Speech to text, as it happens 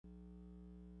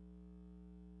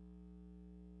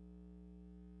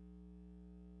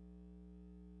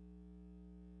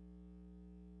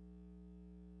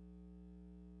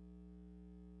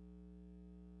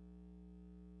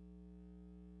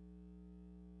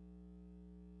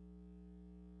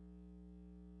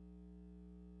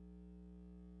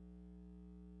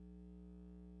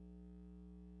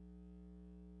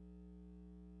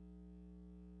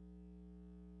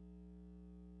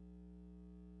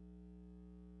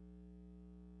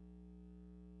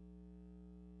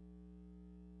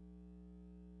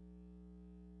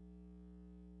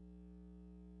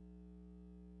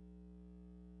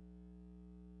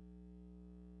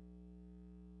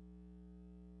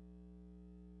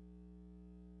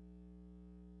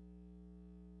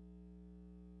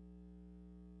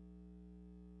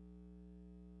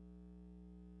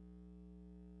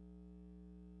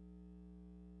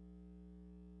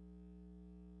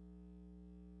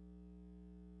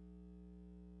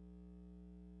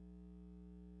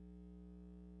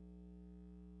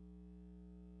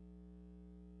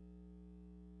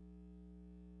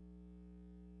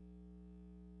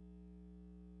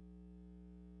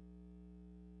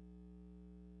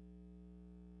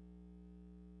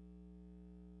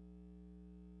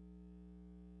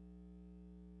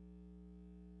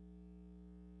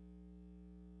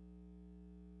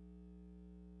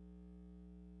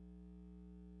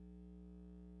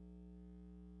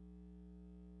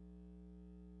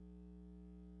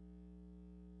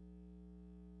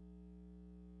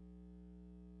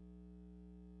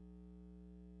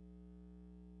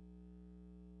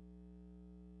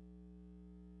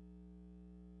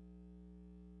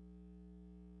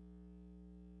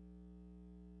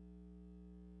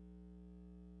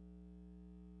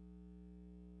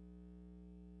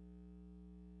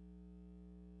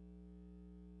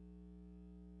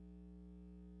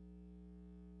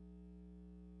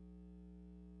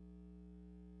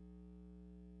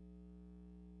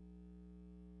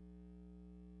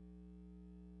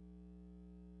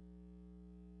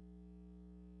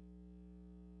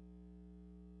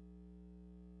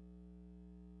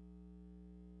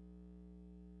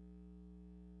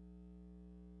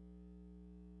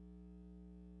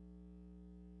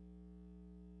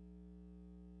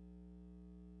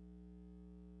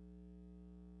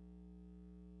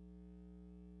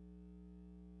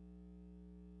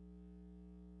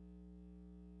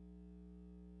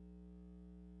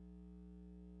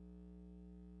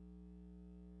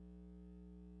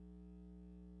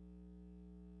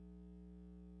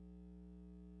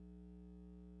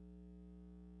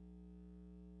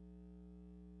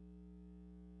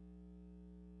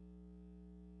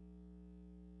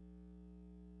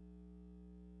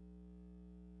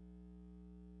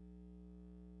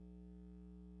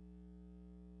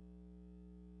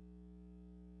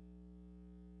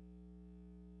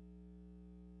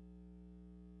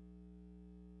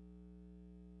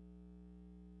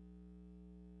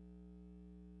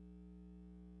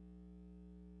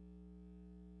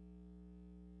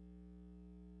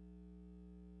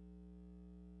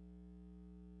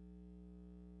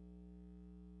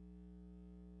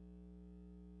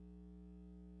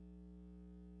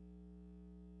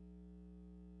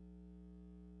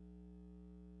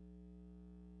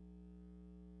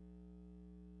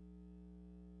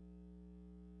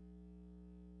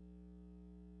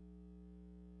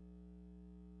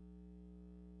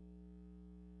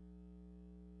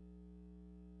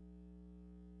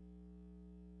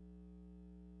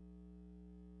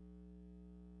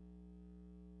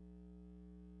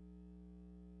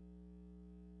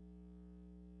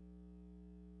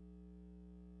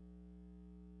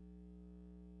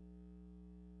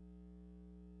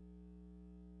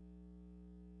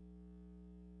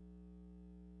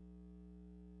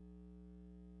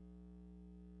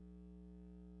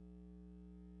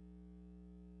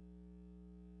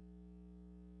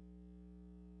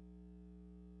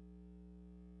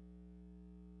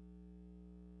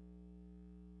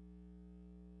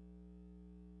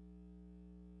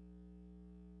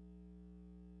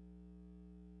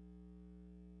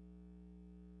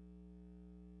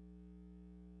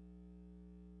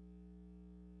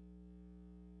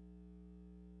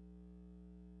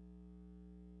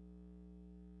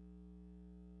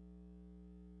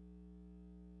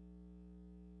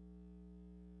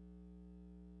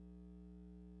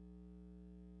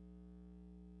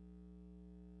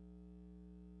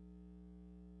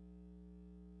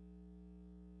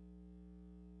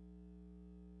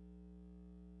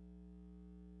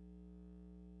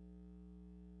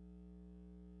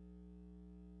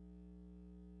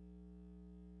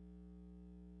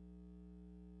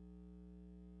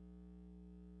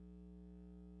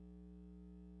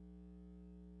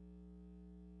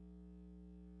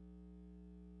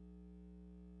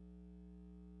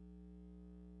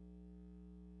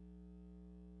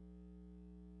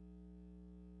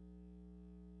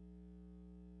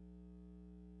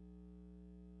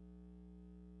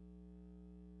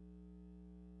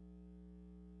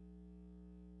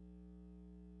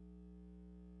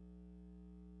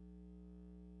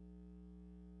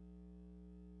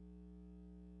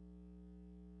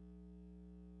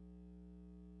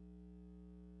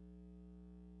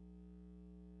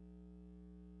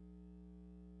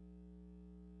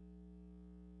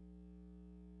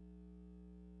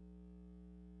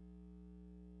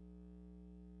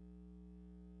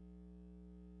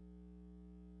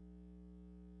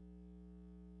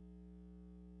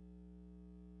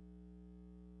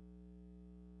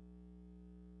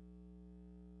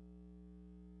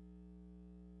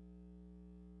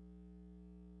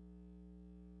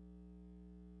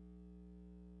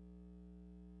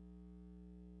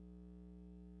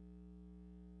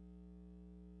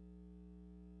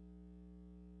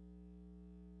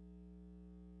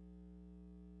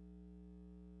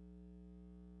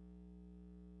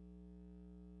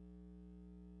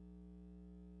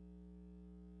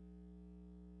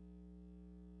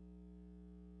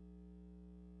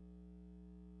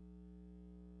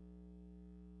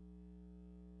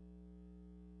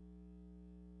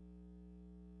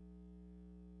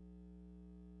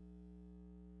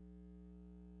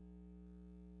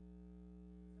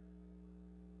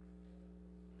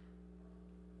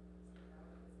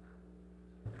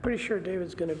Pretty sure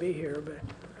David's going to be here, but,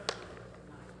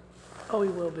 oh, he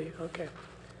will be, okay.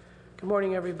 Good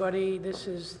morning, everybody. This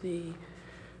is the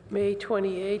May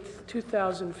 28th,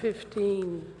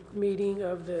 2015 meeting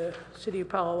of the City of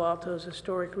Palo Alto's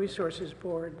Historic Resources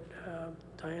Board.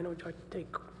 Diana, would you like to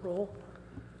take roll?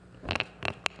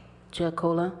 Chair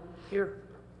Kohler. Here.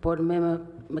 Board Member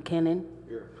McKinnon.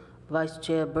 Here. Vice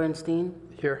Chair Bernstein.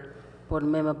 Here. Board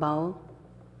Member Bowell.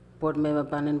 Board Member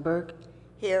Vandenberg.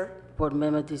 Here. Board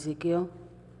Member DeZekiel.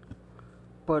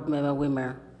 Board Member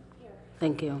Wimmer. Here.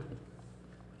 Thank you.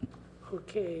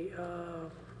 Okay,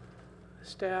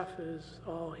 staff is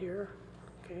all here,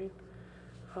 okay.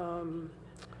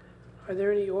 Are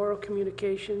there any oral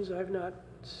communications? I've not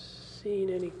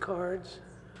seen any cards,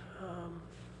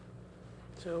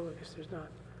 so I guess there's not.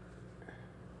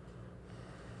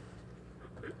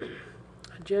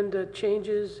 Agenda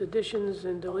changes, additions,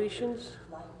 and deletions.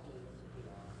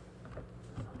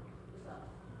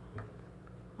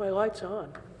 My light's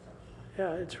on.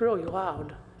 Yeah, it's really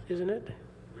loud, isn't it?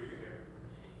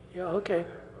 Yeah, okay.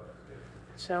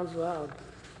 Sounds loud.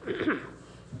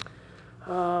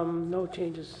 No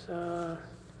changes.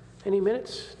 Any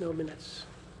minutes? No minutes.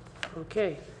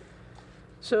 Okay.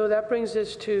 So that brings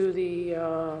us to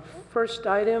the first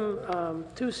item,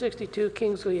 262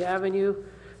 Kingsley Avenue,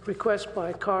 request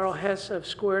by Carl Hess of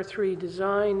Square 3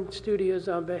 Design Studios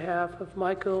on behalf of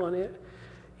Michael and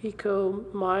Eco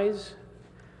Mize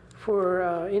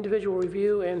for individual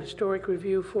review and historic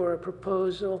review for a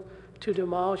proposal to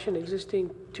demolish an existing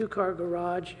two-car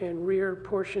garage and rear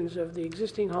portions of the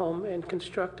existing home and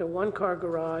construct a one-car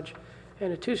garage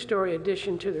and a two-story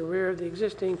addition to the rear of the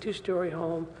existing two-story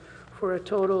home for a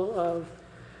total of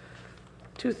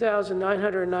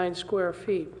 2,909 square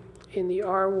feet in the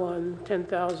R1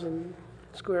 10,000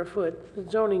 square foot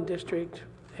zoning district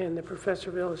and the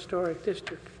Professorville Historic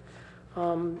District.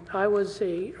 I was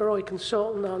an early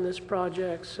consultant on this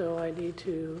project, so I need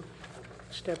to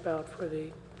step out for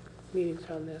the meetings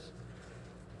on this.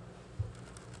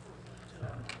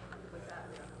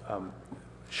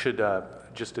 Should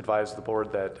just advise the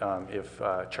board that if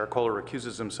Chair Kohler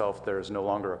recuses himself, there is no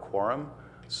longer a quorum.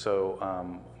 So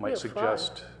might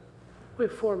suggest. We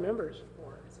have 4 members.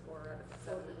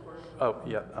 Oh,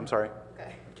 yeah, I'm sorry.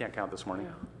 Okay. Can't count this morning.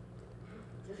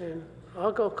 Yeah. And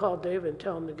I'll go call David and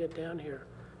tell him to get down here.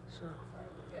 So,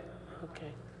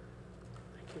 okay.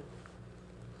 Thank you.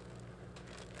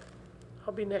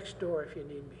 I'll be next door if you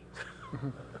need me.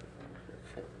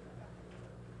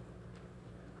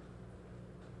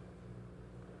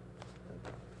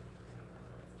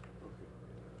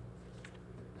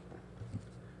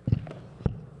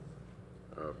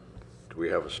 Do we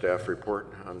have a staff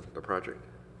report on the project?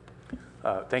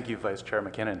 Thank you, Vice Chair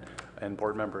McKinnon and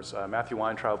board members. Matthew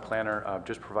Weintraub, planner,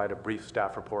 just provide a brief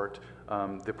staff report.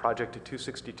 The project at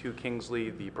 262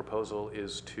 Kingsley, the proposal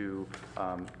is to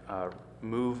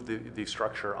move the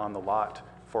structure on the lot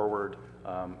forward,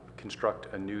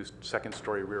 construct a new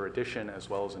second-story rear addition, as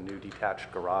well as a new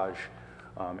detached garage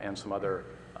and some other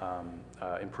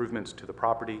improvements to the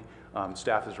property.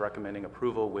 Staff is recommending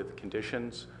approval with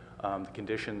conditions. The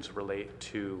conditions relate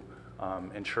to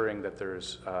ensuring that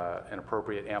there's an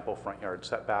appropriate ample front yard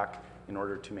setback in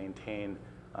order to maintain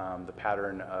the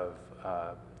pattern of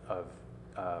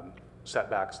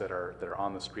setbacks that are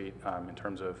on the street in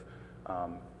terms of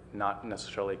not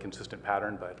necessarily a consistent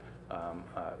pattern, but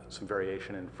some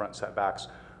variation in front setbacks,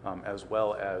 as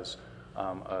well as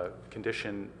a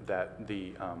condition that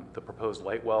the proposed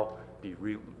light well be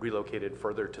relocated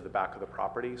further to the back of the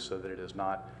property so that it is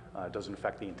not doesn't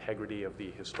affect the integrity of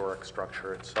the historic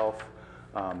structure itself.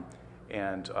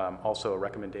 And also a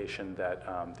recommendation that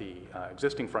the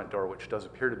existing front door, which does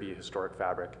appear to be a historic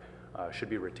fabric, should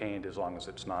be retained as long as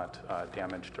it's not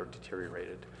damaged or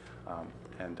deteriorated.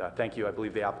 And thank you. I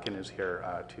believe the applicant is here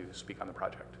to speak on the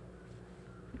project.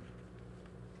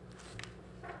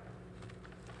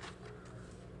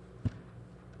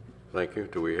 Thank you.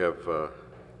 Do we have,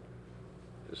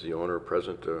 is the owner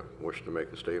present to wish to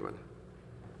make a statement?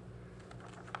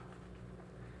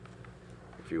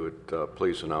 If you would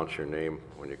please announce your name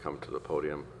when you come to the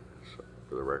podium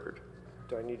for the record.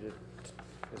 Do I need to,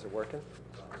 is it working?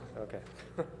 Okay.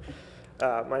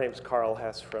 My name is Carl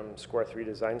Hess from Square 3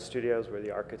 Design Studios. We're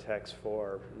the architects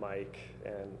for Mike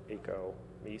and Eco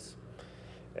Mize.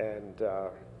 And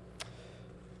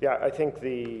yeah, I think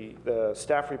the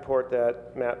staff report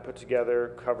that Matt put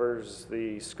together covers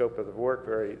the scope of the work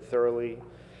very thoroughly.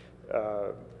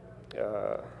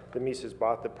 The Mises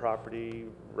bought the property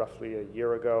roughly a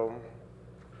year ago.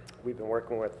 We've been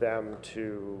working with them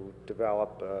to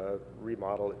develop a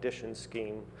remodel addition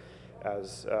scheme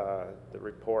as the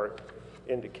report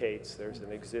indicates, there's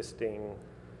an existing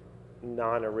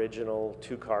non-original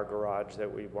two-car garage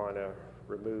that we want to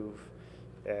remove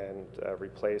and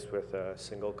replace with a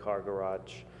single-car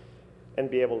garage, and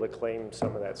be able to claim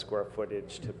some of that square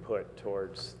footage to put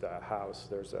towards the house.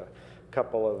 There's a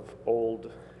couple of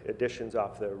old additions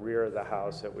off the rear of the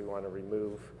house that we want to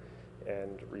remove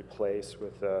and replace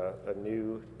with a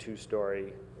new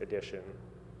two-story addition.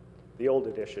 The old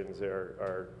additions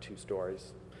are 2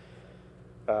 stories.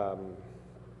 And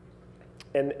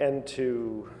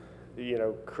to,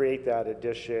 create that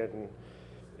addition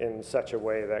in such a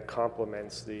way that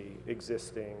complements the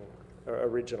existing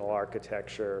original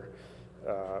architecture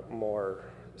more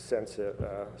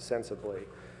sensibly.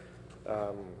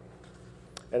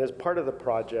 And as part of the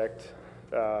project,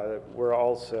 we're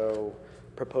also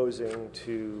proposing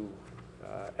to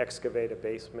excavate a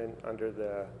basement under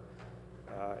the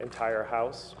entire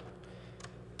house.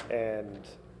 And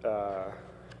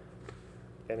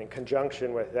in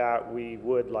conjunction with that, we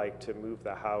would like to move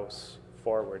the house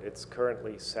forward. It's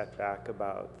currently set back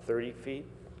about 30 feet,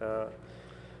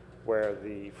 where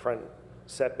the front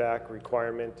setback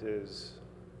requirement is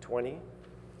 20.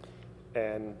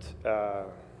 And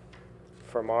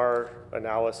from our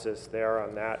analysis there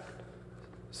on that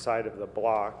side of the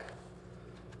block,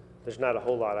 there's not a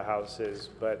whole lot of houses,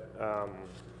 but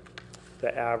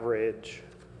the average,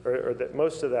 or that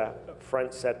most of the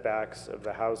front setbacks of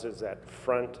the houses at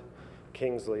front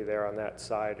Kingsley there on that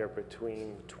side are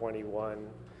between 21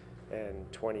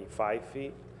 and 25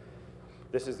 feet.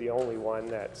 This is the only one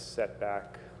that's set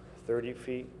back 30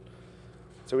 feet.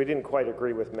 So we didn't quite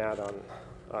agree with Matt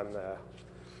on the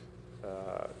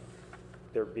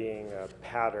there being a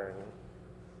pattern.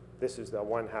 This is the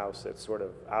one house that's sort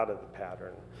of out of the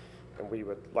pattern, and we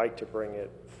would like to bring it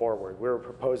forward. We were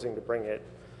proposing to bring it,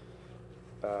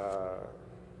 I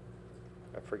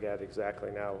forget exactly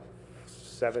now,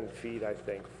 7 feet, I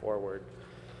think, forward.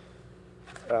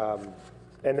 And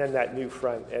then that new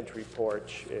front entry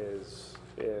porch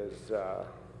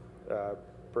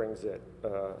brings it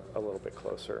a little bit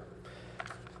closer.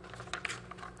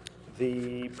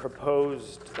 The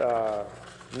proposed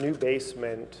new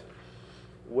basement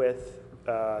with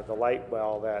the light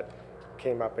well that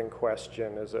came up in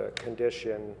question as a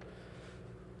condition,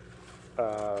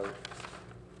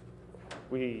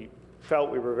 we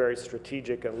felt we were very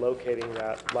strategic in locating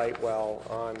that light well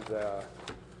on the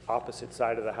opposite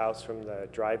side of the house from the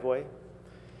driveway,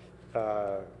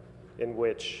 in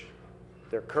which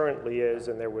there currently is,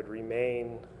 and there would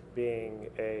remain being,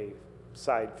 a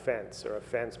side fence or a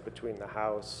fence between the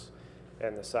house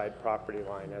and the side property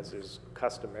line, as is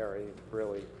customary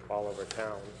really all over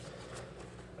town.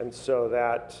 And so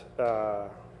that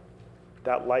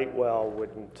light well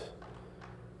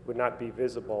would not be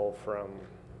visible from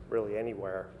really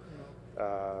anywhere,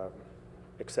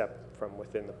 except from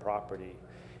within the property.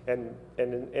 And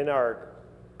in our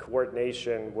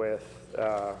coordination with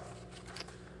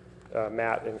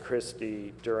Matt and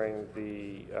Christy during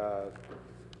the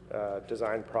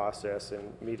design process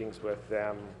and meetings with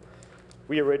them,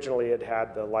 we originally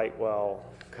had the light well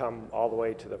come all the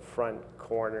way to the front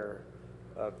corner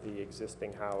of the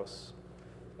existing house.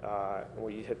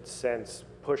 We had since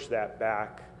pushed that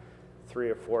back 3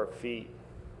 or 4 feet,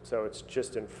 so it's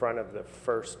just in front of the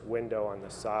first window on the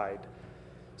side,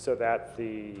 so that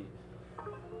the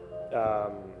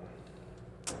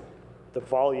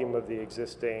volume of the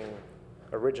existing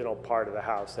original part of the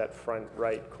house, that front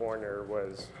right corner,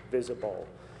 was visible.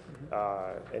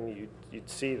 And you'd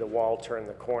see the wall turn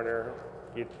the corner,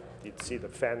 you'd see the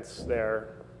fence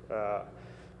there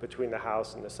between the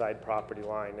house and the side property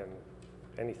line, and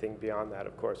anything beyond that,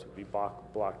 of course, would be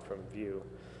blocked from view.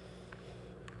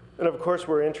 And of course,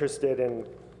 we're interested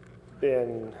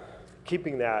in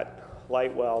keeping that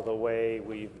light well the way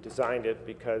we've designed it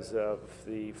because of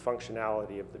the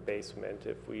functionality of the basement.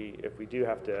 If we do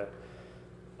have to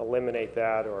eliminate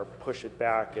that or push it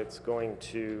back, it's going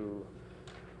to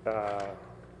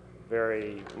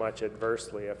very much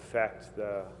adversely affect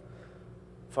the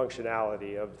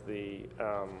functionality of the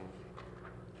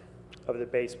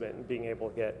basement and being able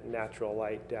to get natural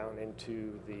light down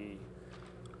into the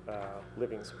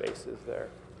living spaces there.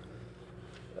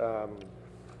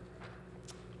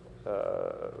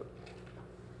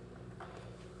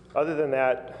 Other than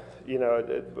that,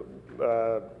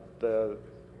 the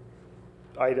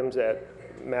items that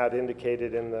Matt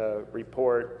indicated in the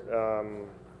report,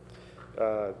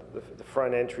 the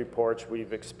front entry porch,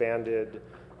 we've expanded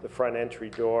the front entry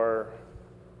door.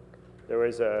 There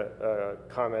was a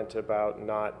comment about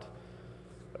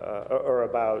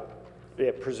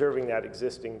preserving that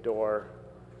existing door.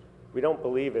 We don't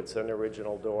believe it's an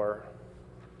original door,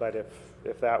 But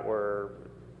if that were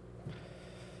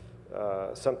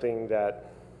something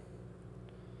that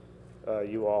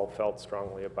you all felt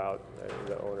strongly about,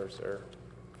 the owners are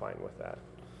fine with that.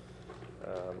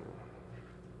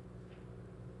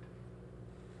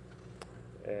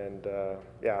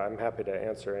 Yeah, I'm happy to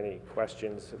answer any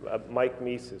questions. Mike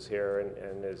Meese is here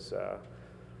and is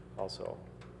also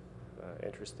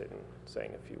interested in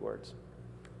saying a few words.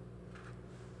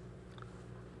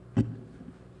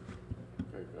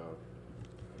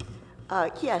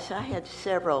 Yes, I had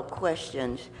several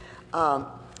questions.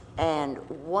 And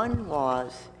one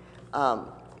was,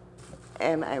 am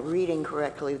I reading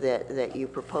correctly that you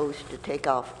propose to take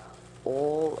off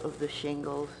all of the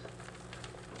shingles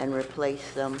and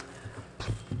replace them?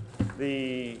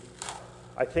 I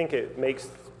think it makes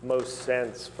most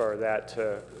sense for that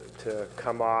to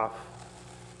come off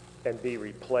and be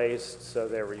replaced, so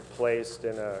they're replaced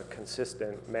in a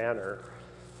consistent manner,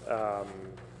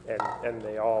 and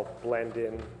they all blend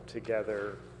in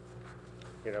together,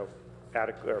 you know,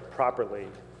 adequately or properly.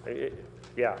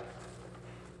 Yeah.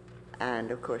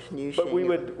 And of course, new But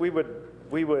shingles.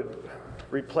 we would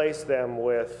replace them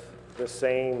with the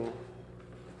same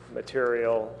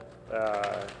material,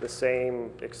 the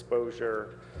same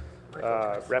exposure,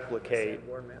 replicate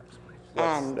what's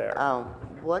And there.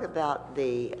 what about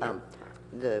the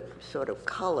sort of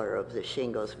color of the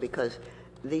shingles? Because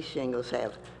these shingles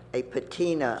have a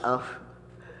patina of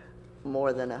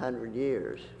more than 100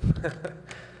 years.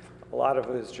 A lot of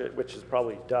it is, which is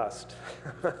probably dust.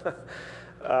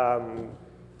 I'm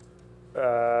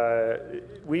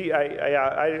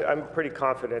pretty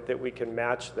confident that we can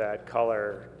match that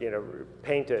color, you know,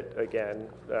 paint it again.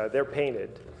 They're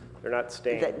painted, they're not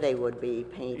stained. That they would be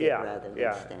painted rather than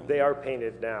Yeah, stained. they are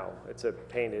painted now. It's a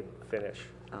painted finish.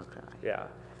 Okay. Yeah.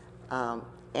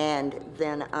 And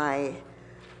then I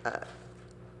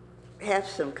have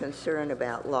some concern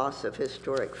about loss of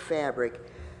historic fabric,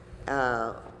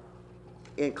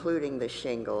 including the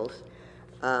shingles.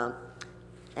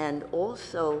 And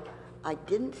also, I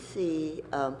didn't see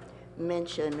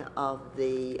mention of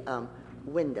the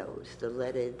windows, the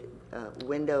leaded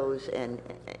windows, and,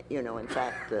 you know, in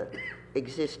fact, the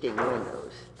existing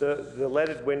windows. The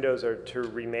leaded windows are to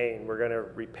remain. We're going to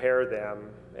repair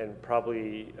them and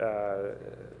probably, I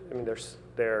mean,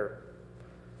 they're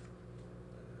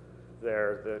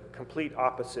the complete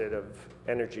opposite of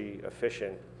energy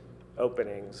efficient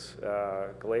openings,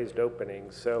 glazed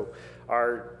openings. So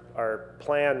our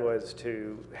plan was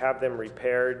to have them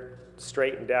repaired,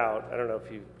 straightened out. I don't know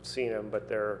if you've seen them, but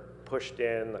they're pushed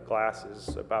in. The glass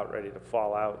is about ready to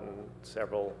fall out in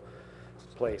several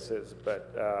places. But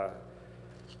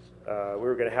we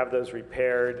were going to have those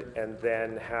repaired and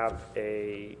then have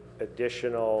a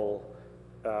additional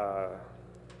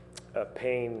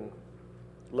pane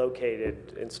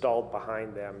installed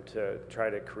behind them to try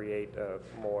to create a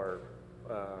more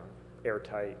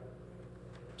airtight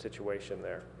situation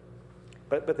there.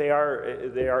 But they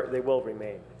will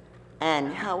remain.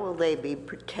 And how will they be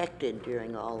protected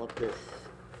during all of this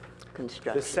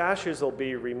construction? The sashes will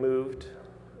be removed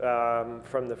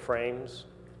from the frames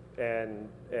and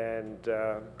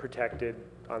protected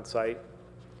on site.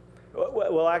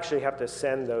 We'll actually have to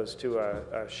send those to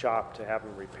a shop to have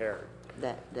them repaired.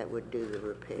 That would do the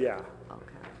repair? Yeah.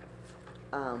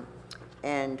 Okay.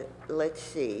 And let's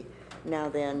see. Now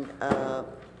then,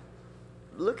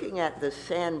 looking at the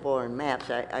Sanborn maps,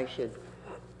 I should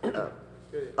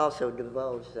also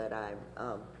divulge that I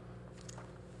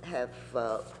have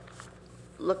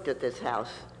looked at this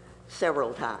house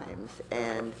several times,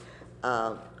 and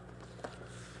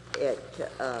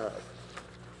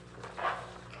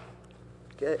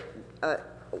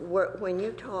when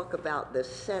you talk about the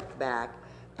setback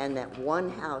and that one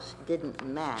house didn't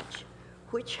match,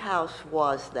 which house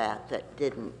was that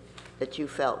you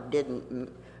felt didn't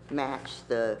match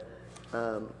the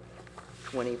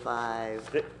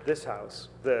 25? This house,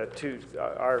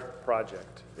 our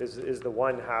project, is the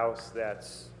one house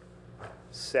that's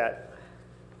set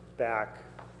back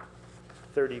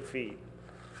 30 feet,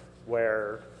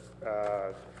 where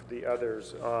the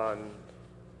others on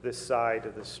this side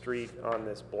of the street on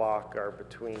this block are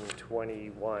between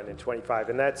 21 and 25.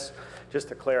 And that's, just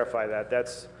to clarify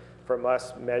that's from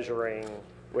us measuring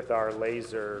with our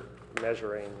laser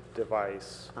measuring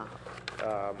device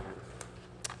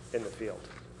in the field.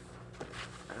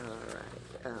 All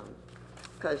right.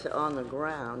 Because on the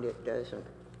ground, it doesn't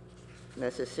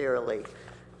necessarily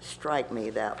strike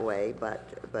me that way, but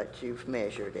you've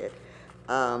measured it.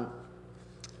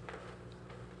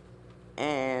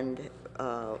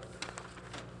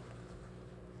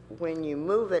 When you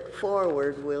move it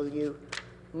forward, will you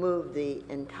move the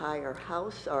entire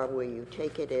house, or will you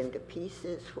take it into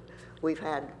pieces? We've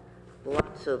had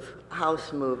lots of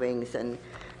house movings, and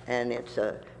it's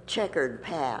a checkered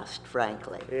past,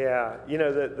 frankly. Yeah, you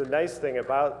know, the nice thing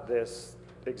about this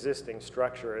existing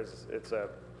structure is it's a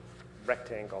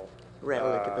rectangle.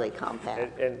 Relatively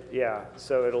compact. And yeah,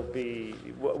 so it'll be,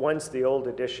 once the old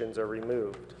additions are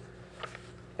removed,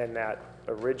 and that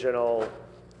original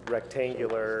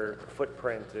rectangular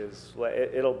footprint is,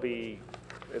 it'll be,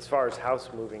 as far as house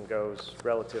moving goes,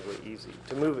 relatively easy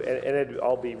to move, and it'd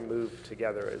all be moved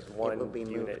together as one It will be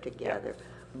unit. moved together.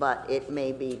 But it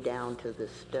may be down to the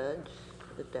studs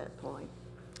at that point,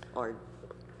 or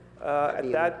have At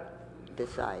you that,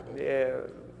 decided?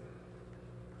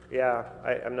 yeah,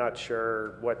 I'm not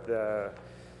sure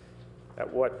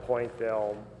at what point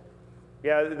they'll,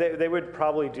 yeah, they would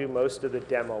probably do most of the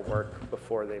demo work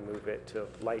before they move it to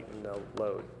lighten the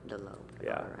load. The load,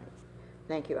 Yeah. all right.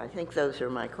 Thank you. I think those are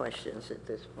my questions at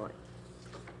this point.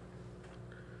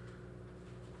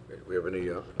 Do we have any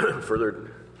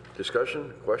further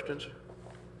discussion, questions?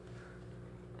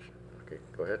 Okay,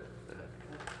 go ahead.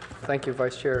 Thank you,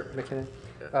 Vice Chair McKinnon.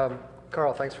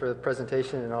 Carl, thanks for the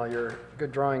presentation and all your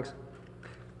good drawings.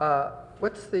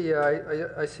 What's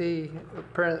the, I see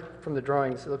apparent from the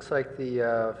drawings, it looks like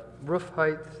the roof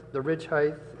height, the ridge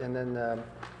height, and then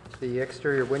the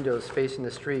exterior windows facing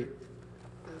the street.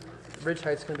 Ridge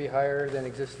height's going to be higher than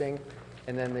existing,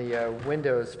 and then the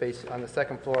windows face on the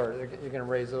second floor, you're going to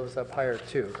raise those up higher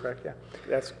too, correct? Yeah.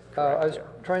 That's I correct, was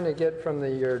trying to get from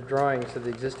your drawings of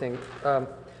the existing,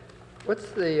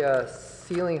 what's the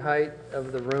ceiling height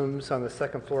of the rooms on the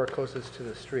second floor closest to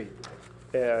the street?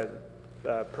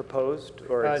 Proposed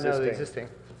or existing? No, the existing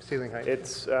ceiling height.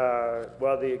 It's,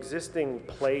 well, the existing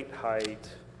plate height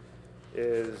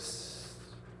is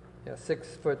Yeah,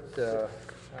 6 foot, 6'5".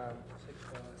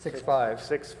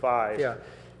 6'5". Yeah.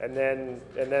 And then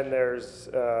there's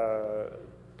a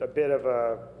bit of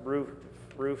a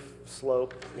roof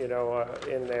slope, you know,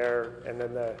 in there, and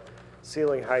then the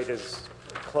ceiling height is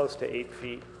close to 8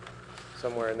 feet,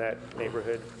 somewhere in that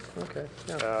neighborhood. Okay,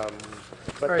 yeah.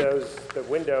 But All right. the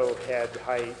window head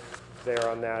height there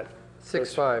on that.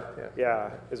 6'5", yeah. Yeah,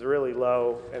 is really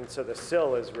low, and so the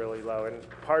sill is really low. And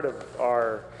part of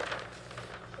our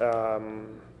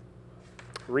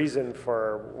reason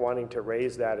for wanting to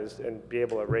raise that is, and be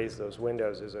able to raise those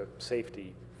windows, is a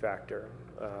safety factor,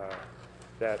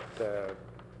 that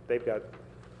they've got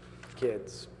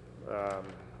kids,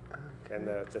 and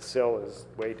the sill is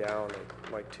way down,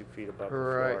 like 2 feet above the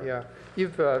floor. Right, yeah.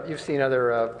 You've seen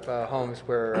other homes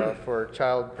where for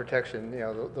child protection, you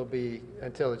know, there'll be,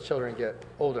 until the children get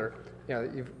older, you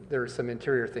know, there are some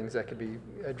interior things that could be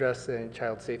addressed in a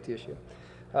child safety issue.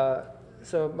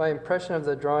 So my impression of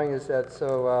the drawing is that,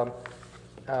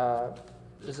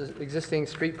 there's an existing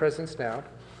street presence now.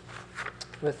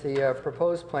 With the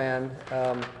proposed plan,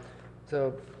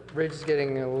 so ridge is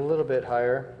getting a little bit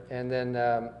higher, and then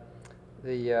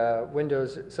the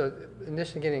windows, so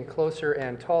initially getting closer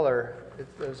and taller.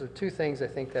 Those are two things I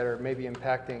think that are maybe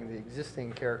impacting the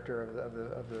existing character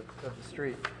of the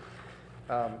street.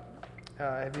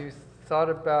 Have you thought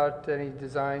about any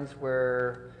designs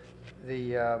where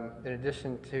in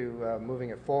addition to moving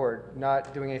it forward,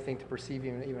 not doing anything to perceive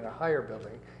even a higher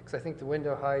building? Because I think the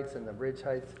window heights and the ridge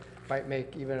heights might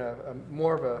make even a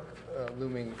more of a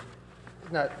looming,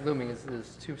 not looming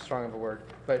is too strong of a word,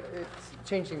 but it's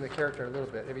changing the character a little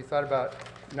bit. Have you thought about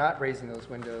not raising those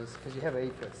windows, because you have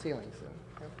 8-foot ceilings?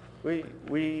 And,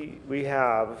 We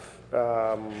have,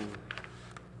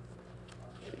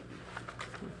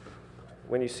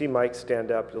 when you see Mike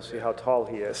stand up, you'll see how tall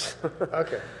he is.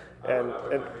 Okay. and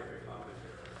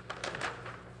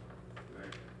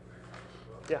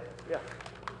yeah.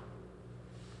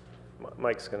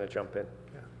 Mike's going to jump in.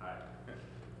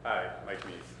 Hi, Mike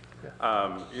Meese.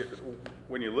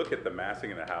 When you look at the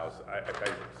massing in the house, I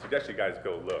suggest you guys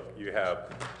go look. You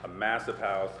have a massive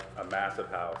house,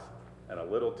 and a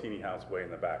little teeny house way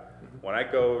in the back. When I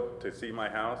go to see my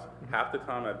house, half the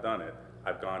time I've done it,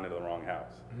 I've gone to the wrong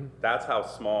house. That's how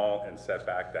small and set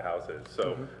back the house is.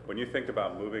 So when you think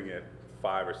about moving it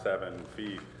 5 or 7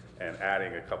 feet and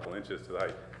adding a couple inches to the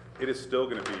height, it is still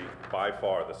going to be by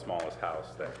far the smallest house.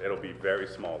 It'll be very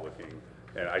small looking,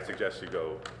 and I suggest you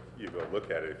go look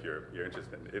at it if you're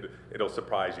interested. It'll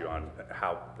surprise you on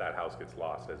how that house gets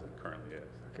lost as it currently is.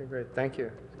 Okay, great. Thank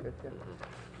you. Good,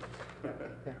 yeah.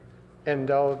 Yeah.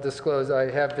 And I'll disclose, I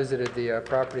have visited the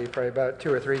property probably about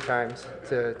 2 or 3 times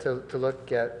to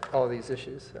look at all these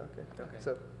issues. Okay.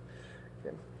 So,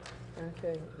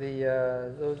 okay.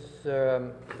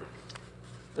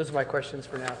 Those are my questions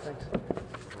for now. Thanks.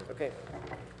 Okay.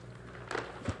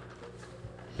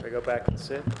 Should I go back and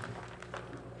sit?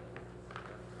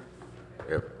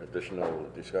 You have additional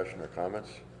discussion or comments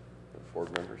from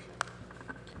board members?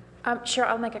 Sure,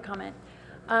 I'll make a comment.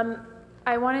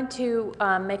 I wanted to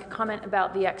make a comment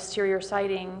about the exterior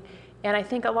siding. And I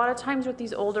think a lot of times with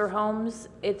these older homes,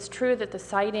 it's true that the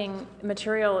siding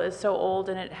material is so old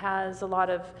and it has a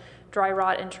lot of dry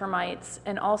rot and termites.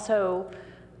 And also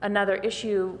another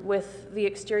issue with the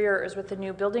exterior is with the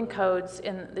new building codes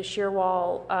and the shear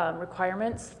wall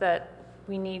requirements that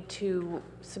we need to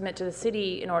submit to the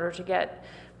city in order to get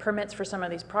permits for some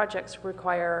of these projects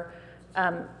require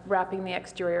wrapping the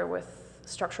exterior with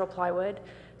structural plywood.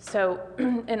 So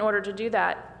in order to do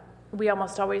that, we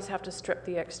almost always have to strip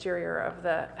the exterior of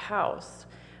the house.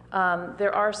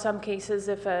 There are some cases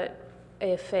if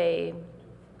a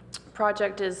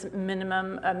project is a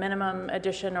minimum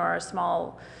addition or a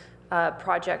small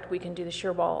project, we can do the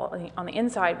shear wall on the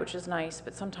inside, which is nice,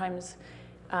 but sometimes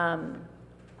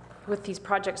with these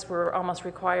projects, we're almost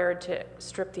required to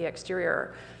strip the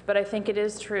exterior. But I think it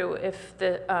is true if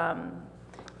the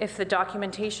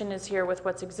documentation is here with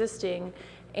what's existing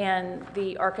and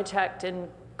the architect and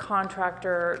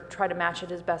contractor try to match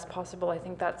it as best possible, I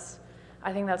think that's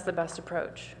the best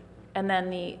approach. And then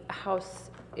the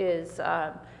house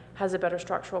has a better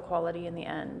structural quality in the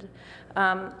end.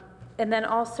 And then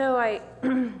also I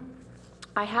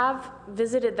have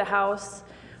visited the house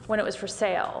when it was for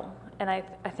sale, and I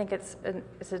think it's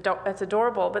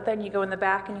adorable. But then you go in the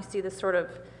back and you see this sort of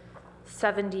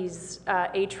 70s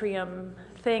atrium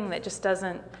thing that just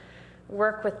doesn't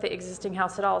work with the existing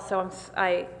house at all. So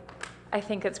I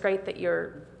think it's great that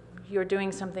you're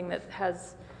doing something that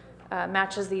has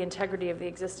matches the integrity of the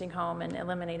existing home and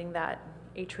eliminating that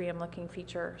atrium-looking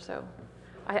feature. So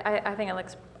I think it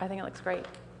looks great.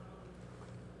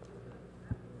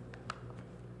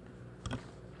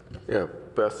 Yeah,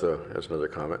 Beth has another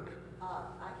comment.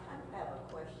 I kind of have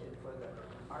a question for the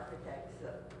architects,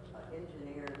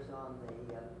 engineers on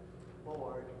the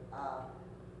board.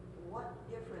 What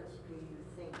difference do you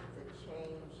think the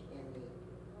change in the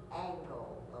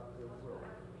angle of the roof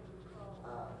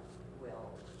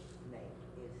will make?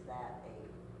 Is that a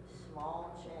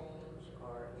small change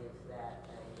or is that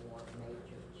a more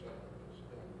major change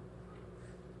in?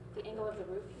 The angle of the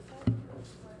roof, you said?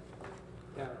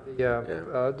 Yeah,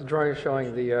 the drawing is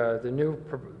showing the new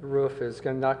roof is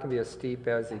not going to be as steep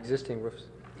as the existing roofs.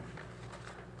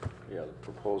 Yeah, the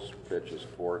proposed pitch is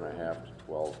 4.5 to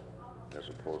 12, as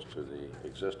opposed to the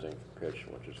existing pitch,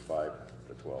 which is 5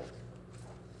 to 12.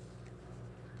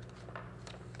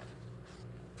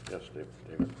 Yes,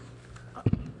 David.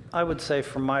 I would say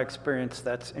from my experience,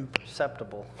 that's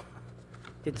imperceptible.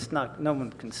 It's not, no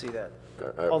one can see that.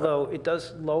 Although it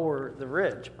does lower the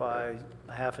ridge by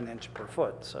 1/2 inch per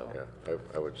foot, so. Yeah,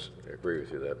 I would agree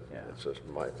with you that Yeah. it's a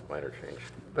minor change.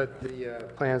 But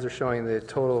the plans are showing the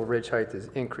total ridge height is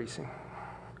increasing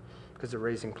because they're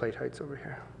raising plate heights over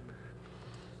here.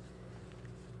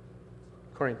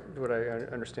 According to what I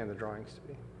understand the drawings to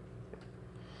be.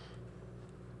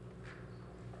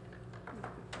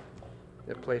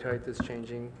 The plate height is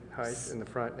changing height in the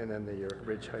front, and then the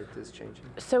ridge height is changing.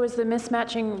 So is the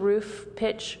mismatching roof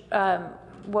pitch,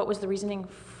 what was the reasoning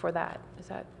for that? Is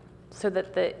that so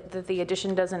that the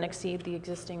addition doesn't exceed the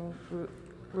existing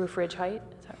roof ridge height?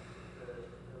 Is that?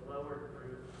 The lower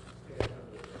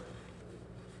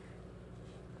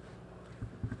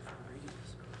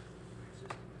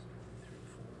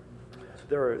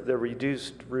roof the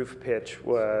reduced roof pitch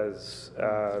was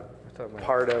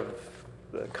part of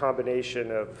the combination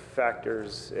of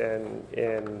factors in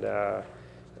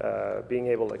being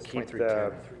able to keep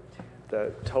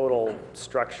the total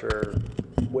structure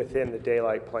within the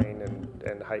daylight plane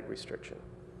and height restriction,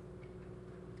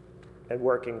 and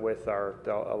working with the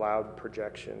allowed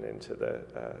projection into the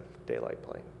daylight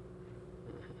plane.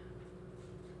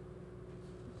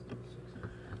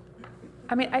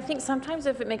 I mean, I think sometimes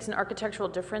if it makes an architectural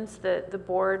difference, the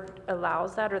board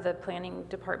allows that, or the planning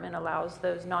department allows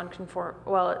those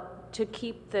to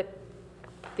keep the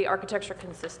architecture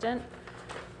consistent.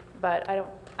 But I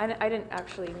didn't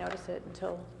actually notice it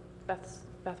until Beth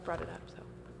brought it up. So.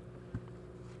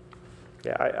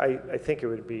 Yeah, I think it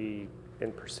would be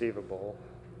imperceivable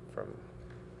from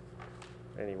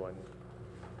anyone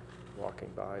walking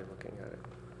by looking at it.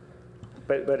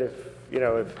 But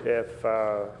if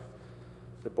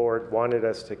the board wanted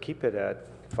us to keep it at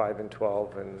 5 and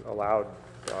 12 and allowed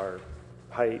our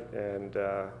height and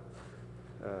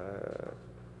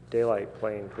daylight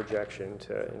plane projection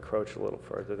to encroach a little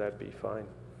further, that'd be fine.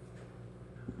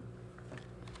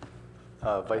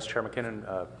 Vice Chair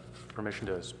McKinnon, permission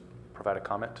to provide a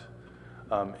comment.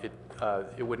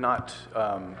 It would not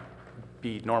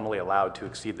be normally allowed to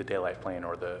exceed the daylight plane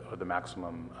or the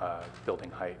maximum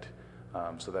building height.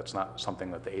 So that's not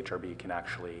something that the HRB can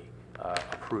actually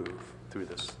approve through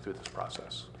this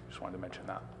process. Just wanted to mention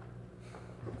that.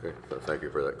 Okay, so thank you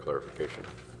for that clarification.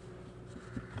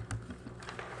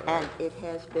 And it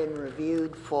has been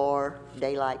reviewed for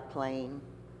daylight plane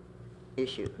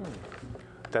issue.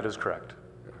 That is correct.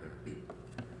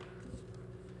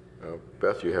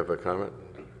 Beth, you have a comment?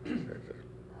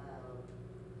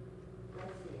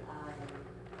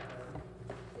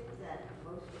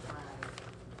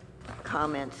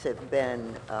 Comments have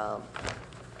been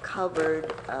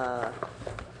covered.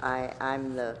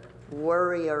 I'm the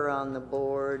worrier on the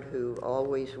board who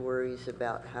always worries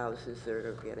about houses that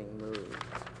are getting moved.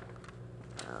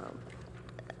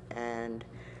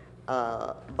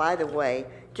 By the way,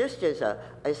 just as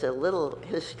a little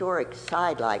historic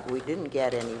sidelight, we didn't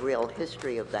get any real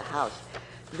history of the house.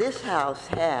 This house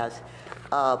has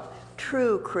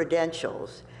true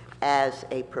credentials as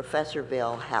a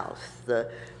Professorville house.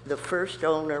 The first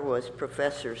owner was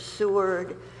Professor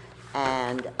Seward,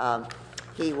 and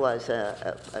he was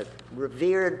a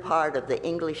revered part of the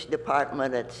English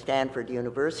department at Stanford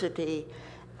University,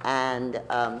 and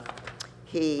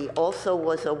he also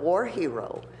was a war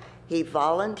hero. He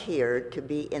volunteered to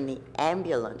be in the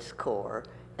ambulance corps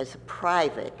as a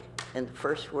private in the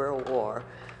First World War,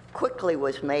 quickly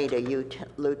was made a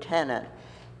lieutenant,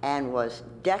 and was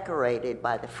decorated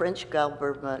by the French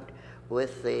government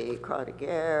with the Croix de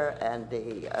Guerre and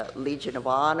the Legion of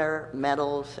Honor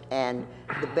medals, and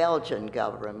the Belgian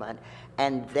government,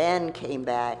 and then came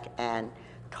back and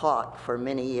taught for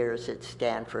many years at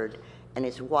Stanford, and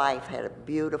his wife had a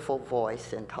beautiful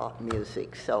voice and taught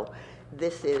music. So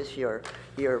this is your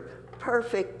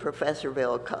perfect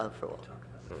Professorville couple.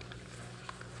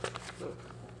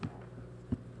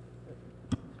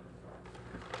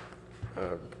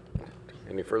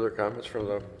 Any further comments from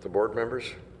the board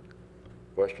members?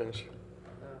 Questions?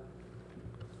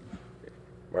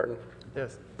 Martin?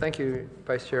 Yes, thank you,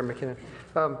 Vice Chair McKinnon.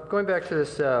 Going back to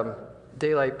this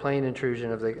daylight plane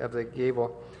intrusion of the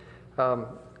gable,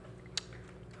 so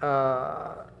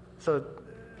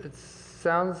it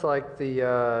sounds like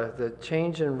the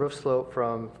change in roof slope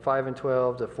from 5 and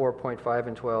 12 to 4.5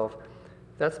 and 12,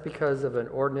 that's because of an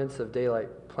ordinance of daylight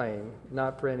plane,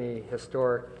 not for any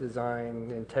historic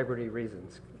design integrity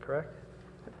reasons, correct?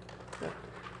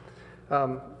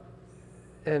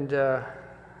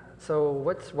 So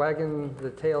what's wagging the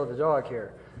tail of the dog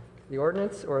here? The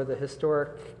ordinance or the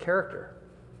historic character?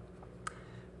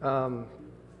 I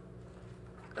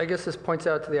guess this points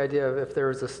out to the idea of if there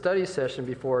was a study session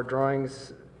before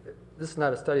drawings, this is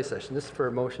not a study session, this is for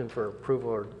a motion for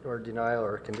approval or denial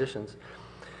or conditions.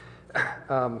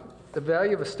 The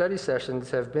value of a study sessions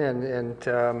have been,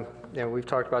 and we've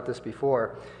talked about this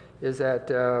before, is that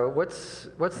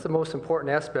what's the most important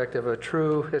aspect of a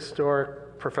true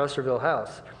historic Professorville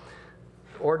house?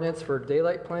 Ordinance for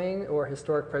daylight plane or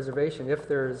historic preservation, if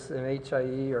there's an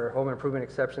HIE or home improvement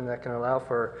exception that can allow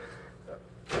for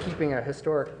keeping a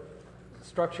historic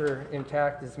structure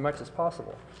intact as much as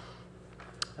possible.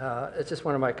 It's just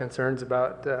one of my concerns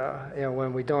about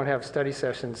when we don't have study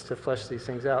sessions to flesh these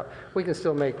things out. We can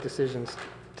still make decisions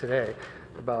today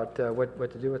about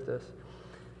what to do with this.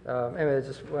 Anyway, it's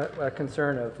just a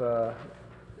concern of,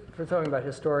 if we're talking about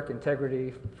historic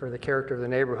integrity for the character of the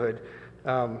neighborhood,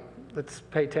 let's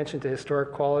pay attention to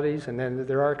historic qualities, and then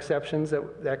there are exceptions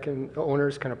that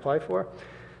owners can apply for.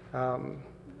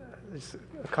 Just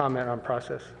a comment on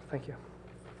process. Thank you.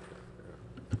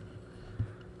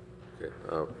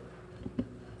 Okay.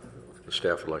 The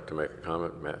staff would like to make a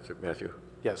comment. Matthew?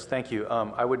 Yes, thank you.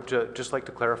 I would just like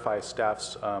to clarify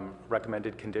staff's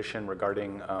recommended condition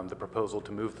regarding the proposal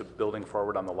to move the building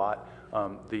forward on the lot.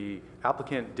 The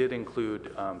applicant did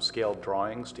include scaled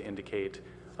drawings to indicate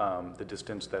the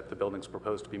distance that the building's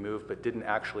proposed to be moved, but didn't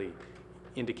actually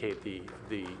indicate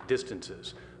the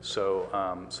distances. So,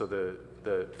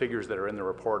 the figures that are in the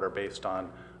report are based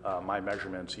on my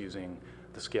measurements using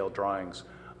the scaled drawings.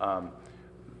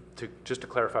 Just to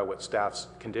clarify what staff's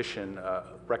condition,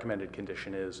 recommended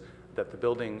condition is, that the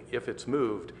building, if it's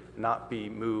moved, not be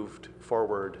moved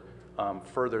forward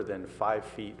further than 5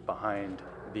 feet behind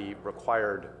the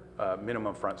required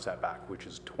minimum front setback, which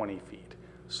is 20 feet.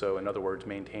 So in other words,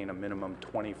 maintain a minimum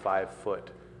 25-foot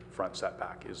front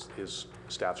setback is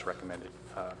staff's recommended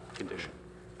condition.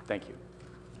 Thank you.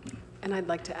 And I'd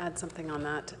like to add something on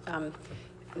that.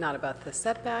 not about the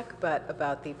setback, but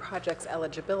about the project's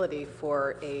eligibility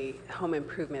for a home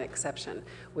improvement exception,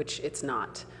 which it's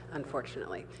not,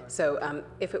 unfortunately. So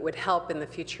if it would help in the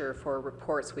future for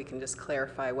reports, we can just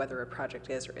clarify whether a project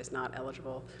is or is not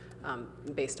eligible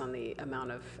based on the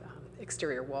amount of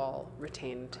exterior wall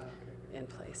retained in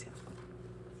place. Yeah.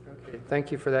 Okay,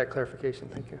 thank you for that clarification.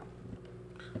 Thank you.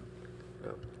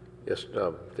 Yes,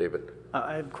 David?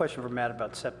 I have a question for Matt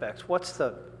about setbacks. What's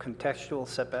the contextual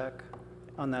setback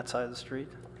on that side of the street?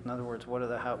 In other words,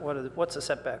 what's the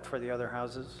setback for the other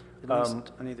houses, at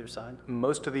least on either side?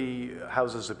 Most of the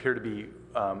houses appear to be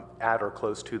at or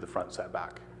close to the front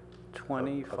setback.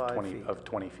 25 feet? Of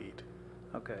 20 feet.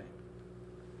 Okay.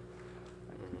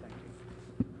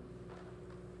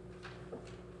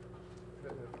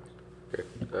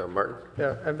 Okay. Martin?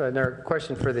 Yeah, I have another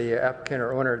question for the applicant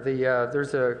or owner.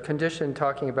 There's a condition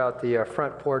talking about the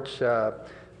front porch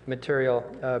material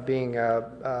being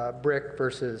brick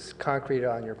versus concrete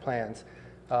on your plans.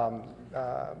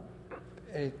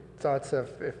 Any thoughts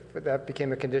of if that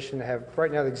became a condition to have,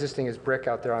 right now the existing is brick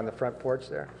out there on the front porch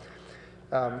there?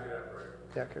 Yeah,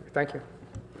 okay, thank you.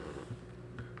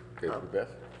 Okay,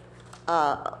 Beth?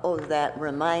 That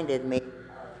reminded me,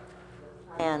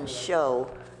 plans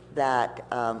show that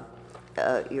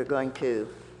you're going to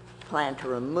plan to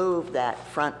remove that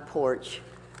front porch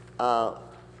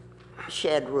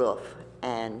shed roof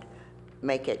and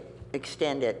make it,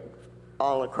 extend it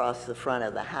all across the front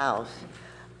of the house.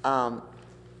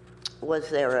 Was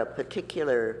there a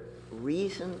particular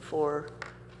reason for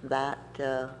that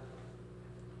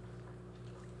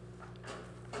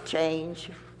change?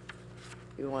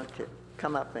 You want to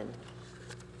come up and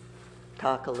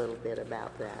talk a little bit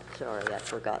about that? Sorry, I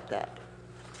forgot that.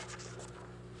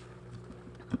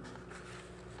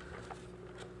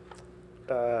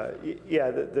 Yeah,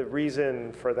 the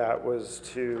reason for that was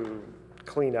to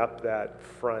clean up that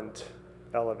front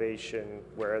elevation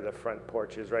where the front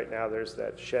porch is. Right now there's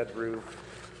that shed roof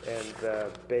and the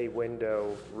bay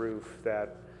window roof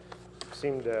that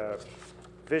seem to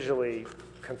visually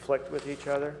conflict with each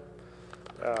other.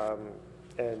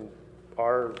 And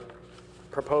our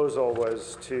proposal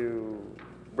was to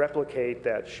replicate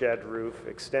that shed roof,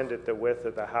 extend it the width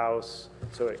of the house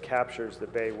so it captures the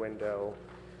bay window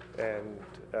and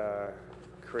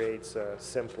creates a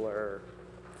simpler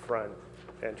front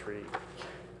entry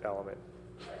element.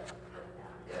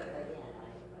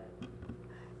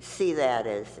 See that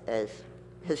as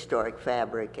historic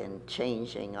fabric and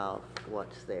changing of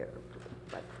what's there.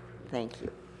 But thank you.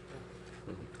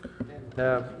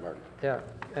 Yeah,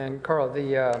 and Carl,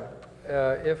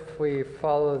 if we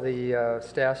follow the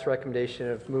staff's recommendation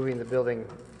of moving the building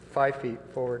 5 feet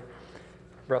forward,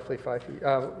 roughly 5 feet,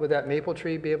 would that maple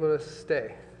tree be able to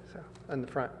stay in the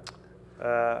front?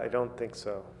 I don't think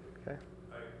so. Okay.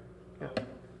 Yeah.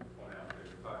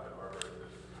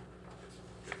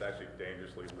 It's actually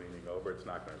dangerously leaning over. It's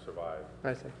not going to survive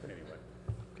I see. anyway.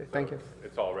 Okay, thank you.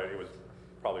 It was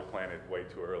probably planted way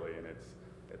too early, and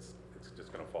it's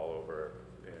just going to fall over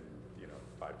in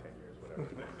 5, 10 years, whatever.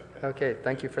 Okay,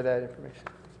 thank you for that information.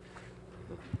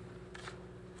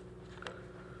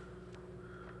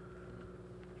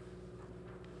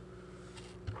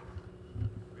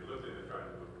 We looked into trying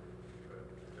to move, but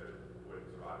it wouldn't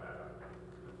survive that.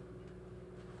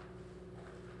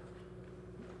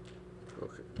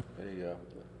 Okay. Any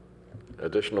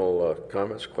additional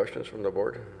comments, questions from the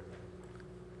board?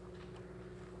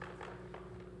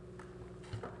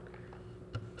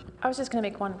 I was just going to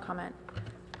make one comment.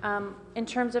 In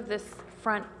terms of this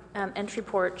front entry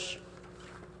porch,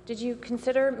 did you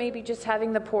consider maybe just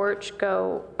having the porch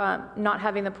go, not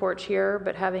having the porch here,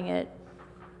 but having it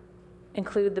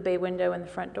include the bay window and the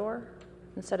front door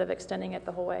instead of extending it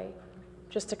the whole way?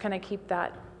 Just to kind of keep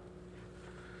that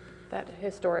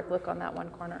historic look on that one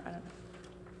corner. I don't know.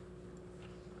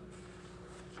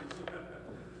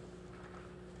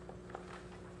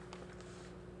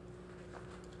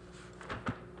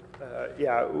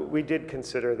 Yeah, we did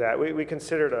consider that. We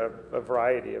considered a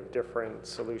variety of different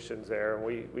solutions there, and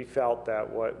we felt that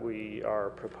what we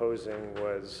are proposing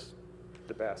was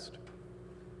the best.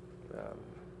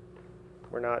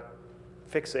 We're not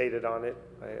fixated on it.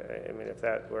 I mean, if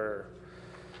that were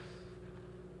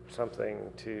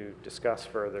something to discuss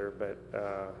further, but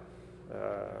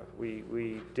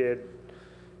we did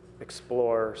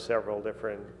explore several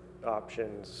different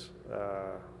options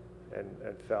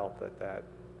and felt that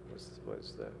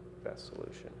was the best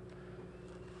solution.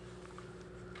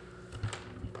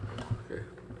 Okay.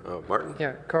 Martin?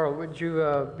 Yeah, Carl, would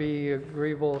you be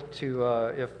agreeable to,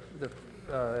 if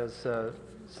as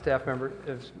staff member,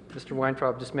 as Mr.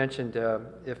 Weintraub just mentioned,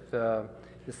 if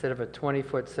instead of a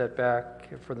 20-foot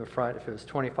setback from the front, if it was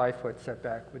 25-foot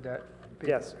setback, would that be?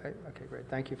 Yes. Right? Okay, great.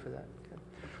 Thank you for that. Okay.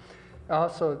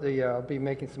 Also, I'll be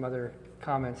making some other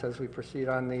comments as we proceed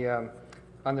on the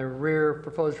rear,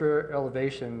 proposed rear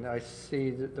elevation. I see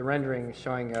the rendering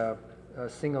showing a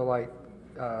single light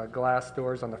glass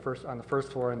doors on the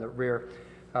first floor in the rear.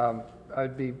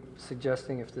 I'd be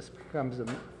suggesting if this becomes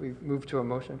we move to a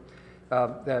motion,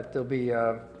 that there'll be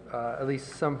at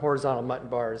least some horizontal mutton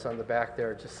bars on the back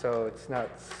there, just so it's not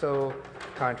so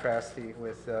contrasty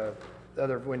with the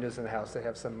other windows in the house that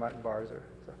have some mutton bars.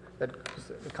 So that's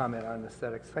a comment on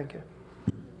aesthetics. Thank you.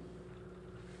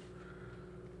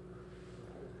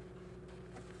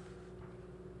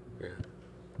 Yeah.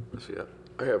 Let's see,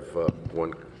 I have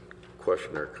one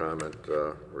question or comment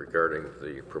regarding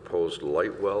the proposed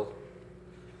light well.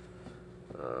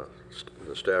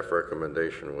 The staff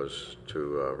recommendation was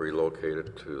to relocate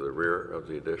it to the rear of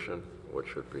the addition,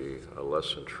 which would be a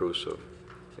less intrusive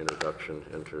introduction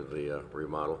into the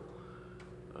remodel.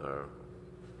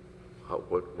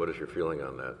 What is your feeling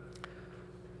on that?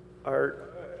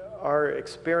 Our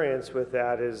experience with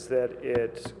that is that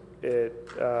it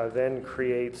then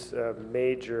creates a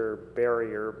major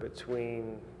barrier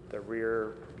between the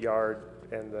rear yard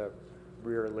and the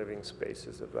rear living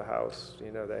spaces of the house.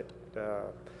 You know, that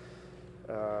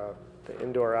the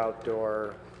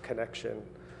indoor-outdoor connection,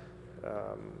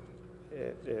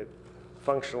 it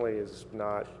functionally is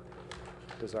not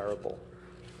desirable.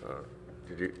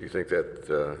 Do you think that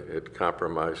it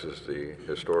compromises the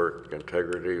historic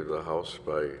integrity of the house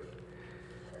by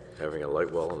having a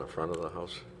light well in the front of the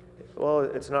house? Well,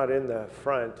 it's not in the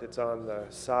front, it's on the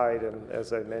side, and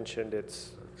as I mentioned,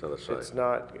 it's on the side. It's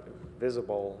not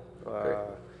visible. Okay.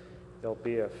 There'll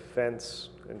be a fence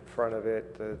in front of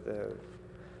it, the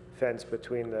fence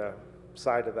between the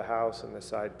side of the house and the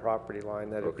side property line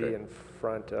that'll be in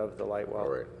front of the light well. All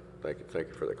right. Thank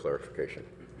you for the clarification.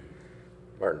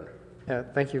 Martin. Yeah,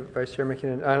 thank you, Vice Chair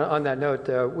McKinnon. On that note,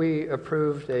 we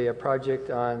approved a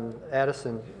project on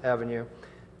Addison Avenue,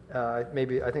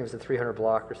 maybe I think it was a 300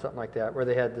 block or something like that, where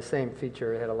they had the same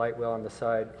feature. It had a light well on the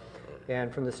side,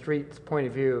 and from the street's point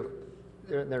of view,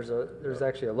 there's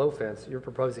actually a low fence. You're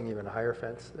proposing even a higher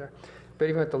fence there, but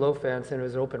even with the low fence, and it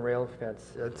was an open rail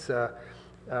fence, it's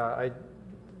I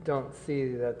don't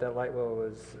see that light well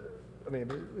was. I mean,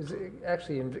 it was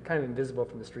actually kind of invisible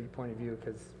from the street point of view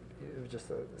because it was just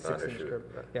a 6-inch curb.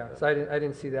 Yeah, so I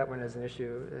didn't see that one as an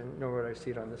issue, and nor would I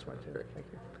see it on this one too. Okay. Thank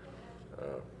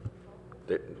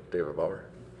you. David Bauer.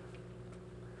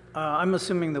 I'm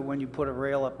assuming that when you put a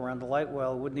rail up around the light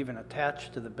well, it wouldn't even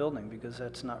attach to the building because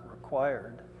that's not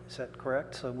required. Is that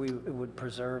correct? So it would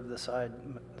preserve the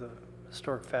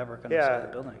historic fabric on the side of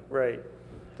the building. Right.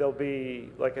 There'll be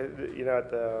like at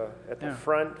the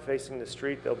front facing the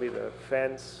street, there'll be the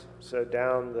fence. So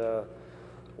down the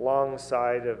long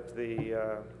side of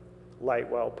the light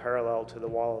well, parallel to the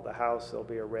wall of the house, there'll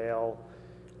be a rail,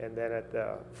 and then at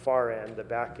the far end, the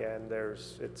back end,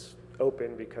 it's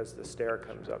open because the stair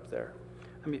comes up there.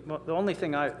 I mean, well, the only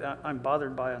thing I'm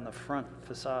bothered by on the front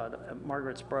facade,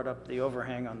 Margaret's brought up the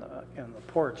overhang on the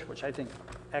porch, which I think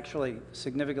actually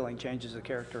significantly changes the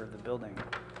character of the building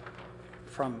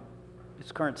from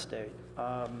its current state,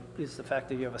 is the fact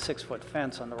that you have a 6-foot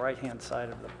fence on the right-hand side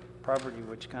of the property,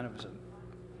 which kind of is a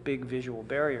big visual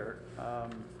barrier.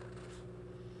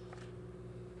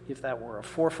 If that were a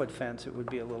 4-foot fence, it would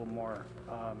be a little more,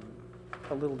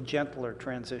 a little gentler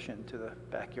transition to the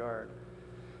backyard.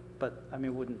 But I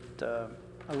mean,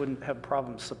 I wouldn't have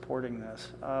problems supporting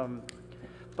this.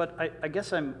 But I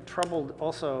guess I'm troubled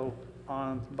also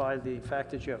by the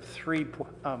fact that you have 3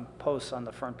 posts on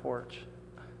the front porch.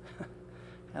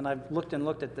 And I've looked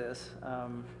at this.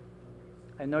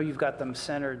 I know you've got them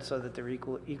centered so that they're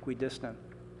equidistant.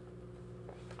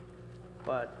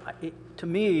 But to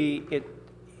me,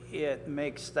 it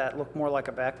makes that look more like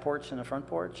a back porch than a front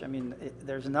porch. I mean,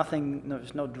 there's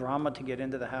no drama to get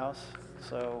into the house.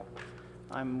 So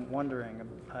I'm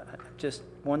just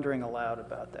wondering aloud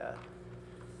about that.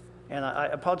 And I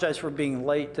apologize for being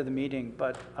late to the meeting,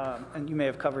 but, and you may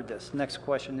have covered this. Next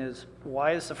question is,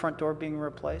 why is the front door being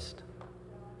replaced?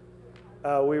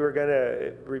 We were going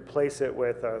to replace it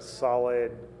with a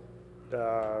solid,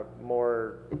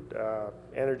 more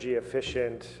energy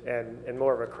efficient and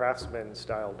more of a craftsman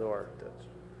style door.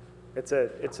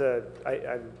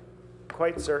 I'm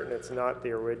quite certain it's not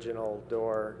the original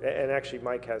door, and actually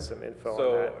Mike has some info on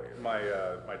that. So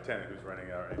my tenant who's renting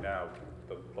it out right now,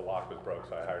 the lock was broke,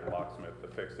 so I hired a locksmith to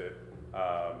fix it.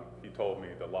 He told me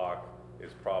the lock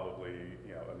is probably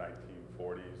a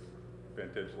 1940s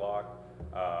vintage lock.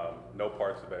 No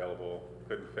parts available,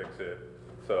 couldn't fix it.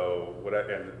 So,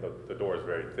 and the door is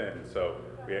very thin, so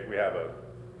we have a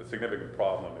significant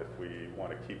problem if we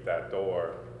want to keep that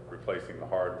door, replacing the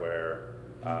hardware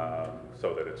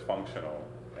so that it's functional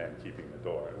and keeping the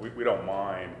door. We don't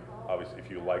mind, obviously, if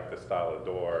you like the style of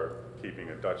door, keeping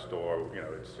a Dutch door, you know,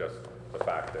 it's just the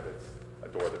fact that it's a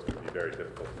door that's going to be very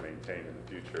difficult to maintain in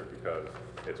the future because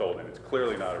it's old and it's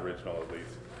clearly not original, at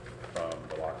least from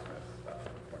the locksmith's point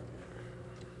of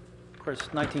view. Of course,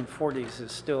 1940s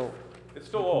is still It's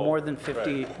still old. more than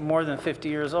 50 right. more than 50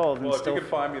 years old, and Well, if you still. could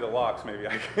find me the locks, maybe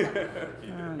I can.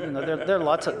 You know, there are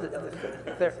lots of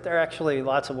there are actually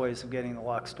lots of ways of getting the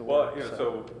locks to work. Well, you know,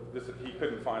 so he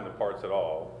couldn't find the parts at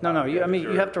all. No, no. Yeah, I mean,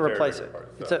 you have to very replace good it.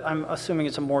 parts, It's so. I'm assuming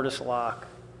it's a mortise lock.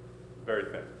 Very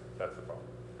thin. That's the problem.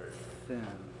 Very thin. Thin.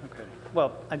 Okay.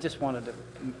 Well, I just wanted to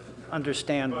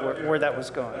understand where that was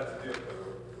going.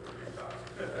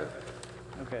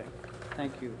 Okay.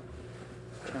 Thank you,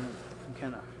 Chairman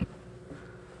McKenna.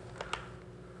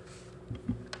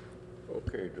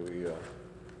 Okay,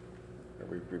 are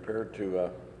we prepared to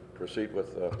proceed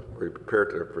with,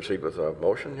 a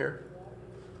motion here?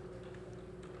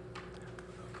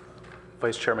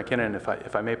 Vice Chair McKinnon,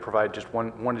 if I may provide just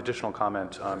one additional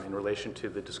comment in relation to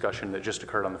the discussion that just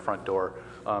occurred on the front door.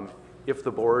 If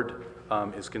the board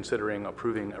is considering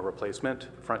approving a replacement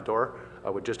front door, I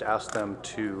would just ask them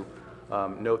to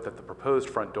note that the proposed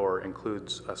front door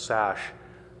includes a sash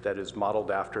that is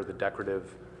modeled after the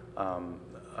decorative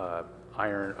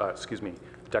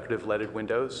decorative leaded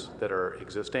windows that are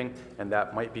existing, and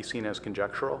that might be seen as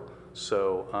conjectural.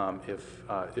 So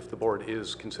if the board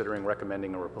is considering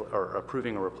recommending or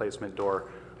approving a replacement door,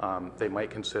 they might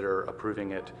consider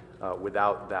approving it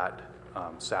without that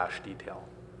sash detail.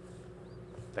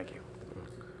 Thank you.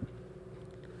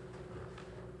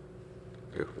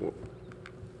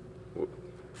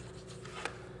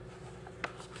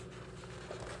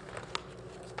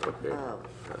 Okay,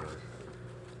 okay.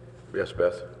 Yes,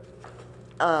 Beth?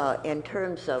 In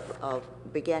terms of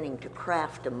beginning to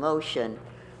craft a motion,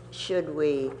 should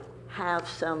we have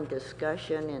some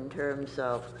discussion in terms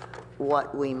of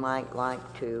what we might like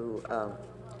to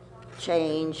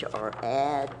change or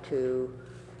add to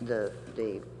the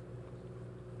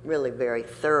really very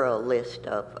thorough list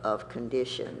of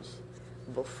conditions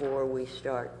before we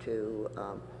start to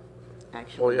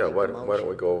actually Well, yeah, make a why don't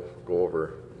we motion? go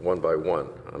over one by one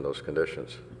on those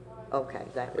conditions? Okay,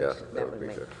 that Yeah, would be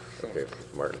make good. sense. Okay,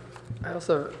 Martin? I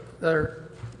also, another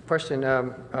question,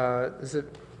 does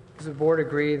the board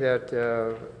agree that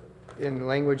in the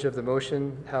language of the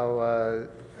motion, how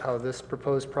this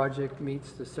proposed project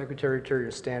meets the Secretary of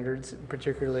Interior standards,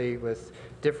 particularly with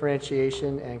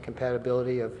differentiation and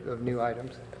compatibility of new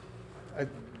items?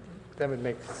 That would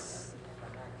make,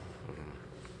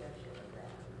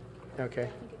 okay.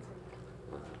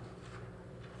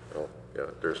 Oh, yeah,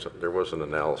 there was an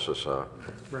analysis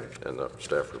Right. in the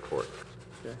staff report.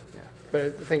 Yeah. But I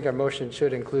think our motion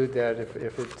should include that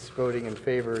if it's voting in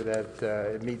favor, that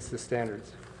it meets the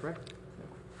standards. Correct.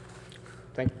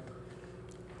 Thank you.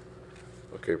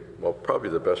 Okay, well, probably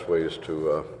the best way is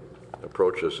to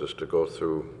approach this is to go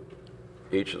through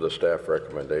each of the staff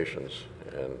recommendations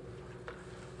and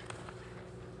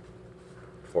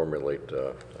formulate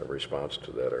a response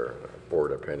to that or a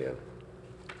board opinion.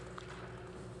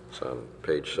 It's on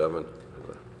page 7.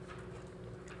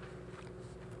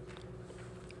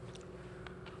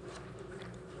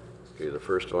 Okay, the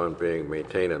first one being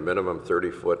maintain a minimum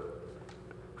 30-foot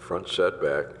front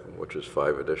setback, which is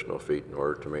 5 additional feet in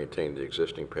order to maintain the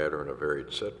existing pattern of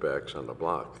varied setbacks on the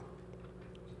block.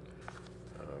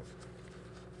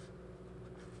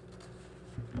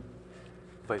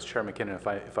 Vice Chair McKinnon,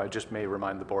 if I just may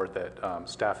remind the board that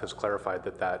staff has clarified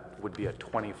that that would be a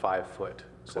 25-foot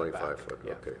setback. 25 foot,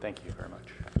 Yeah, okay. thank you very much.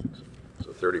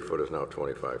 So 30 foot is now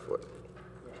 25 foot.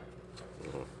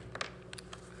 Mhm.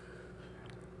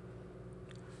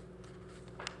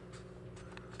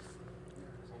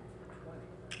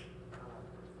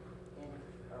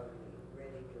 Are we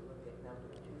ready to look at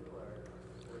number 2, or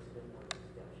was there more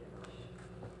discussion on?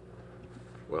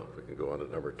 Well, we can go on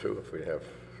to number 2 if we have.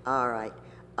 All right.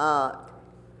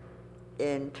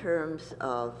 In terms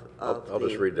of I'll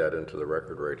just read that into the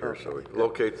record right here. So Okay.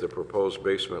 locate the proposed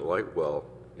basement light well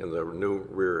in the new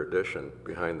rear addition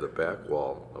behind the back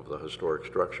wall of the historic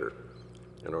structure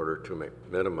in order to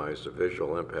minimize the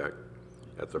visual impact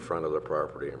at the front of the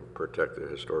property and protect the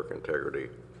historic integrity.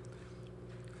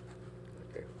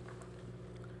 Okay.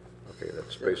 Okay,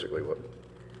 that's basically what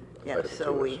Yeah, item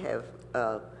so 2 we is.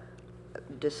 have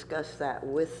discussed that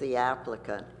with the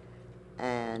applicant,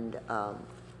 and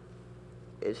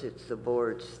is it the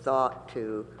board's thought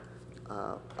to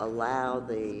allow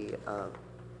the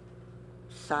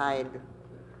side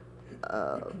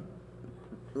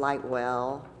light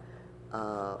well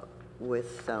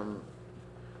with some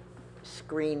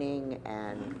screening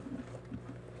and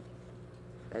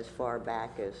as far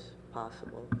back as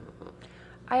possible.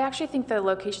 I actually think the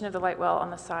location of the light well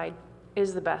on the side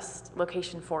is the best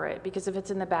location for it, because if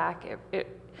it's in the back,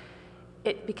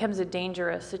 it becomes a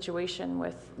dangerous situation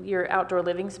with your outdoor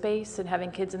living space and having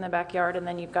kids in the backyard, and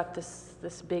then you've got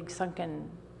this big sunken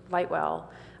light well.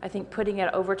 I think putting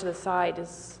it over to the side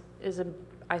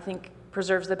I think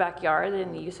preserves the backyard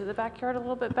and the use of the backyard a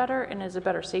little bit better, and is a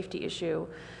better safety issue.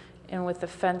 And with the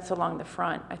fence along the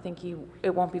front, I think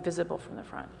it won't be visible from the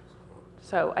front.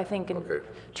 So I think in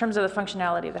terms of the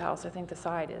functionality of the house, I think the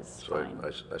side is fine.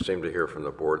 I seem to hear from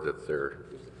the board that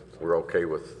we're okay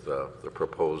with the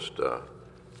proposed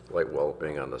light well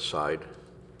being on the side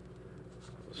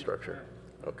of the structure.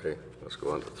 Okay, let's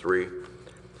go on to 3.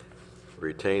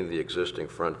 Retain the existing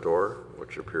front door,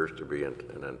 which appears to be an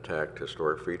intact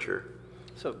historic feature.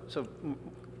 So,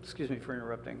 excuse me for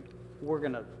interrupting. We're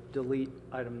going to delete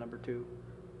item number 2.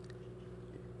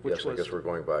 Yes, I guess we're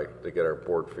going by to get our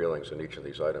board feelings in each of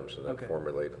these items and then Okay.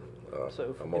 formulate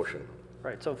a motion.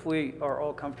 Right, so if we are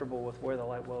all comfortable with where the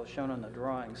light well is shown on the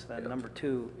drawings, then number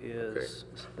 2 is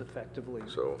effectively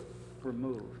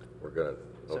removed. We're going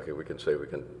to, okay, we can say we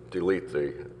can delete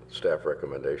the staff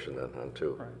recommendation then on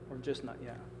 2. Right, or just not,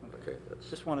 yeah. Okay.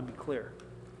 Just want to be clear.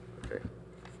 Okay.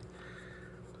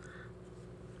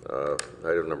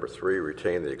 Item number 3,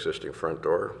 retain the existing front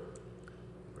door,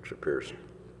 which appears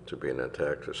to be an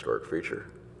intact historic feature.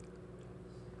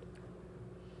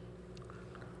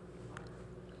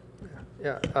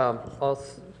 Yeah, I'll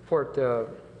support Mr.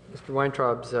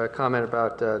 Weintraub's comment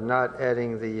about not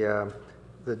adding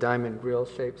the diamond grill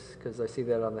shapes, because I see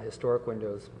that on the historic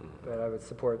windows, but I would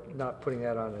support not putting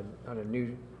that on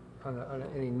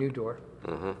any new door.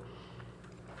 Mm-hmm.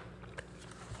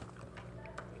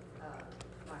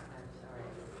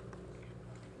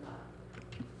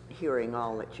 Hearing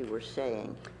all that you were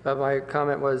saying. My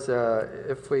comment was,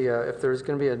 if there's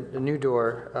going to be a new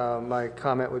door, my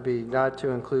comment would be not to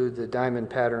include the diamond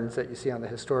patterns that you see on the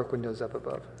historic windows up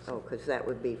above. Oh, because that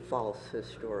would be false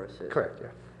historicism. Correct,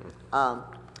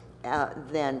 yeah.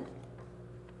 Then,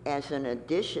 as an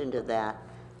addition to that,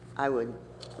 I would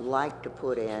like to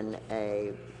put in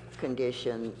a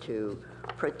condition to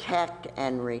protect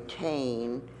and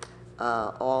retain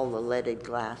all the leaded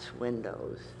glass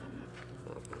windows.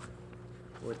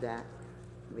 Would that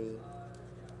be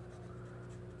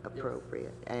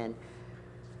appropriate? And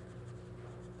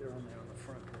They're only on the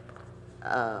front,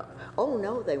 right? oh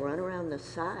no, they run around the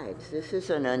sides. This is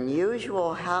an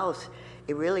unusual house.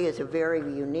 It really is a very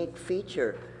unique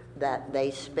feature that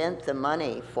they spent the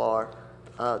money for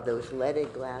those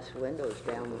leaded glass windows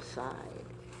down the side.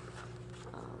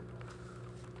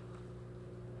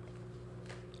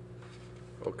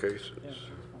 Okay,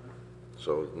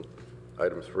 so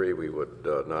item 3, we would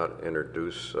not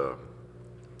introduce,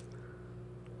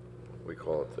 we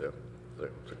call it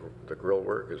the grill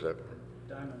work, is that?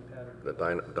 Diamond pattern. The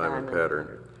diamond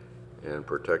pattern, and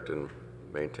protect and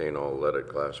maintain all leaded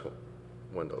glass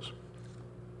windows.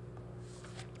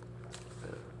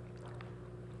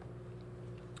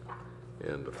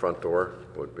 And the front door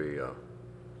would be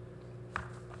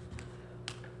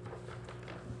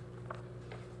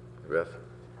Beth?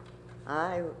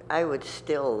 I would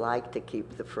still like to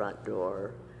keep the front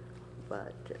door,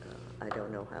 but I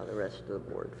don't know how the rest of the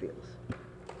board feels.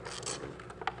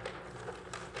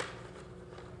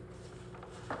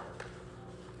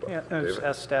 Yeah, I just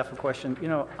ask staff a question. You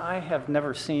know, I have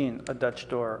never seen a Dutch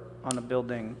door on a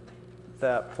building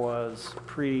that was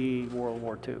pre-World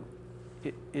War II.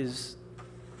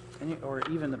 Or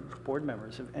even the board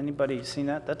members, have anybody seen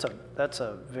that? That's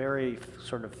a very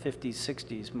sort of 50s,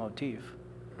 60s motif.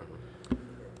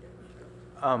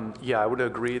 Yeah, I would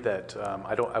agree that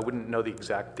I wouldn't know the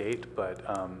exact date, but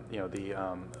you know,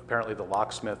 apparently the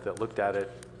locksmith that looked at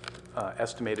it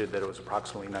estimated that it was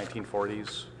approximately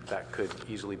 1940s. That could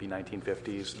easily be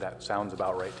 1950s. That sounds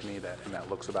about right to me. And that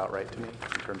looks about right to me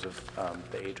in terms of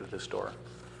the age of this door.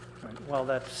 Right. Well,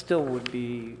 that still would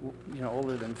be, you know,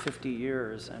 older than 50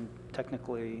 years and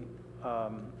technically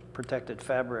protected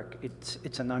fabric.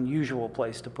 It's an unusual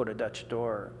place to put a Dutch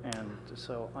door, and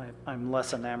so I'm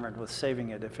less enamored with saving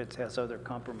it if it has other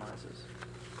compromises.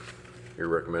 You're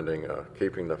recommending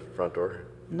keeping the front door?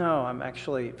 No, I'm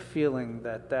actually feeling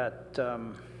that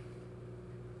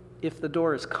if the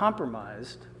door is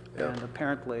compromised, and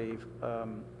apparently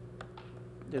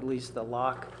at least the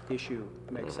lock issue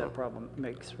makes that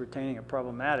makes retaining it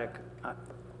problematic,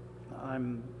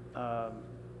 I'm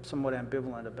somewhat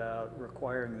ambivalent about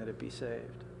requiring that it be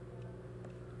saved.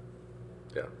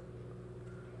 Yeah.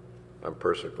 I'm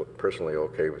personally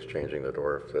okay with changing the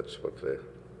door if that's what the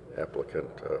applicant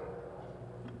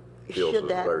feels is Should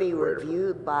that right. be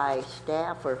reviewed by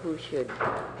staff, or who should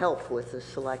help with the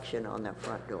selection on the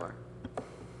front door?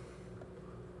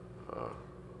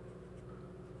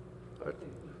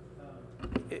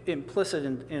 Implicit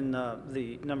in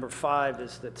the number 5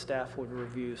 is that staff would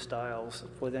review styles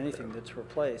with anything that's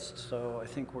replaced. So I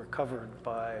think we're covered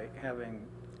by having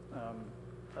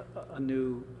a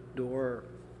new door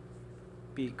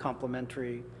be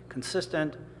complementary,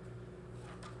 consistent,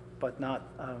 but not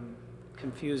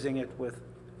confusing it with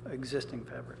existing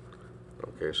fabric.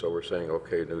 Okay, so we're saying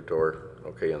okay, new door,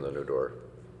 okay in the new door.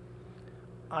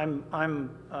 I'm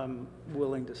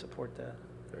willing to support that.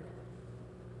 Okay.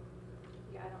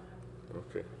 Yeah, I don't have.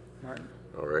 Okay. Martin?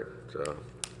 All right.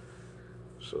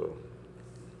 So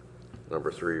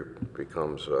number 3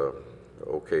 becomes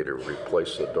okay to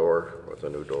replace the door with a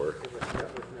new door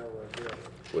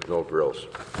with no grills.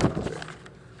 Okay.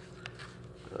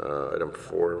 Item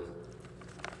 4.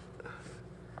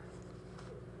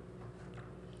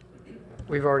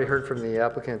 We've already heard from the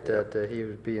applicant that he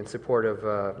would be in support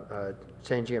of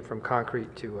changing it from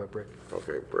concrete to brick.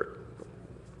 Okay, brick.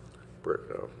 Brick,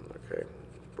 no. Okay.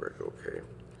 Brick, okay.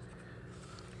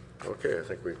 Okay, I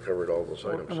think we've covered all those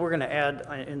items. And we're going to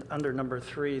add under number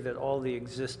 3 that all the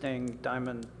existing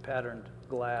diamond patterned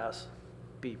glass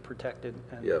be protected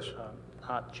and Yes.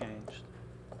 not changed.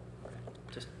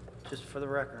 Just for the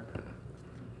record.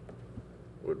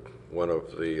 Would one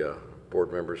of the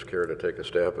board members care to take a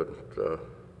stab at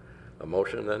a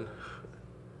motion then?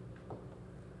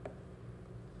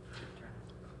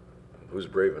 Who's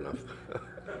brave enough?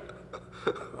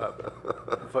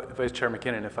 Vice Chair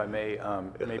McKinnon, if I may,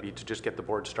 maybe to just get the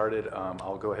board started,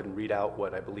 I'll go ahead and read out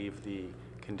what I believe the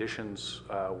conditions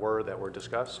were that were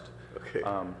discussed. Okay.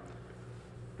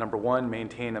 Number 1,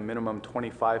 maintain a minimum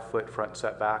 25-foot front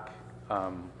setback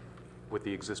with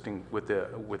the existing with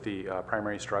the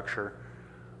primary structure.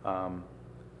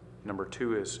 Number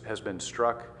 2 has been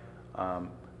struck.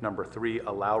 Number 3,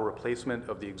 allow replacement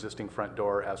of the existing front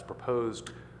door as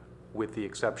proposed, with the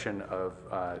exception of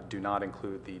do not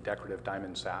include the decorative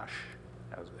diamond sash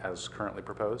as currently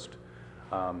proposed,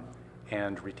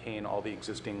 and retain all the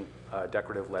existing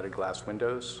decorative leaded glass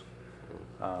windows.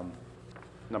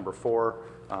 Number 4,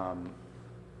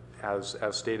 as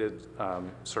stated,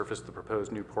 surface the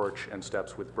proposed new porch and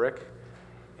steps with brick.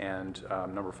 And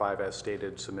number 5, as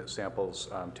stated, submit samples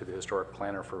to the historic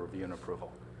planner for review and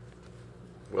approval.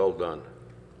 Well done.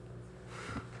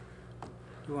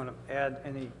 Do you want to add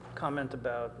any comment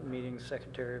about meeting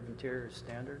Secretary of Interior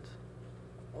standards?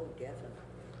 Oh, definitely.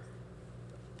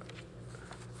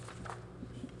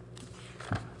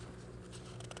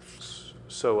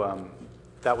 So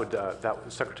that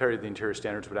Secretary of the Interior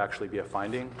standards would actually be a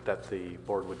finding that the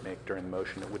board would make during the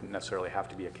motion. It wouldn't necessarily have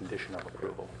to be a condition of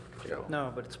approval. Yeah.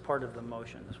 No, but it's part of the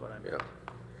motion, is what I mean. Yeah.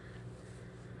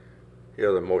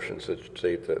 Yeah, the motion should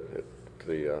state that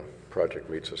the project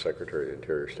meets the Secretary of the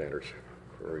Interior standards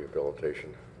for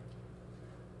rehabilitation.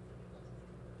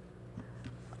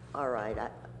 All right,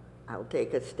 I'll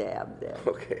take a stab then.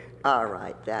 Okay. All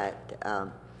right, that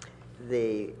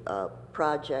the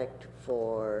project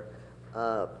for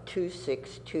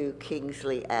 262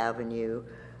 Kingsley Avenue,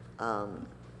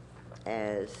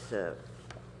 as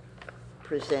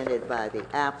presented by the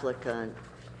applicant,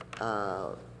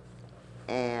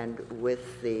 and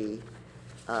with the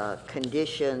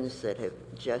conditions that have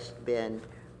just been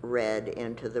read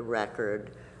into the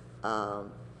record,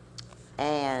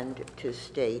 and to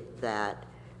state that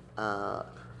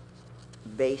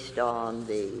based on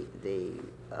the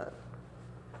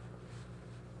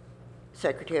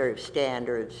Secretary of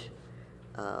Standards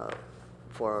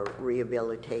for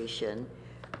rehabilitation,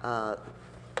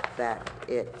 that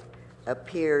it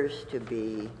appears to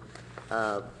be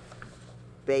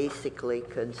basically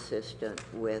consistent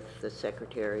with the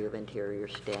Secretary of Interior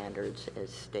standards as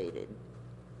stated.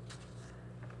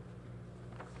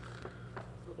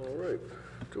 All right.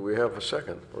 Do we have a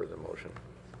second for the motion?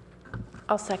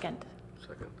 I'll second.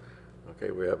 Second. Okay,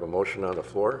 we have a motion on the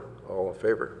floor. All in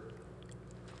favor?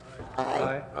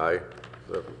 Aye. Aye.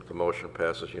 The motion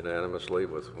passes unanimously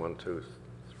with 1, 2,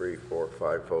 3, 4,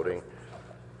 5 voting.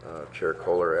 Chair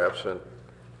Kohler absent.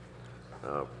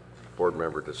 Board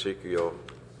Member DeSicchio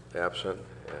absent.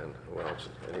 And who else?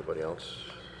 Anybody else?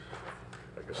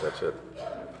 I guess that's it.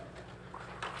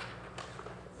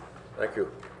 Thank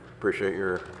you. Appreciate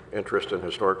your interest in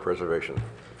historic preservation.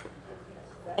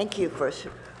 Thank you for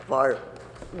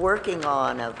working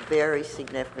on a very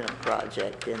significant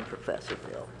project in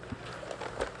Professorville.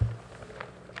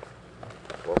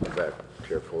 Welcome back,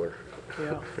 Chair Kohler.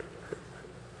 Yeah.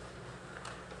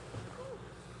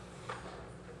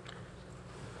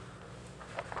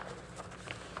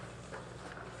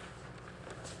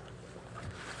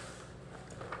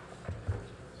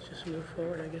 Let's just move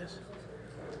forward, I guess.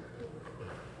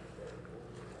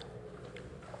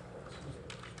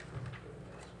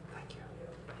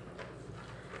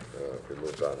 We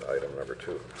moved on to item number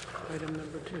 2. Item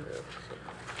number 2.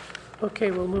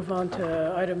 Okay, we'll move on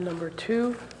to item number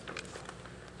 2.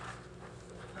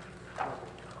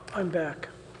 I'm back.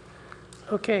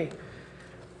 Okay.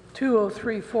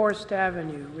 203 Forest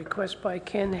Avenue, request by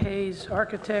Ken Hayes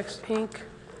Architects, Inc.,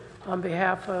 on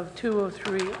behalf of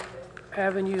 203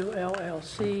 Avenue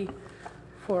LLC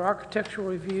for architectural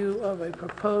review of a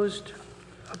proposal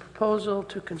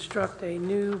to construct a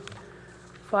new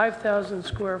 5,000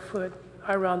 square foot,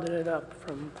 I rounded it up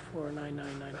from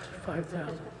 4,999 to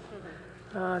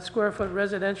 5,000, square foot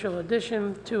residential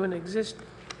addition to an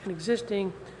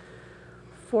existing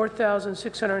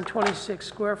 4,626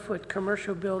 square foot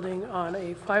commercial building on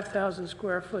a 5,000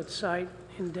 square foot site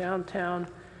in downtown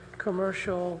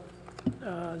commercial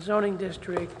zoning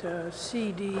district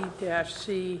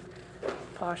CD-C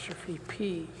apostrophe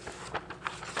P.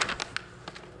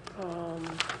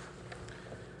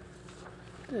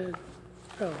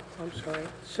 Oh, I'm sorry.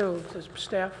 So the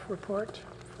staff report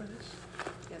for this?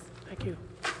 Yes. Thank you.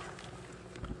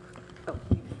 Oh,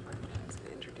 I was going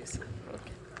to introduce him.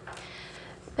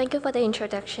 Thank you for the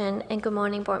introduction, and good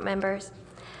morning, board members.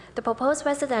 The proposed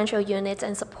residential units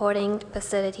and supporting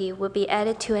facility will be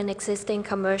added to an existing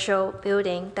commercial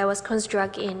building that was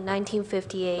constructed in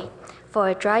 1958 for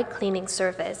a dry cleaning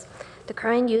service. The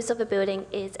current use of the building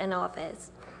is an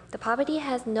office. The property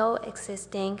has no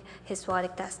existing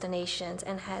historic destinations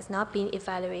and has not been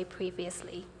evaluated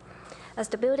previously. As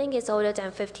the building is older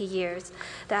than 50 years,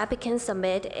 the applicant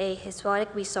submit a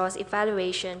historic resource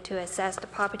evaluation to assess the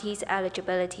property's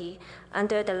eligibility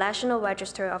under the National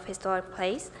Register of Historic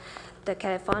Places, the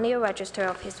California Register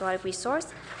of Historic Resource,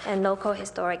 and local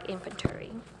historic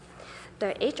inventory.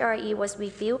 The HRE was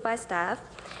reviewed by staff.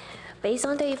 Based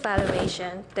on the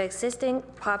evaluation, the existing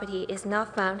property is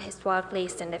not found historically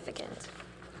significant.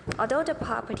 Although the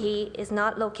property is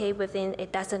not located within a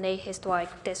designated historic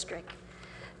district,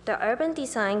 the Urban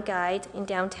Design Guide in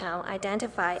downtown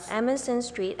identified Emerson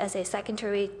Street as a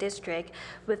secondary district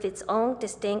with its own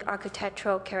distinct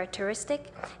architectural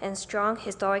characteristic and strong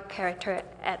historic character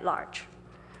at large.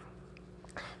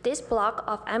 This block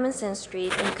of Emerson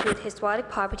Street includes historic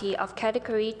property of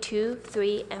category 2,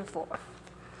 3, and 4.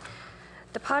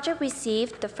 The project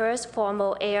received the first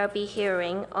formal ARB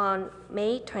hearing on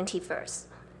May 21st.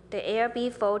 The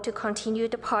ARB voted to continue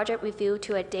the project review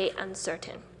to a date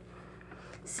uncertain.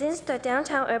 Since the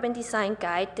Downtown Urban Design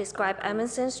Guide describes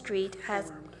Emerson Street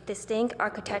has distinct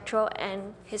architectural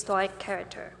and historic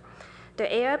character, the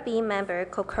ARB member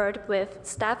concurred with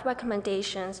staff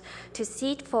recommendations to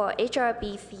seek for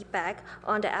HRB feedback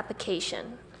on the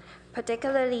application,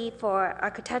 particularly for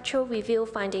architectural review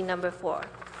finding number 4.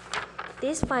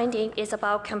 This finding is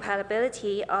about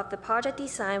compatibility of the project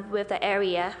design with the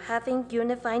area having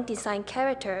unifying design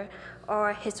character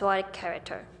or historic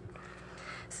character.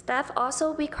 Staff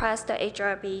also requests the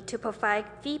HRB to provide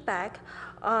feedback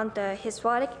on the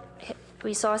historic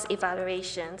resource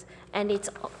evaluations and its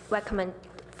recommended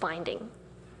finding.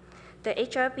 The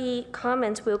HRB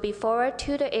comments will be forwarded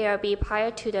to the ARB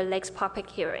prior to the next public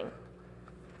hearing.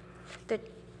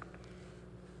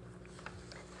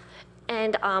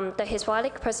 The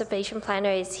historic preservation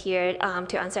planner is here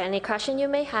to answer any question you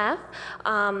may have.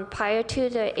 Prior to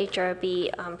the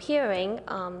HRB hearing,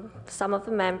 some of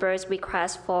the members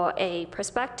request for a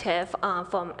perspective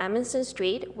from Emerson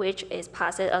Street, which is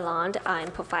passed along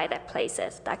and provided at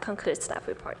places. That concludes staff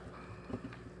report.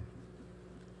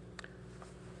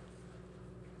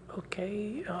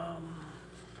 Okay,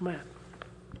 Matt.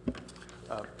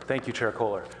 Thank you, Chair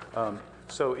Kohler.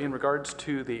 So in regards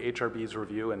to the HRB's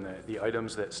review and the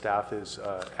items that staff is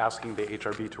asking the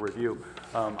HRB to review,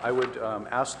 I would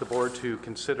ask the board to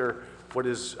consider what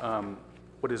is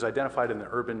identified in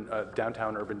the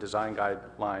Downtown Urban Design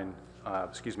Guideline,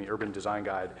 Urban Design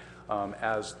Guide,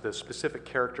 as the specific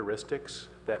characteristics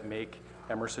that make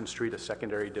Emerson Street a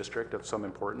secondary district of some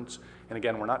importance. And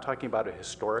again, we're not talking about a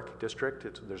historic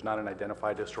district. There's not an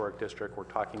identified historic district. We're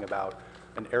talking about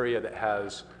an area that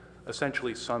has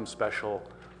essentially some special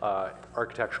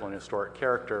architectural and historic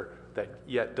character that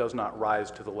yet does not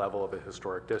rise to the level of a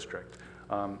historic district.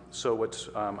 So what's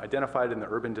identified in the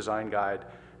Urban Design Guide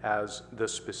as the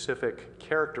specific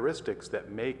characteristics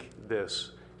that make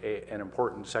this an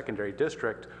important secondary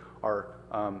district are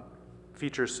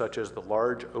Features such as the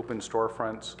large open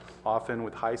storefronts, often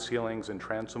with high ceilings and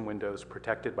transom windows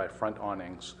protected by front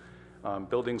awnings.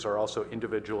 Buildings are also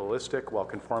individualistic while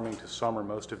conforming to some or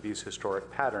most of these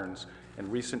historic patterns,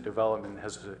 and recent development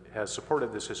has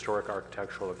supported this historic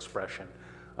architectural expression.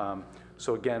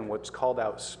 So again, what's called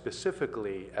out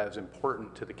specifically as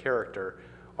important to the character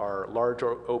are large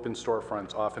open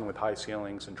storefronts, often with high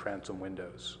ceilings and transom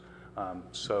windows.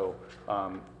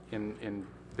 In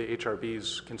the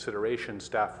HRB's consideration,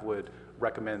 staff would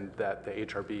recommend that the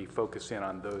HRB focus in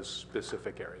on those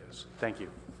specific areas. Thank you.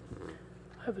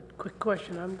 I have a quick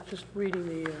question. I'm just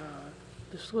reading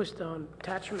this list on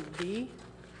attachment B.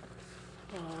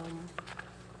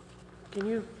 Can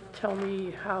you tell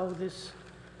me how this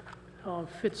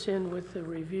fits in with the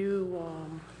review?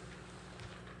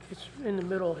 It's in the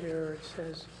middle here. It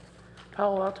says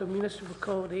Palo Alto Municipal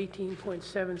Code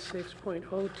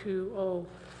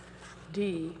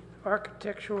 18.76.020D,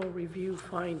 architectural review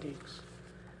findings.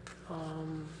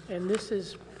 And this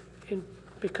is,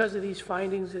 because of these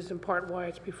findings, is in part why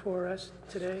it's before us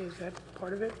today. Is that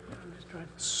part of it? I'm just trying.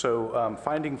 So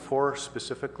finding 4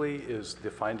 specifically is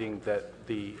the finding that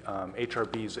the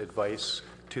HRB's advice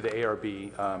to the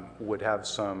ARB would have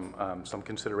some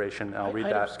consideration. I'll read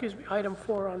that. Excuse me, item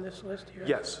 4 on this list here?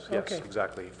 Yes, Okay.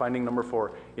 exactly. Finding number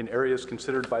 4, in areas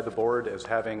considered by the board as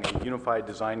having a unified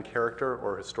design character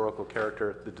or historical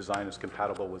character, the design is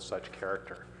compatible with such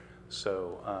character.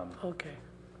 So Okay.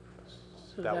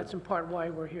 So that that's in part why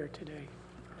we're here today.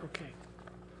 Okay.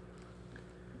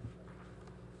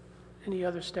 Any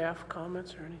other staff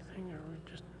comments or anything, or we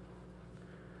just?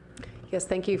 Yes,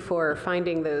 thank you for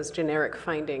finding those generic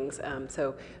findings.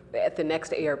 So at the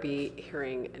next ARB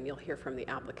hearing, and you'll hear from the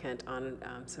applicant on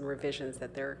some revisions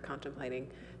that they're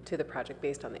contemplating to the project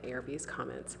based on the ARB's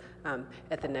comments.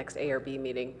 At the next ARB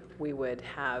meeting, we would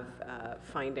have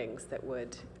findings that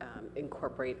would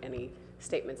incorporate any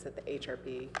statements that the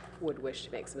HRB would wish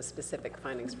to make, some specific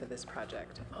findings for this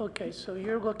project. Okay, so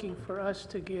you're looking for us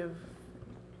to give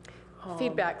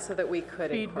Feedback so that we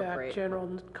could incorporate. feedback, general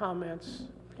comments.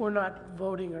 We're not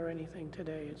voting or anything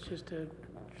today. It's just a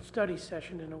study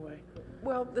session in a way.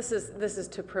 Well, this is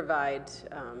to provide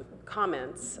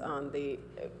comments on the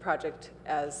project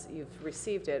as you've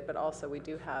received it, but also we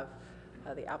do have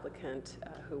the applicant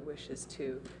who wishes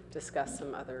to discuss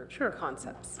some other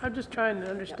concepts. I'm just trying to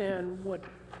understand what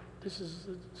this is.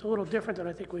 It's a little different than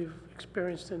I think we've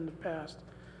experienced in the past.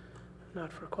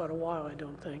 Not for quite a while, I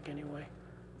don't think, anyway.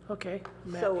 Okay,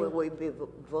 Matthew. So will we be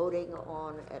voting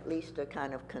on at least a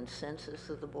kind of consensus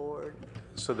of the board?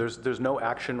 So there's no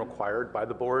action required by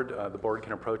the board. The board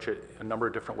can approach it a number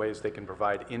of different ways. They can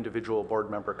provide individual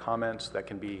board member comments that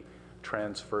can be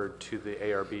transferred to the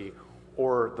ARB,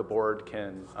 or the board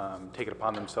can take it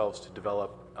upon themselves to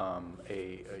develop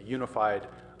a unified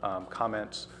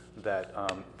comments that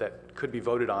could be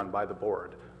voted on by the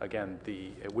board. Again,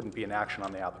 it wouldn't be an action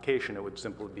on the application. It would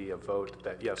simply be a vote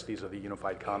that, yes, these are the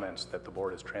unified comments that the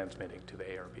board is transmitting to the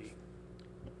ARB.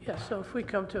 Yeah, so if we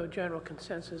come to a general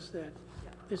consensus that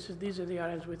these are the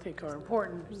items we think are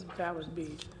important, that would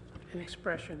be an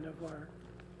expression of our,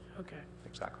 okay.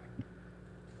 Exactly.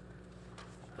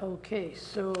 Okay,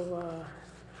 so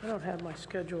I don't have my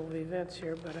schedule of events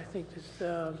here, but I think this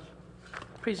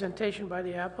presentation by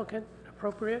the applicant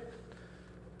appropriate?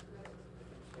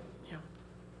 Yeah.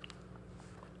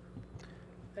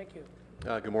 Thank you.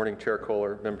 Good morning, Chair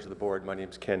Kohler, members of the board. My name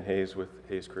is Ken Hayes with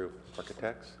Hayes Group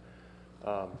Architects.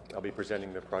 I'll be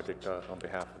presenting the project on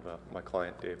behalf of my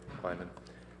client, Dave Kleiman.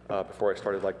 Before I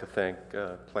start, I'd like to thank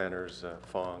planners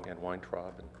Fong and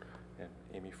Weintraub and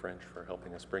Amy French for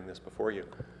helping us bring this before you.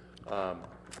 I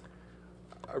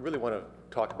really want to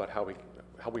talk about how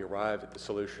we arrived at the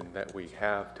solution that we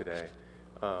have today.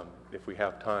 If we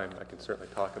have time, I can certainly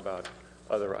talk about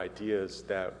other ideas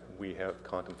that we have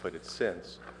contemplated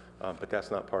since, but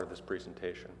that's not part of this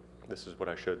presentation. This is what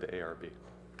I showed the ARB.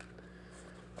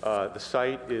 The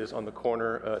site is on the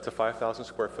corner, it's a 5,000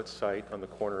 square foot site on the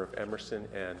corner of Emerson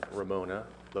and Ramona,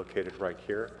 located right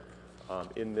here.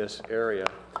 In this area,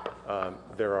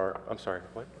 there are, I'm sorry,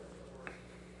 what?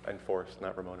 And Forest,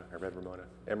 not Ramona, I read Ramona.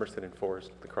 Emerson and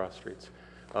Forest, the cross streets.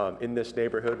 In this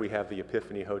neighborhood, we have the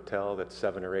Epiphany Hotel that's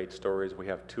 7 or 8 stories. We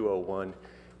have 201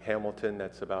 Hamilton,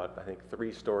 that's about, I think,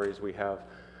 3 stories. We have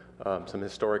some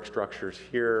historic structures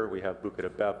here. We have Buca di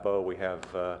Beppo, we have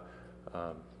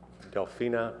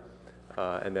Delfina,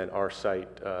 and then our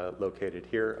site located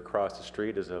here. Across the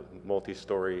street is a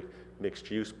multi-story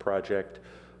mixed-use project,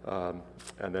 and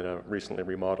then a recently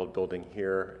remodeled building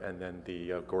here, and then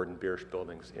the Gordon Biersch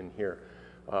buildings in here.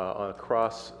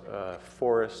 Across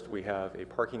Forest, we have a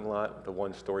parking lot with a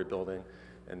 1-story building,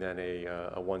 and then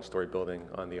a one-story building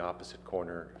on the opposite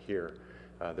corner here.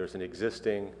 There's an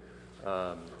existing,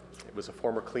 it was a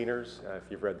former cleaners, if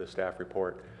you've read the staff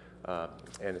report,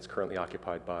 and it's currently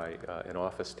occupied by an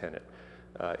office tenant.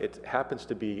 It happens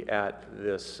to be at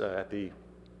the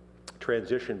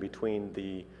transition between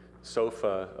the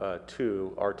SOFA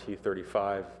 2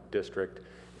 RT35 district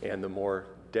and the more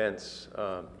dense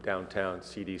downtown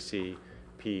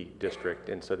CDC-P district.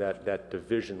 And so that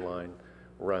division line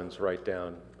runs right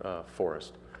down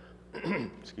Forest.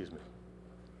 Excuse me.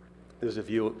 There's a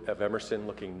view of Emerson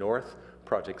looking north,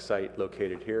 project site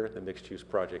located here, the mixed-use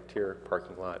project here,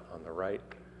 parking lot on the right.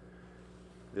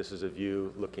 This is a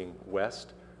view looking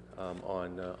west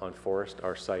on Forest.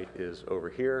 Our site is over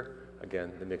here.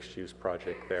 Again, the mixed-use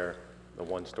project there, the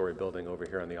one-story building over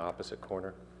here on the opposite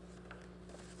corner.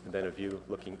 And then a view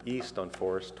looking east on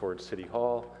Forest towards City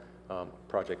Hall,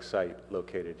 project site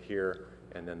located here,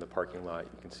 and then the parking lot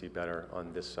you can see better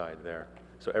on this side there.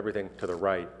 So everything to the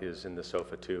right is in the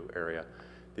SOFA 2 area.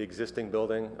 The existing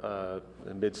building,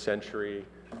 mid-century,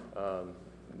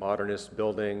 modernist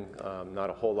building, not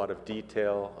a whole lot of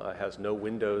detail, has no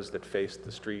windows that face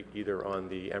the street either on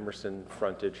the Emerson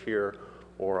frontage here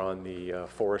or on the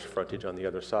Forest frontage on the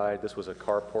other side. This was a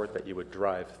carport that you would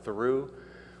drive through,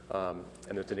 and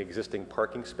there's an existing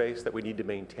parking space that we need to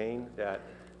maintain that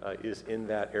is in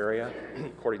that area,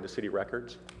 according to city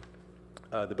records.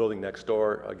 The building next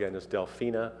door, again, is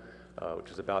Delphina,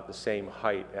 which is about the same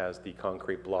height as the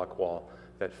concrete block wall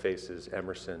that faces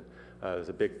Emerson. There's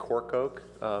a big cork oak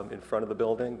in front of the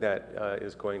building that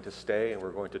is going to stay, and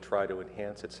we're going to try to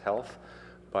enhance its health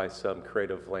by some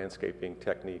creative landscaping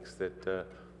techniques that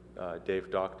Dave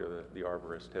Doctor, the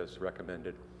arborist, has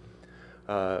recommended.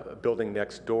 Building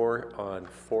next door on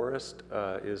Forest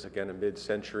is, again, a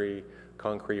mid-century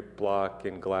concrete block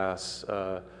and glass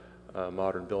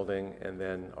modern building, and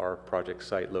then our project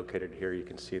site located here. You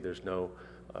can see there's no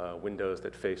windows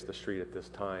that face the street at this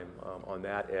time on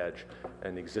that edge,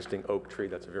 and the existing oak tree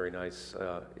that's very nice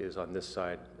is on this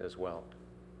side as well.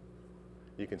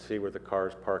 You can see where the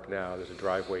cars park now. There's a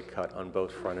driveway cut on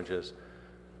both frontages.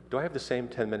 Do I have the same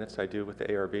 10 minutes I do with the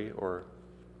ARB, or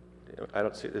I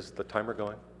don't see, is the timer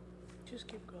going? Just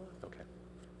keep going. Okay,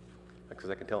 because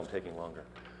I can tell I'm taking longer.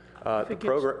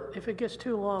 If it gets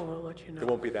too long, we'll let you know. It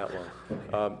won't be that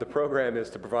long. The program is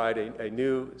to provide a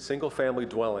new single-family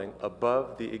dwelling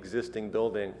above the existing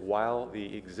building while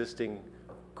the existing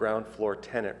ground floor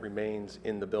tenant remains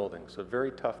in the building. So a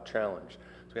very tough challenge.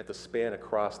 So we have to span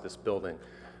across this building.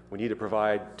 We need to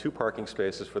provide 2 parking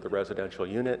spaces for the residential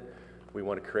unit. We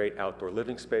want to create outdoor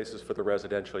living spaces for the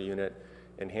residential unit,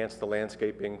 enhance the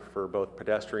landscaping for both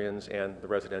pedestrians and the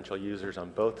residential users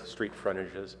on both street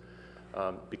frontages.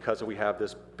 Because we have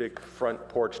this big front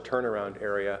porch turnaround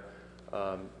area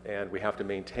and we have to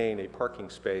maintain a parking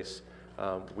space,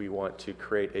 we want to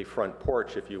create a front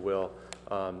porch, if you will,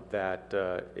 that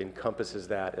encompasses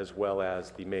that as well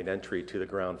as the main entry to the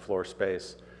ground floor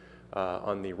space.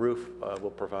 On the roof,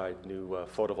 we'll provide new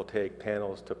photovoltaic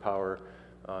panels to power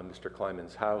Mr.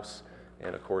 Kleiman's house,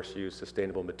 and of course use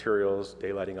sustainable materials,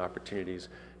 daylighting opportunities,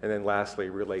 and then lastly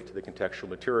relate to the contextual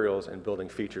materials and building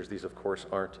features. These of course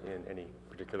aren't in any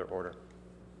particular order.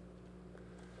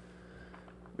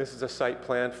 This is a site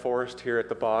plan Forest here at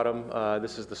the bottom.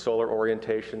 This is the solar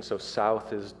orientation, so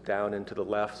south is down and to the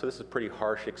left, so this is pretty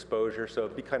harsh exposure, so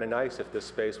it'd be kind of nice if this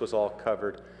space was all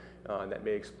covered, and that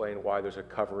may explain why there's a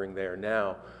covering there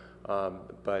now.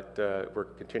 But we're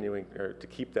continuing to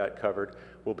keep that covered.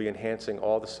 We'll be enhancing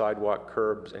all the sidewalk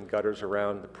curbs and gutters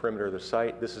around the perimeter of the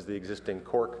site. This is the existing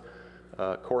cork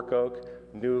oak,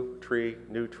 new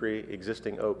tree,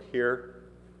 existing oak here.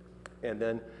 And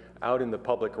then out in the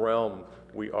public realm,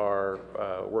 we are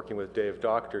working with Dave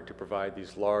Doctor to provide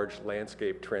these large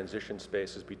landscape transition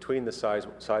spaces between the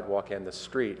sidewalk and the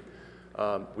street.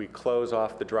 We close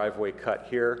off the driveway cut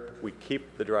here. We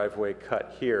keep the driveway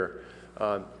cut here.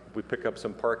 We pick up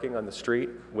some parking on the street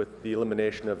with the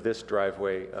elimination of this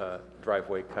driveway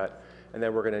cut, and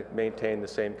then we're going to maintain the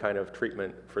same kind of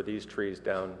treatment for these trees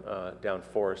down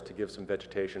Forest to give some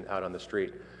vegetation out on the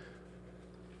street.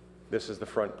 This is the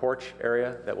front porch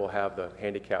area that will have the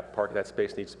handicap park. That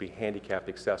space needs to be handicap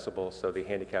accessible, so the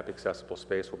handicap accessible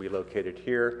space will be located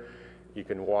here. You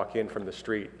can walk in from the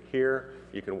street here.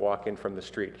 You can walk in from the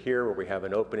street here where we have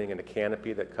an opening and a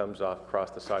canopy that comes off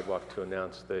across the sidewalk to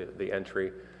announce the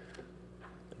entry.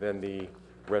 Then the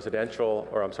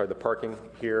the parking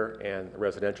here and the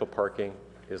residential parking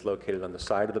is located on the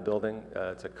side of the building.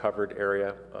 It's a covered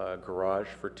area garage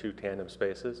for 2 tandem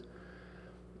spaces.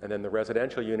 And then the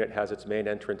residential unit has its main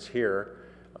entrance here.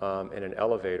 and an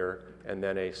elevator, and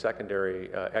then a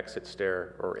secondary exit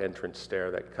stair or entrance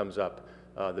stair that comes up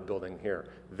the building here.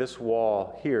 This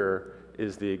wall here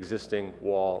is the existing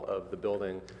wall of the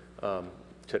building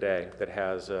today that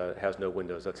has no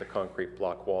windows. That's a concrete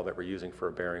block wall that we're using for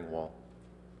a bearing wall.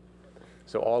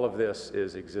 So all of this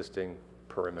is existing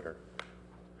perimeter.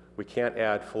 We can't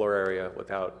add floor area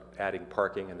without adding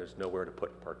parking, and there's nowhere to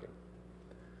put parking.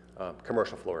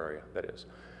 Commercial floor area, that is.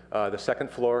 The second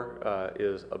floor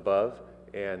is above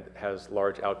and has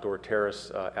large outdoor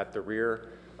terrace at the rear,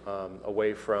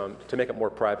 away from, to make it more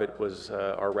private was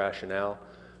our rationale.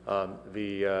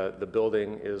 The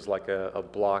building is like a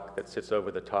block that sits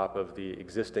over the top of the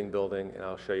existing building, and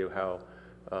I'll show you how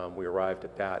we arrived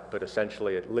at that. But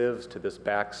essentially it lives to this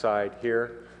back side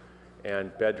here,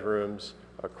 and bedrooms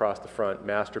across the front.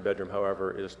 Master bedroom,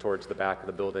 however, is towards the back of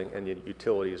the building, and the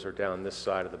utilities are down this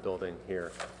side of the building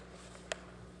here.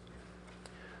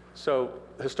 So,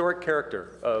 historic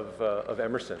character of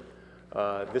Emerson.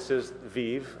 This is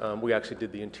Vive. We actually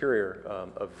did the interior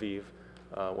of Vive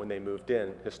when they moved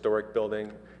in. Historic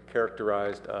building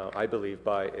characterized, I believe,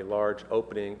 by a large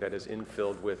opening that is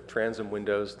infilled with transom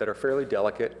windows that are fairly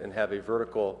delicate and have a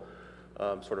vertical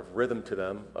sort of rhythm to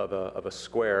them of a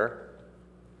square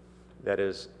that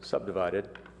is subdivided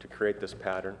to create this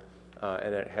pattern.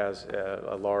 And it has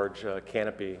a large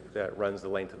canopy that runs the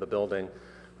length of the building,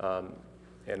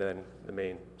 and then the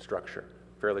main structure.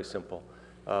 Fairly simple.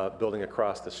 Building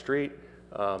across the street,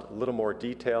 a little more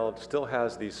detailed, still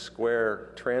has these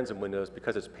square transom windows.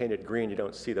 Because it's painted green, you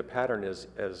don't see the pattern as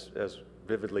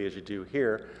vividly as you do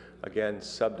here. Again,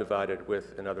 subdivided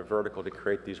with another vertical to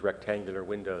create these rectangular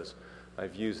windows.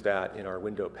 I've used that in our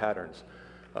window patterns.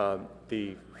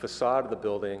 The facade of the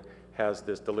building has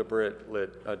this deliberate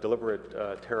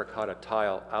terracotta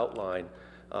tile outline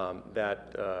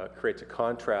that creates a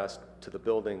contrast to the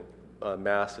building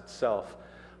mass itself,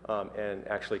 and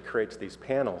actually creates these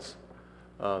panels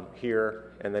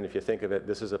here. And then if you think of it,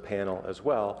 this is a panel as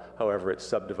well. However, it's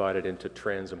subdivided into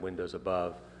transom windows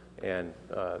above and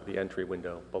the entry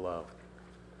window below.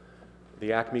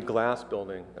 The Acme Glass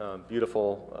building,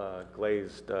 beautiful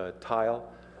glazed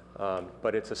tile.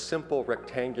 But it's a simple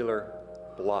rectangular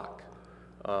block.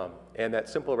 And that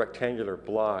simple rectangular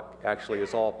block actually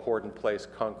is all poured in place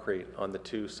concrete on the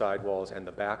two side walls and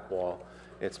the back wall.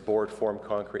 It's board formed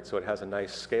concrete, so it has a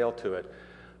nice scale to it.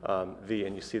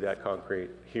 And you see that concrete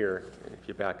here. If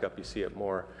you back up, you see it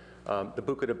more. The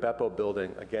Buca di Beppo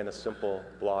building, again, a simple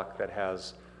block that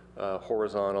has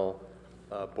horizontal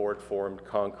board formed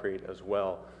concrete as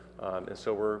well. And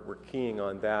so we're keying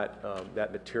on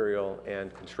that material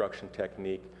and construction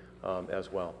technique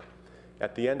as well.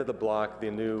 At the end of the block, the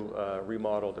new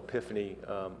remodeled Epiphany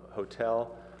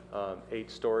Hotel, 8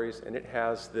 stories, and it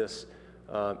has this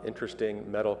interesting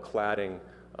metal cladding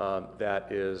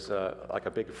that is like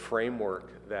a big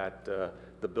framework that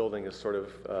the building is sort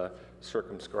of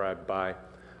circumscribed by.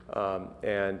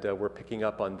 And we're picking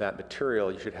up on that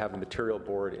material. You should have a material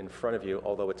board in front of you,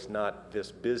 although it's not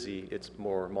this busy, it's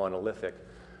more monolithic.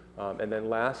 And then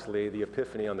lastly, the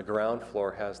Epiphany on the ground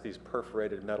floor has these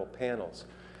perforated metal panels.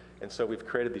 And so we've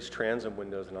created these transom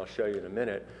windows, and I'll show you in a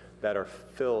minute, that are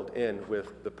filled in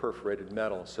with the perforated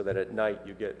metal so that at night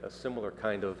you get a similar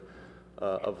kind of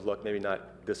look, maybe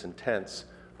not this intense,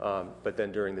 but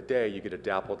then during the day you get a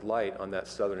dappled light on that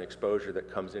southern exposure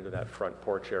that comes into that front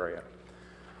porch area.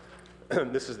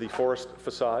 This is the Forest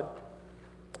facade.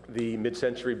 The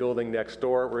mid-century building next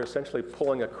door, we're essentially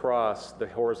pulling across the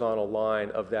horizontal line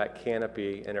of that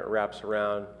canopy, and it wraps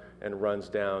around and runs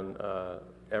down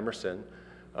Emerson.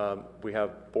 We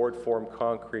have board formed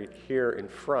concrete here in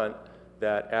front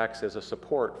that acts as a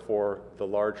support for the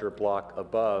larger block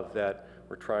above that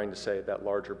we're trying to say that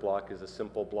larger block is a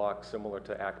simple block similar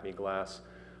to Acme Glass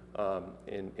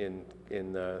in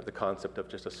the concept of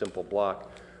just a simple block.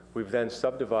 We've then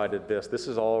subdivided this. This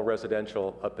is all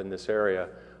residential up in this area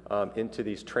into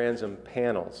these transom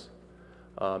panels.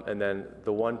 And then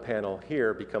the one panel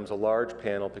here becomes a large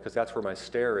panel because that's where my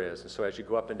stair is. And so as you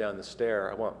go up and down the stair,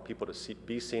 I want people to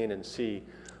be seen and see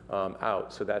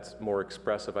out. So that's more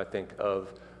expressive, I think, of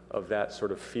that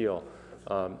sort of feel.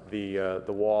 The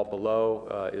wall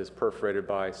below is perforated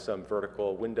by some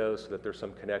vertical windows so that there's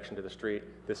some connection to the street.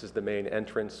 This is the main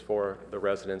entrance for the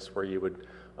residence where you would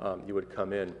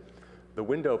come in. The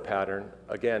window pattern,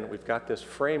 again, we've got this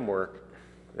framework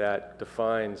that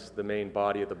defines the main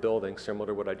body of the building, similar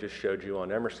to what I just showed you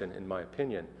on Emerson, in my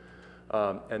opinion.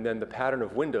 And then the pattern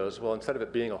of windows, well, instead of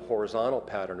it being a horizontal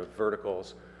pattern of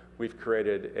verticals, we've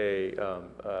created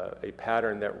a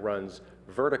pattern that runs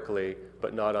vertically,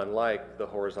 but not unlike the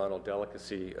horizontal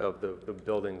delicacy of the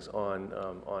buildings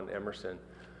on Emerson.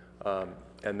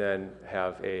 and then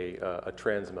have a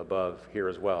transom above here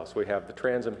as well. So we have the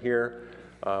transom here.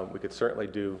 We could certainly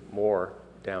do more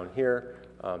down here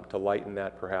to lighten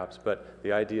that perhaps, but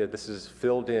the idea, this is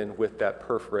filled in with that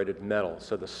perforated metal,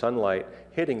 so the sunlight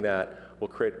hitting that will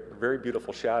create very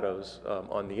beautiful shadows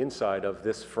on the inside of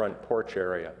this front porch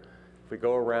area. If we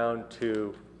go around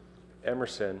to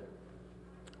Emerson,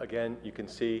 again, you can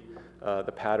see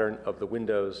the pattern of the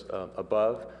windows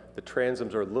above. The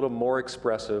transoms are a little more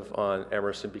expressive on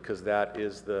Emerson because that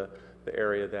is the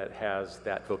area that has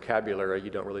that vocabulary.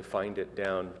 You don't really find it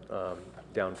down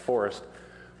Forest.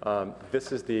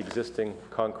 This is the existing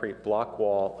concrete block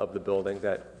wall of the building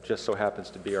that just so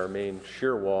happens to be our main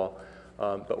shear wall,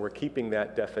 but we're keeping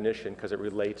that definition because it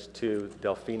relates to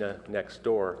Delphina next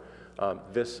door.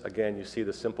 This, again, you see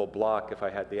the simple block. If I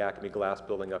had the Acme Glass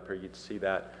building up here, you'd see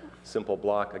that simple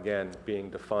block, again, being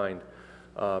defined.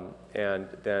 And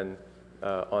then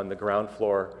on the ground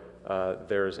floor,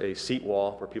 there's a seat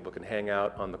wall where people can hang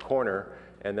out on the corner,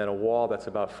 and then a wall that's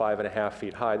about 5.5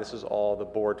 feet high. This is all the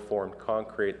board-formed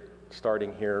concrete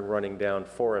starting here and running down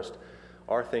Forest.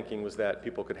 Our thinking was that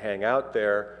people could hang out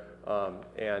there,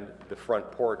 and the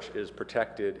front porch is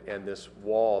protected, and this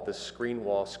wall, this screen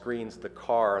wall, screens the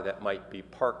car that might be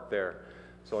parked there.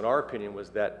 So in our opinion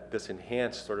was that this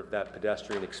enhanced sort of that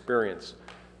pedestrian experience.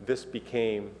 This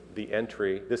became the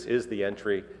entry, this is the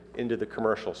entry into the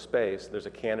commercial space. There's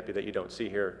a canopy that you don't see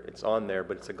here. It's on there,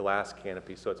 but it's a glass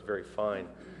canopy, so it's very fine.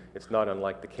 It's not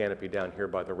unlike the canopy down here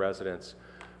by the residents.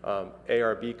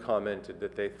 ARB commented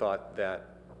that they thought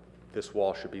that this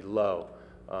wall should be low,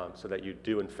 so that you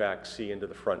do in fact see into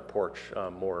the front porch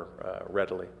more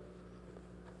readily.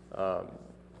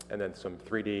 And then some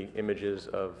 3D images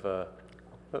of,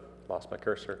 lost my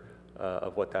cursor,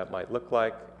 of what that might look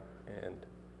like. And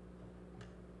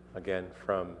again,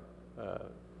 from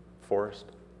Forest,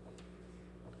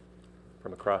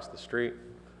 from across the street.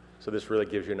 So this really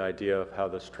gives you an idea of how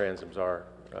those transoms are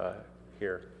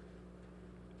here.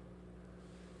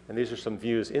 And these are some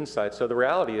views inside. So the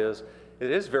reality is,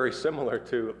 it is very similar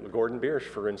to Gordon Biersch,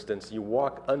 for instance. You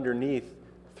walk underneath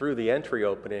through the entry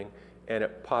opening, and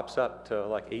it pops up to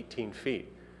like 18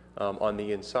 feet on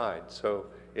the inside. So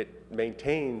it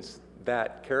maintains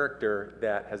that character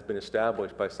that has been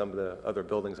established by some of the other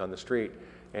buildings on the street.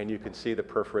 And you can see the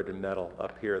perforated metal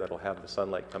up here that'll have the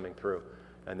sunlight coming through.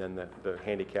 And then the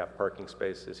handicap parking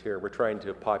space is here. We're trying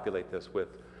to populate this with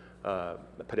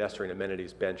pedestrian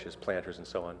amenities, benches, planters, and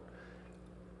so on.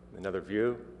 Another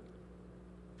view.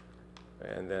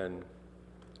 And then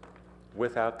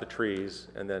without the trees,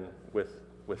 and then with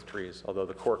trees, although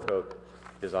the cork oak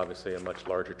is obviously a much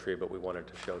larger tree, but we wanted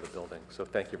to show the building. So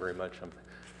thank you very much. I'm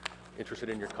interested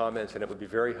in your comments, and it would be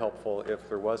very helpful if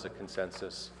there was a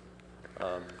consensus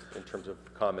in terms of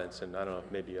comments, and I don't know,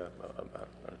 maybe I don't know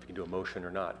if you can do a motion or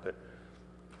not, but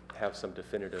have some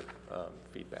definitive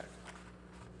feedback.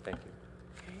 Thank you.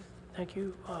 Okay, thank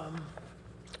you.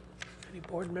 Any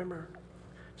board member?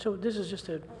 So this is just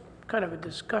a kind of a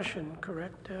discussion,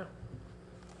 correct,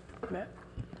 Matt?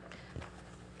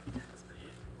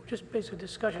 Just basic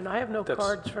discussion. I have no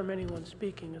cards from anyone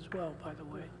speaking as well, by the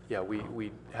way. Yeah,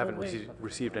 we haven't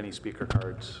received any speaker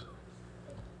cards.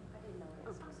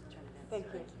 Thank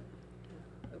you.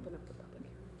 Open up the public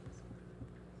hearing.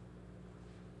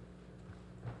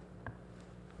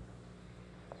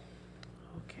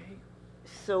 Okay.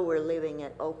 So we're leaving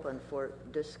it open for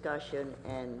discussion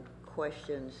and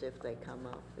questions if they come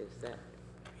up, is that?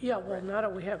 Yeah, well, now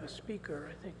that we have a speaker,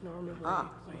 I think normally we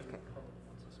Okay.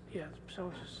 yeah,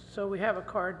 so we have a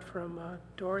card from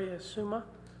Doria Suma.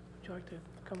 Would you like to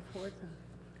come forth?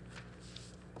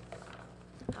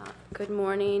 Good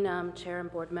morning, Chair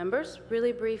and board members.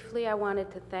 Really briefly, I wanted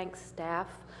to thank staff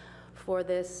for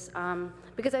this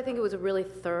because I think it was a really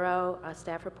thorough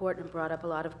staff report and brought up a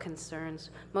lot of concerns,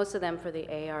 most of them for the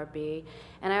ARB.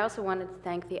 And I also wanted to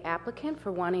thank the applicant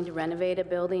for wanting to renovate a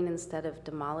building instead of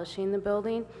demolishing the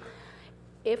building.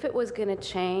 If it was going to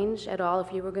change at all,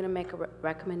 if you were going to make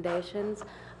recommendations,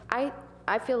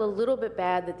 I feel a little bit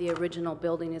bad that the original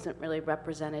building isn't really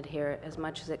represented here as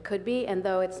much as it could be, and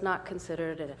though it's not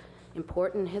considered an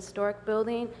important historic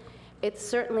building, it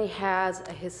certainly has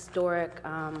a historic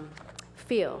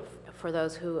feel for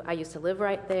those who, I used to live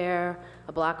right there,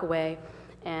 a block away,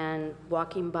 and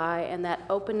walking by, and that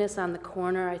openness on the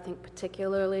corner, I think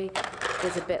particularly,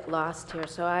 is a bit lost here.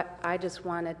 So I just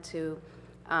wanted to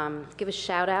give a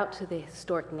shout out to the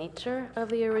historic nature of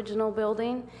the original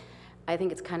building. I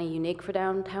think it's kind of unique for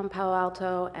downtown Palo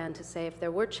Alto, and to say if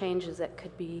there were changes that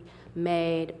could be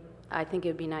made, I think it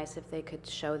would be nice if they could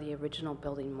show the original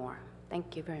building more.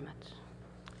 Thank you very much.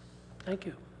 Thank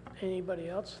you. Anybody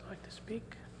else like to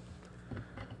speak?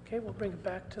 Okay, we'll bring it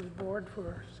back to the board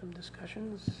for some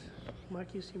discussions. Mike,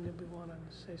 you seem to be wanting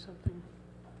to say something.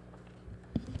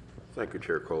 Thank you,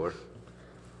 Chair Kohler.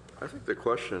 I think the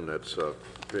question that's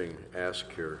being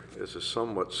asked here is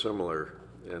somewhat similar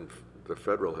in the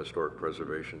federal historic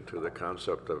preservation to the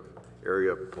concept of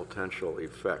area potential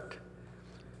effect.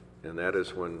 And that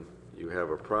is when you have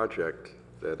a project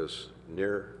that is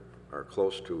near or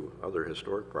close to other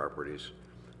historic properties,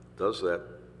 does that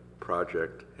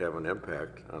project have an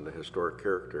impact on the historic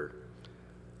character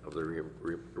of the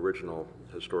original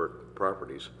historic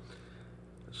properties?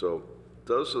 So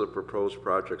does the proposed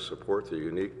project support the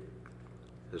unique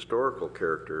historical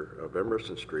character of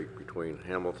Emerson Street between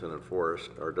Hamilton and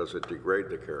Forest, or does it degrade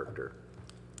the character?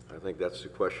 I think that's the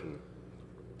question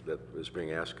that is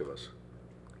being asked of us.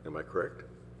 Am I correct?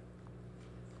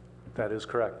 That is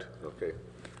correct. Okay.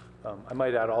 I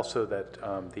might add also that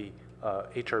the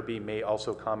HRB may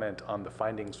also comment on the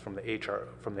findings from the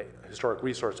historic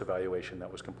resource evaluation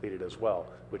that was completed as well,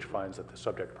 which finds that the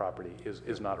subject property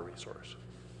is not a resource.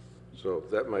 So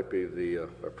that might be the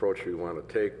approach we want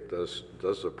to take. Does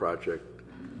the project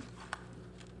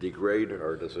degrade,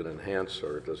 or does it enhance,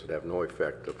 or does it have no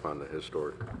effect upon the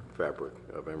historic fabric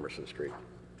of Emerson Street?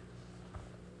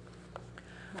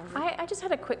 I just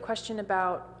had a quick question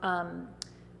about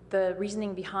the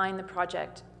reasoning behind the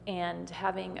project and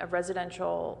having a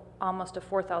residential, almost a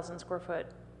 4,000 square foot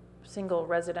single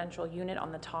residential unit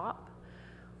on the top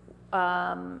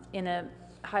in a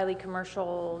highly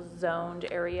commercial zoned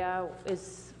area.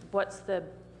 What's the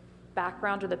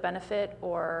background or the benefit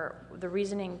or the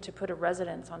reasoning to put a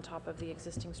residence on top of the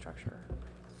existing structure?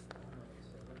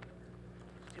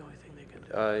 The only thing they can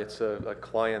do. It's a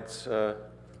client's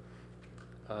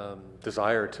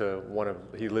desire to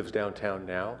he lives downtown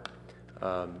now,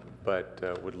 but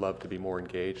would love to be more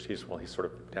engaged. He's sort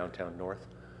of downtown north.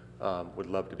 Would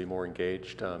love to be more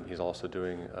engaged. He's also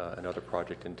doing another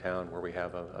project in town where we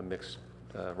have a mixed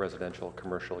residential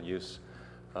commercial use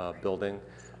building.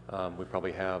 We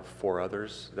probably have 4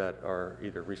 others that are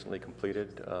either recently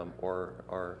completed or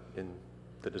are in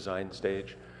the design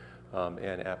stage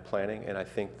and at planning. And I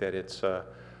think that it's a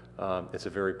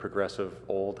very progressive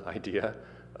old idea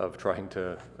of trying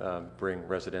to bring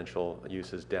residential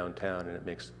uses downtown, and it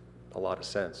makes a lot of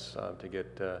sense to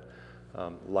get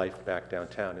life back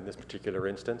downtown. In this particular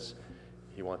instance,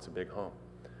 he wants a big home.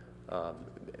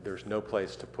 There's no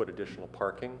place to put additional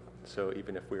parking, so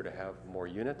even if we were to have more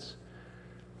units,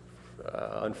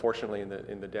 unfortunately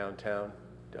in the downtown,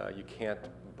 you can't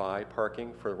buy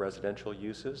parking for residential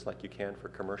uses like you can for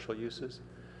commercial uses.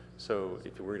 So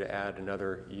if you were to add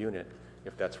another unit,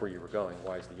 if that's where you were going,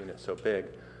 why is the unit so big?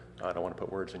 I don't want to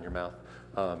put words in your mouth.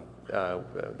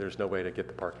 There's no way to get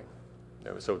the parking.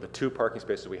 So the 2 parking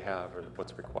spaces we have are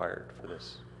what's required for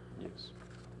this use.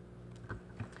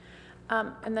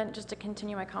 And then just to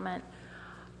continue my comment,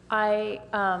 I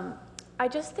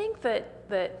just think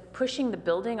that pushing the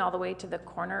building all the way to the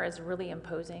corner is really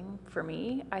imposing for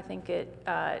me. I think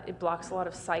it blocks a lot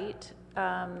of sight.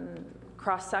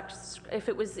 Cross-sections. If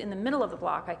it was in the middle of the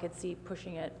block, I could see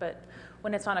pushing it, but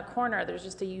when it's on a corner, there's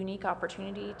just a unique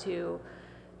opportunity to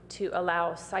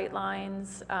allow sight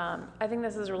lines. I think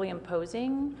this is really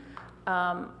imposing.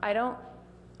 I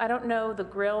don't know the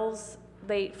grills.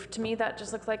 To me, that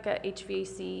just looks like a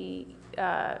HVAC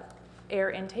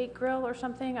air intake grill or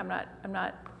something.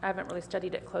 I haven't really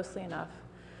studied it closely enough.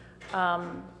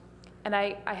 And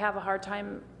I have a hard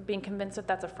time being convinced that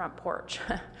that's a front porch,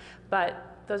 but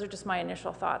those are just my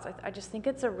initial thoughts. I just think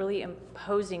it's a really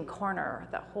imposing corner.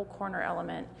 That whole corner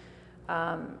element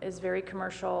is very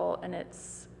commercial, and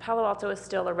Palo Alto is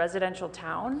still a residential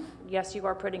town. Yes, you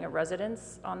are putting a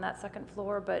residence on that second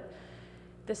floor, but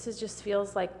this just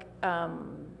feels like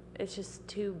it's just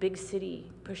too big city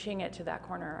pushing it to that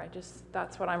corner.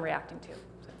 That's what I'm reacting to.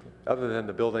 Other than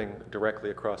the building directly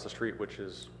across the street, which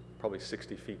is probably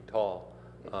 60 feet tall,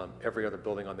 every other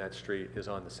building on that street is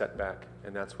on the setback,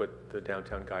 and that's what the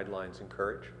downtown guidelines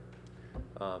encourage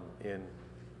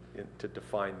to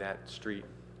define that street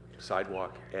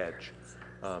sidewalk edge.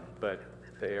 But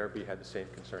the ARB had the same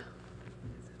concern.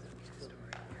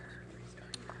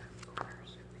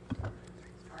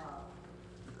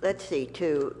 Let's see,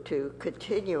 to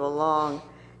continue along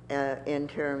in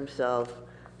terms of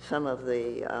some of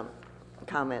the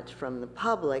comments from the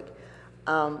public,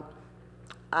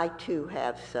 I too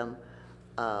have some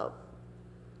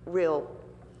real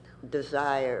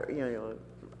desire,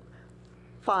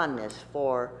 fondness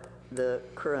for the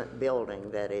current building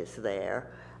that is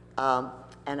there.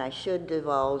 And I should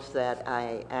divulge that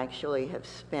I actually have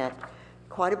spent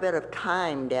quite a bit of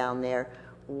time down there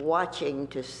watching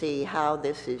to see how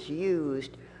this is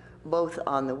used both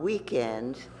on the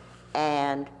weekends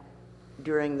and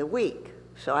during the week.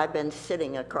 So I've been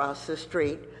sitting across the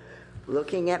street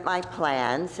looking at my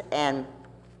plans, and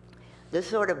the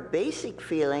sort of basic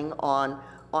feeling on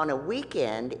a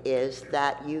weekend is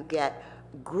that you get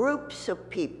groups of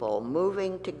people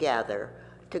moving together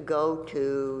to go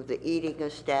to the eating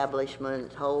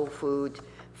establishments, Whole Foods.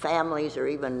 Families are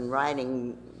even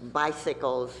riding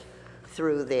bicycles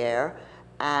through there.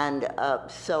 And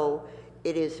so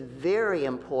it is very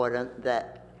important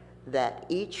that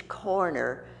each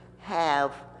corner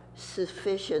have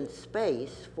sufficient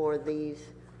space for these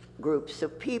groups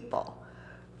of people.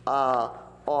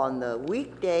 On the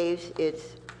weekdays,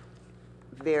 it's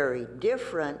very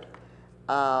different.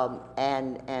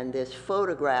 And this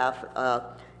photograph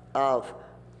of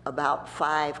about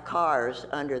 5 cars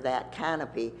under that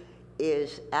canopy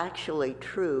is actually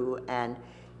true, and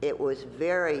it was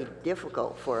very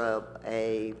difficult for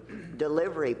a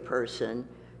delivery person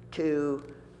to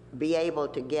be able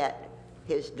to get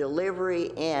his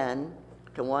delivery in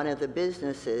to one of the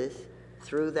businesses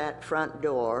through that front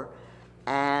door,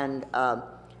 and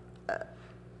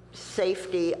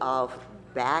safety of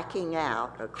backing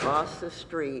out across the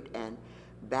street and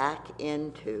back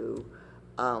into,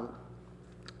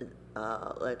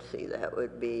 let's see, that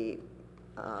would be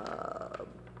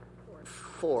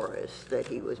Forest that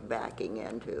he was backing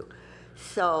into.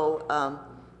 So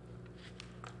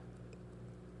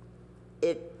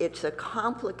it's a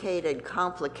complicated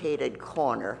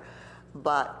corner,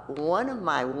 but one of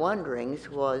my wonderings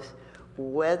was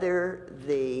whether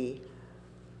the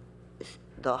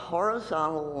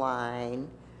horizontal line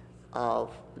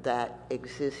of that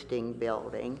existing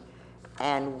building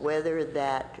and whether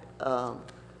that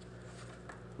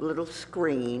little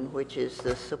screen, which is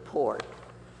the support,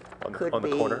 could on the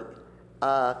be corner?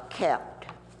 Kept,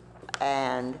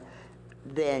 and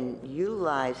then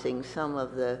utilizing some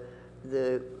of the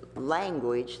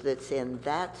language that's in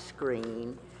that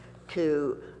screen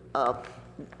to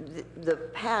the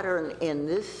pattern in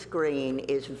this screen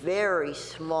is very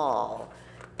small,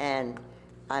 and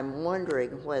I'm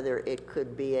wondering whether it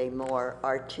could be a more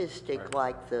artistic, right,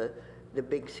 like the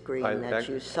big screen that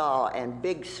you saw, and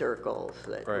big circles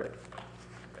that right. would.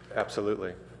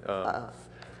 Absolutely. I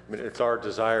mean, it's our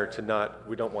desire to not,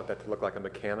 we don't want that to look like a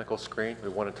mechanical screen. We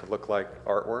want it to look like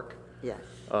artwork. Yes.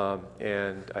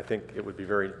 And I think it would be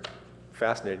very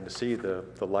fascinating to see the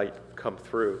light come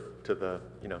through to the,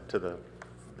 to the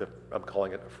I'm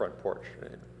calling it the front porch.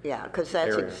 Yeah, because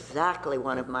that's area. exactly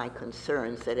one of my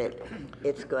concerns, that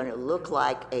it's going to look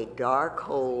like a dark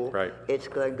hole. Right. It's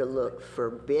going to look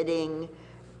forbidding,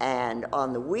 and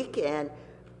on the weekend,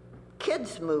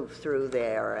 kids move through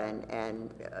there and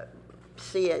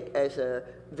see it as a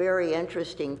very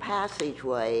interesting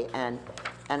passageway, and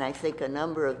I think a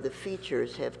number of the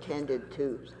features have tended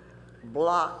to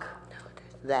block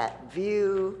that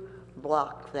view,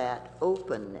 block that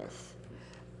openness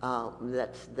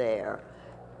that's there.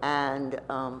 And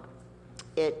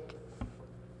it's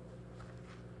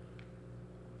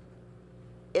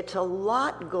a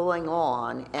lot going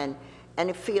on, and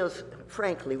it feels,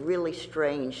 frankly, really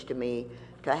strange to me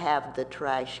to have the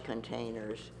trash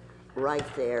containers right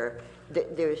there.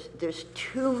 There's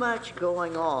too much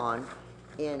going on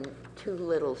in too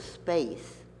little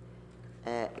space,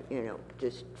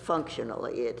 just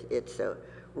functionally. It's a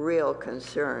real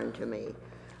concern to me.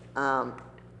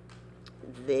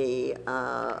 The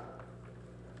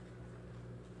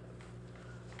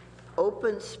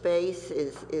open space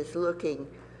is looking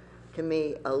to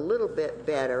me a little bit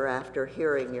better after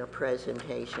hearing your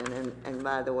presentation. And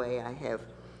by the way, I have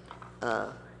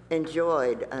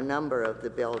enjoyed a number of the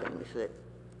buildings that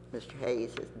Mr.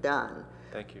 Hayes has done.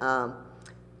 Thank you.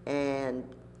 And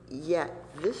yet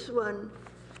this one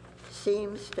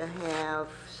seems to have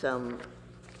some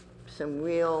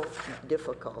real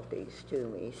difficulties to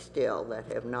me still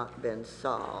that have not been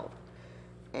solved.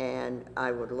 And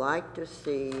I would like to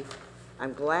see,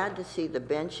 I'm glad to see the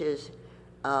benches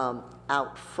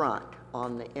out front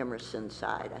on the Emerson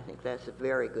side. I think that's a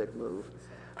very good move.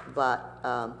 But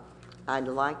I'd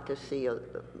like to see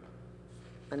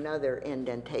another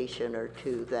indentation or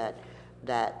two that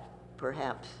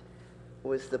perhaps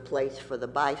was the place for the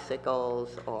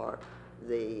bicycles, or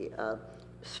the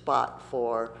spot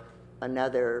for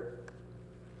another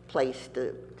place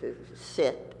to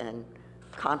sit and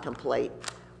contemplate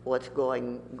what's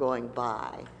going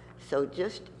by. So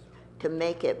just to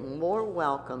make it more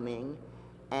welcoming,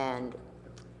 and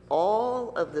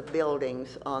all of the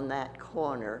buildings on that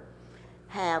corner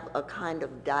have a kind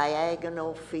of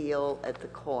diagonal feel at the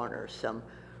corner, some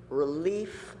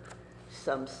relief,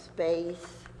 some space,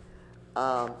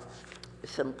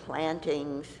 some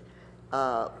plantings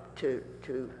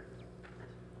to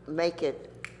make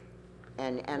it,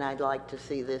 and I'd like to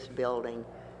see this building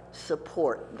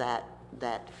support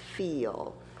that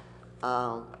feel,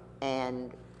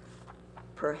 and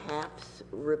perhaps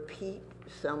repeat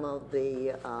some of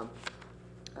the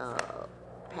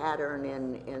pattern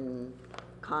in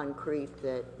concrete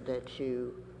that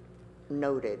you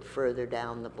noted further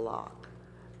down the block.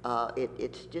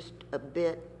 It's just a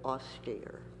bit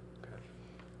austere.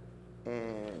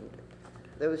 And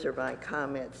those are my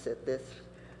comments at this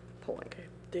point. Okay,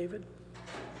 David?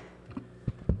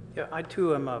 Yeah, I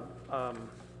too am a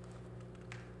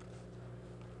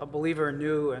believer in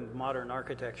new and modern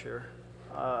architecture.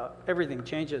 Everything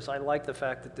changes. I like the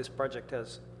fact that this project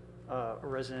has a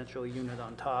residential unit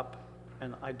on top,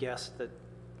 and I guess that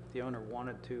the owner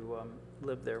wanted to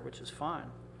live there, which is fine.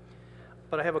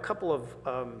 But I have a couple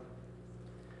of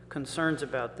concerns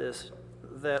about this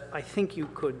that I think you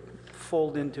could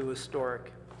fold into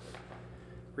historic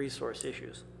resource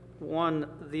issues. One,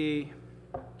 the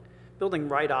building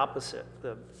right opposite,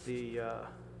 the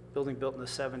building built in the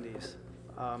 70s,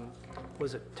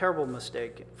 was a terrible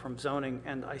mistake from zoning,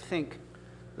 and I think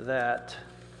that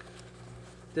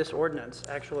this ordinance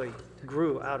actually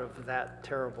grew out of that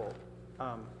terrible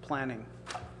planning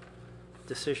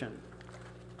decision.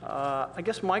 I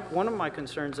guess one of my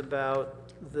concerns about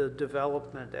the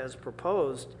development as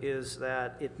proposed is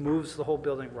that it moves the whole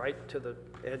building right to the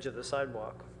edge of the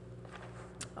sidewalk,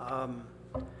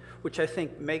 which I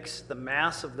think makes the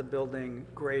mass of the building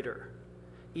greater.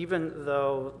 Even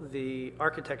though the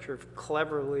architecture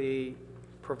cleverly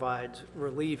provides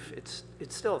relief,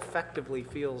 it still effectively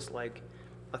feels like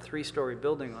a 3-story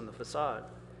building on the facade.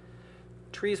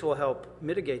 Trees will help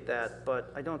mitigate that,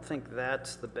 but I don't think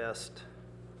that's the best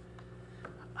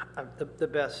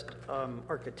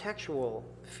architectural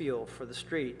feel for the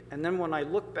street. And then when I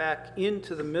look back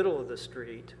into the middle of the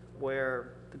street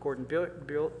where the Gordon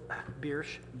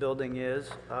Biersch building is,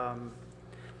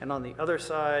 and on the other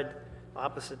side,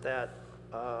 opposite that,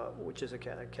 which is a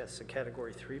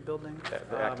Category 3 building.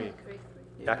 The Acme,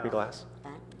 Acme Glass?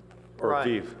 Or Right.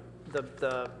 Vive?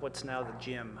 The what's now the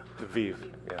gym. The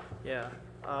Vive, yeah.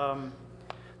 Yeah.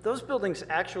 Those buildings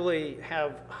actually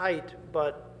have height,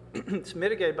 but it's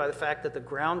mitigated by the fact that the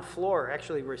ground floor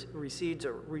actually recedes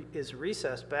or is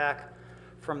recessed back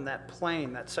from that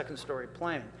plane, that 2nd-story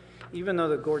plane. Even though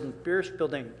the Gordon Biersch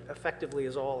building effectively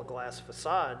is all a glass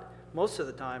facade, most of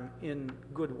the time in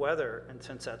good weather, and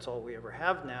since that's all we ever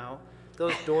have now,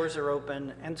 those doors are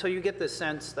open, and so you get the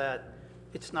sense that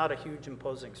it's not a huge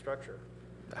imposing structure.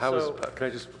 How is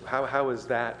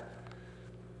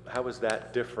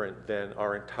that different than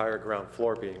our entire ground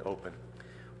floor being open?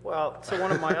 Well, so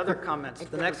one of my other comments,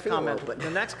 the next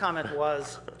comment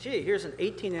was, gee, here's an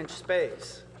 18-inch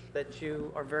space that you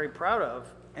are very proud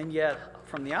of, and yet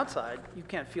from the outside, you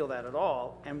can't feel that at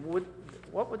all. And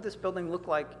what would this building look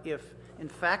like if, in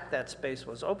fact, that space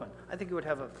was open? I think it would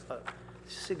have a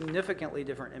significantly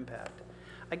different impact.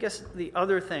 I guess the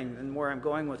other thing, and where I'm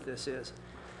going with this is,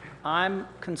 I'm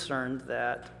concerned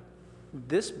that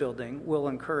this building will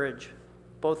encourage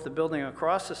both the building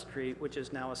across the street, which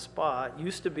is now a spa,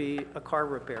 used to be a car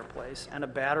repair place and a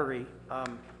battery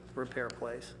repair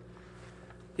place,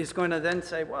 is going to then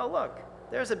say, well, look,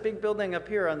 there's a big building up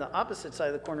here on the opposite side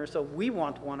of the corner, so we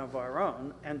want one of our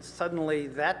own, and suddenly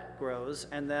that grows,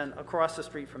 and then across the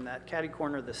street from that, catty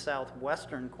corner, the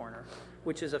southwestern corner,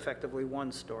 which is effectively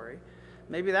 1 story,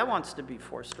 maybe that wants to be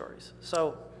 4 stories.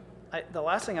 So the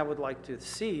last thing I would like to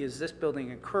see is this building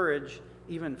encourage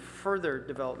even further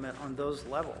development on those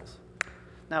levels.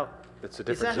 Now, it's a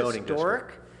different zoning historic?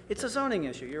 district. It's a zoning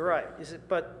issue, you're right.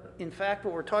 But in fact,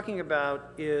 what we're talking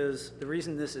about is, the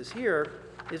reason this is here,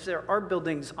 is there are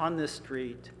buildings on this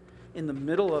street in the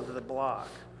middle of the block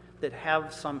that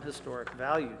have some historic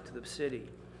value to the city.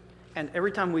 And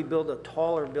every time we build a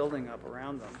taller building up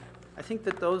around them, I think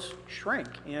that those shrink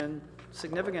in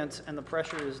significance, and the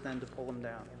pressure is then to pull them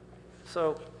down.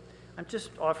 So I'm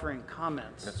just offering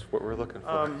comments. That's what we're looking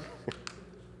for.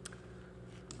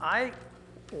 I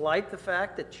like the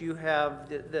fact that you have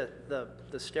the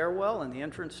stairwell and the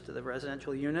entrance to the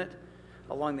residential unit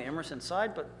along the Emerson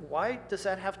side, but why does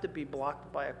that have to be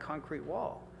blocked by a concrete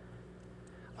wall?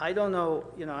 I don't know,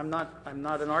 I'm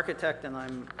not an architect, and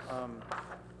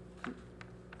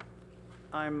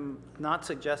I'm not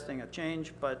suggesting a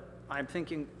change, but I'm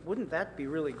thinking, wouldn't that be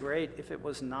really great if it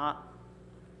was not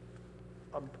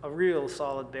a real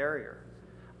solid barrier?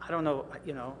 I don't know,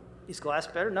 is glass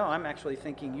better? No, I'm actually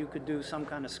thinking you could do some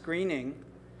kind of screening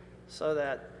so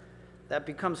that that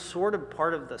becomes sort of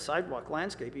part of the sidewalk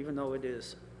landscape, even though it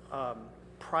is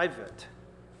private.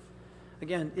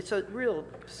 again, it's a real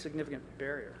significant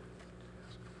barrier.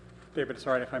 David, it's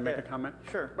all right if I make a Yeah. comment?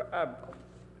 Sure.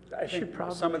 I think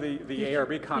some of the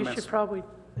ARB You comments. should probably,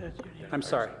 I'm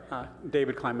sorry,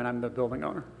 David Kleinman, I'm the building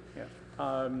owner.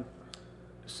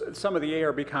 Some of the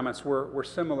ARB comments were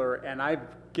similar, and I've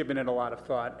given it a lot of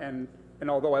thought. And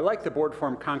although I like the board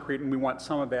form concrete and we want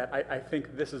some of that, I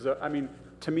think this is I mean,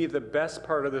 to me, the best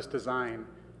part of this design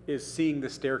is seeing the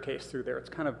staircase through there. It's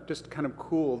just kind of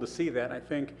cool to see that. I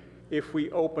think if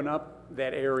we open up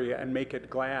that area and make it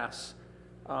glass,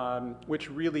 which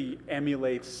really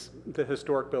emulates the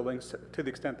historic buildings to the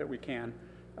extent that we can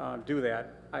do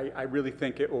that, I really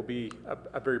think it will be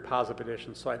a very positive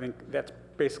addition. So I think that's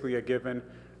basically a given.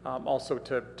 Also,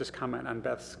 to just comment on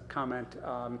Beth's comment,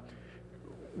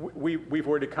 we've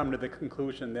already come to the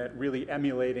conclusion that really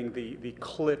emulating the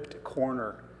clipped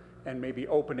corner and maybe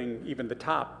opening even the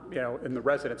top, in the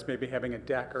residence, maybe having a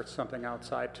deck or something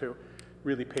outside to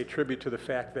really pay tribute to the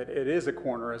fact that it is a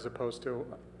corner as opposed to,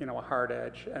 a hard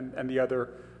edge. And the other,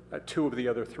 two of the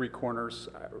other three corners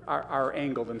are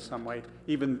angled in some way.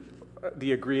 Even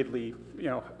the agreedly,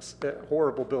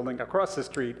 horrible building across the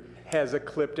street has a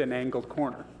clipped and angled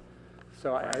corner.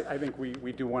 So I think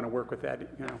we do want to work with that,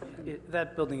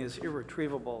 That building is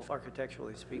irretrievable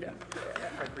architecturally speaking.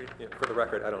 I agree. Yeah, for the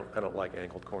record, I don't like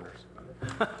angled corners.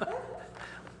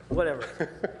 Whatever.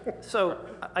 So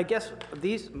I guess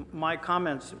my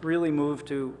comments really move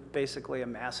to basically a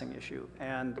massing issue.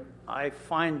 And I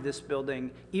find this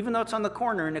building, even though it's on the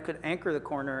corner and it could anchor the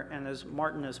corner, and as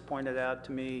Martin has pointed out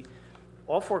to me,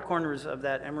 all four corners of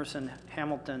that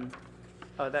Emerson-Hamilton,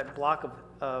 that block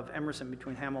of Emerson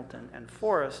between Hamilton and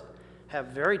Forest have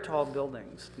very tall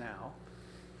buildings now.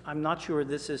 I'm not sure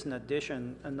this is an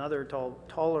addition. Another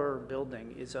taller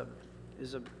building is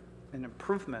an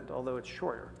improvement, although it's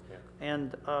shorter. Yeah.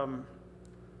 And I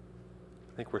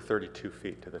think we're 32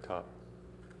 feet to the top.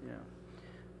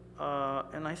 yeah.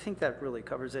 And I think that really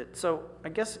covers it. So I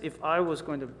guess if I was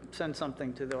going to send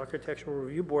something to the Architectural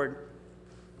Review Board,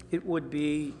 it would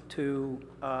be to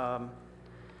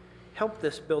help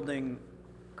this building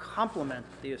complement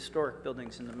the historic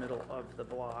buildings in the middle of the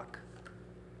block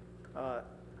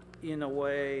in a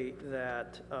way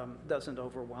that doesn't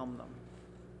overwhelm them.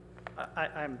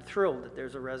 I'm thrilled that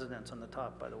there's a residence on the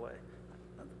top, by the way.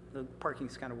 The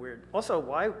parking's kind of weird. Also,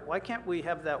 why can't we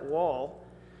have that wall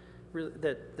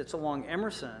that's along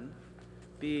Emerson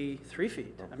be 3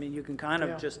 feet? I mean, you can kind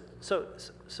of just, so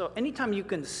anytime you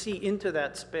can see into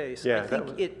that space, I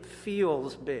think it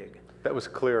feels big. That was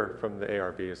clear from the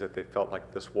ARB, is that they felt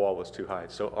like this wall was too high.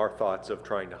 So our thoughts of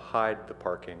trying to hide the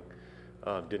parking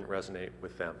didn't resonate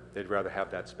with them. They'd rather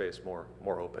have that space more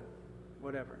open.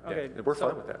 Whatever. Yeah, Okay. we're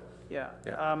fine with that. Yeah.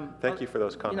 Thank you for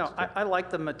those comments. I like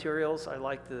the materials. I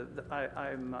like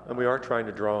and we are trying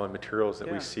to draw on materials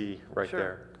that we see right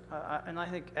there. And I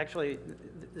think actually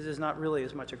this is not really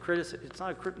as much a criticism. It's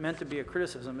not meant to be a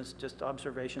criticism. It's just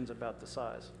observations about the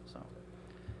size. So,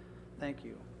 thank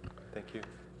you. Thank you.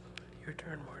 Your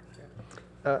turn,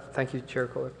 Martin. Thank you, Chair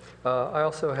Kohler. I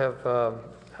also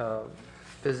have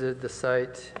visited the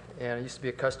site, and I used to be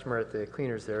a customer at the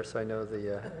cleaners there, so I know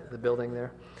the building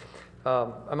there.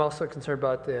 I'm also concerned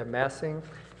about the massing,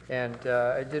 and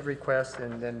I did request,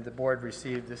 and then the board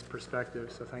received this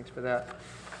perspective, so thanks for that.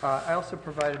 I also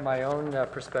provided my own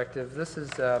perspective. This is,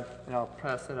 and I'll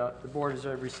pass it out. The board has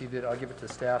already received it. I'll give it to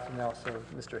staff and also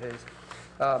Mr. Hayes.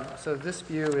 So this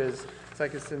view is, it's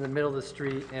like it's in the middle of the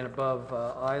street and above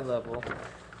eye level.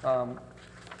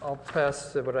 I'll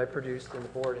pass what I produced, and the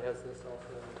board has this also.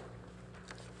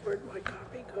 Where'd my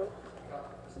copy go?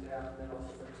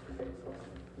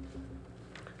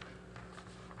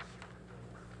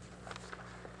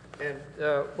 And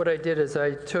what I did is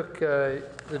I took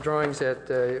the drawings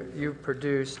that you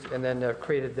produced and then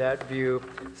created that view.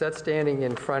 So that's standing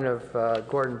in front of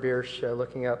Gordon Biersch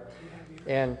looking up.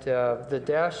 And the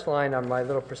dashed line on my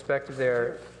little perspective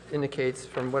there indicates,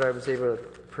 from what I was able to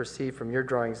perceive from your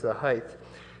drawings, the height.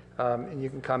 And you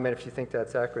can comment if you think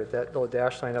that's accurate, that little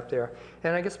dash line up there.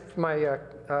 And I guess my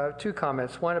two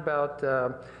comments, one about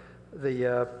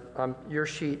your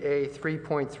sheet A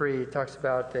 3.3 talks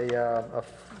about a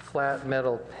flat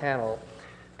metal panel.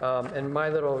 And my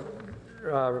little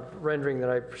rendering that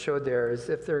I showed there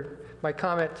is my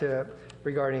comment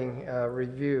regarding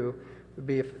review would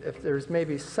be if there's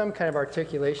maybe some kind of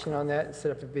articulation on that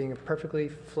instead of it being perfectly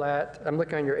flat. I'm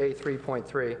looking on your A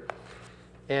 3.3.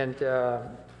 And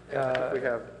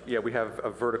we have a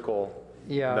vertical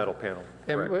metal panel.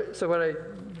 And so what I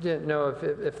didn't know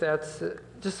if that's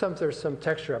just there's some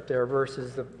texture up there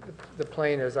versus the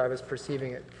plane as I was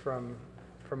perceiving it from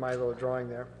my little drawing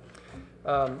there.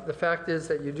 The fact is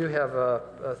that you do have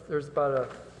there's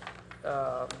about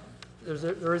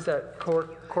there is that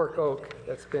cork oak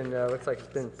that's been, looks like it's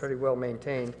been pretty well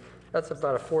maintained. That's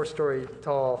about a 4-story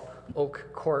tall oak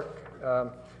cork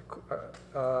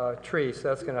tree, so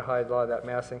that's going to hide a lot of that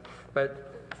massing.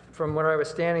 But from where I was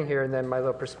standing here and then my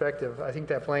little perspective, I think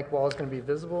that blank wall is going to be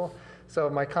visible. So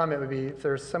my comment would be if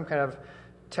there's some kind of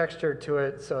texture to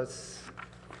it, so it's,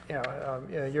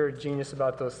 you're a genius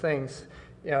about those things.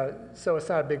 So it's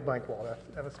not a big blank wall.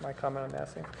 That was my comment on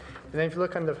massing. And then if you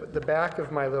look on the back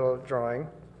of my little drawing, it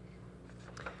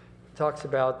talks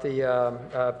about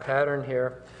the pattern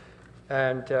here.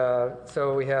 And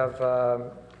so we have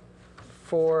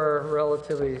 4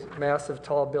 relatively massive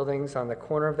tall buildings on the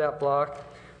corner of that block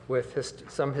with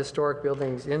some historic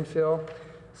buildings infill.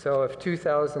 So if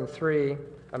 2003,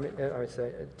 I would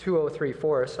say 203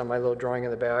 Forest on my little drawing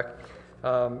in the back,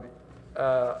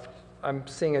 I'm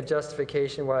seeing a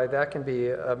justification why that can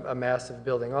be a massive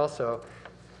building also,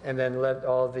 and then let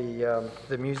all the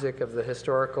music of the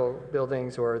historical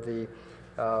buildings or the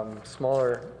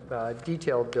smaller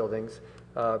detailed buildings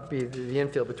be the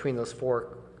infill between those 4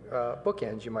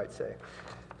 bookends, you might say.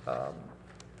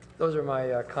 Those are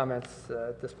my comments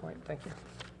at this point. Thank you.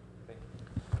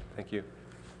 Thank you.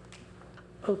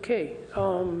 Okay,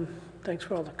 thanks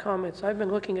for all the comments. I've been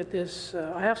looking at this.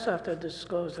 I also have to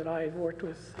disclose that I worked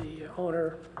with the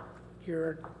owner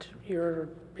year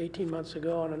 18 months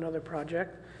ago on another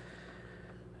project,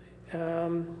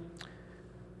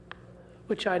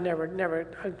 which I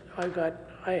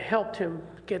helped him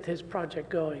get his project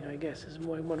going, I guess is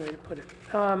one way to put it.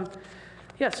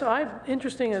 Yeah, so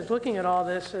interesting is looking at all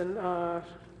this, and I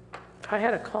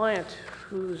had a client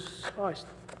who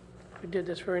did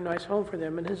this very nice home for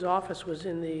them, and his office was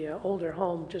in the older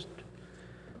home just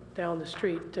down the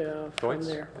street from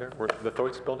there. The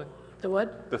Theutz's building? The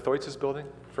what? The Theutz's building?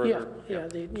 Further? Yeah.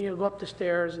 You go up the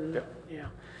stairs and yeah.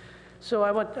 So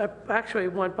I actually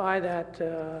went by that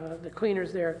the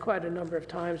cleaners there quite a number of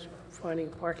times, finding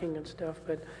parking and stuff.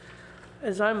 But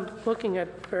as I'm looking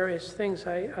at various things,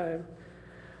 I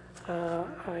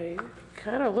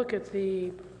kind of look at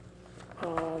the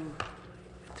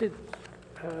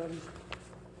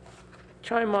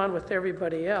chime on with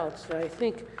everybody else. I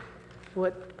think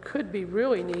what could be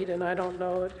really neat, and I don't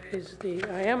know, is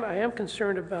I am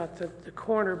concerned about the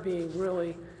corner being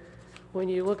really, when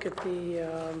you look at the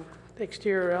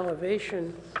exterior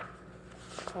elevation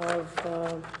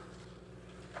of,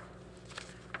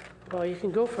 well, you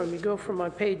go from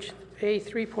on page A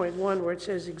 3.1 where it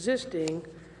says existing,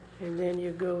 and then you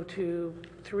go to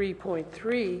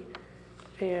 3.3,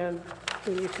 and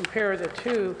when you compare the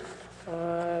two,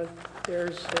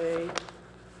 there's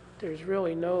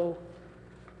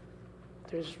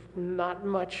not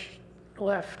much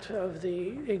left of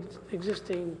the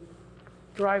existing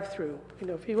drive-through.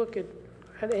 If you look at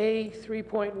A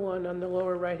 3.1 on the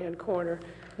lower right-hand corner,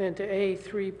 then to A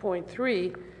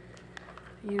 3.3,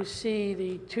 you see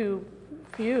the 2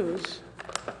 views,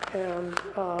 and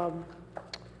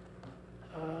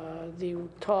the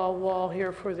tall wall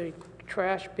here for the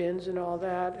trash bins and all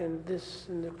that, and this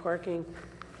and the parking.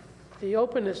 The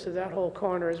openness of that whole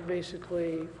corner is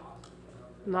basically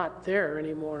not there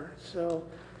anymore. So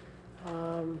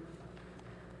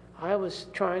I was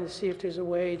trying to see if there's a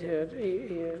way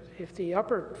if the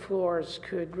upper floors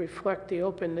could reflect the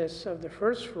openness of the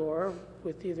first floor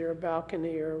with either a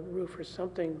balcony or a roof or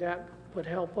something, that would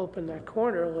help open that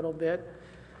corner a little bit.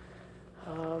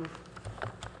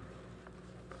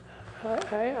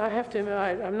 I have to admit,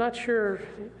 I'm not sure.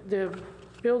 The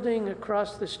building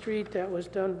across the street that was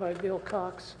done by Bill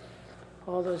Cox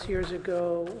all those years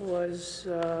ago was,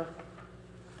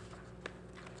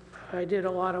 I did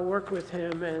a lot of work with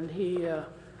him, and he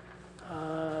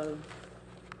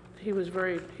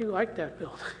liked that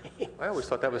building. I always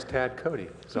thought that was Tad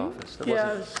Cody's office. That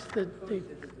Yeah, wasn't...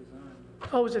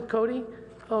 oh, was it Cody?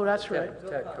 Oh, that's right. Yeah,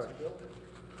 Tad Cody.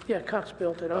 Yeah, Cox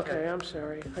built it. Okay, I'm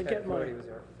sorry. I get my.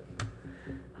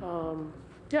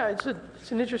 Yeah, it's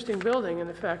an interesting building in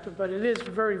the fact, but it is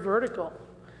very vertical.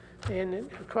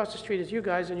 And across the street is you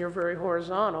guys, and you're very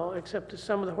horizontal, except that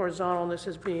some of the horizontalness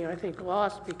is being, I think,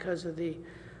 lost because of the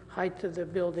height of the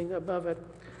building above it.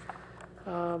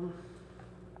 So,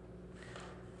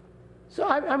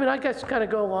 I mean, I guess kind of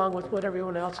go along with what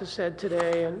everyone else has said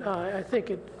today, and I think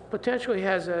it potentially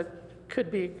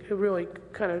could be a really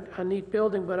kind of a neat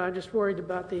building, but I'm just worried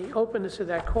about the openness of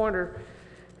that corner.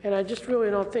 And I just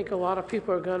really don't think a lot of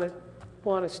people are going to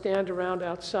want to stand around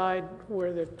outside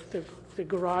where the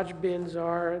garage bins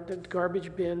are, the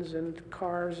garbage bins and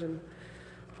cars, and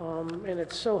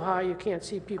it's so high you can't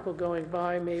see people going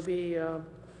by. Maybe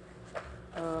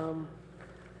And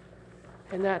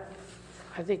that,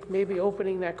 I think maybe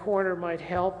opening that corner might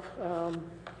help,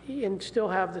 and still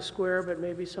have the square, but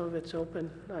maybe some of it's open.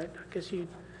 I guess you'd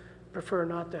prefer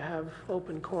not to have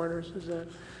open corners, is that?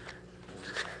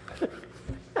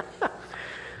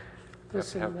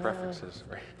 Listen, have preferences,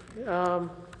 right?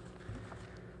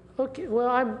 Okay, well,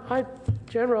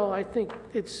 I think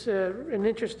it's an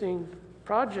interesting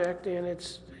project, and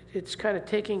it's kind of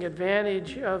taking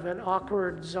advantage of an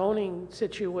awkward zoning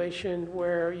situation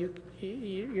where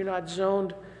you're not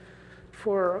zoned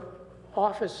for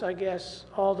office, I guess,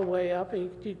 all the way up. And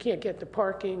you can't get the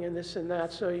parking and this and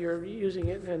that, so you're using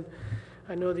it. And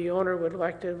I know the owner would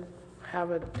like to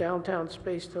have a downtown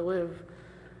space to live.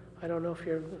 I don't know if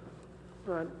you're,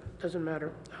 doesn't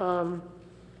matter.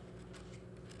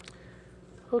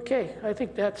 Okay, I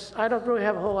think I don't really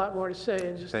have a whole lot more to say.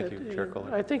 It's just Thank you, Chair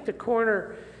Kohler. I think the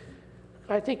corner,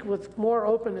 I think with more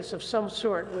openness of some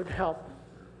sort would help.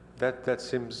 That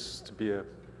seems to be a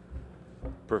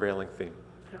prevailing theme.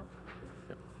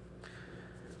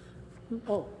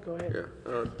 Oh, go ahead.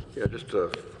 Yeah, just to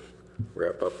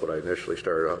wrap up what I initially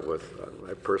started out with,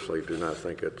 I personally do not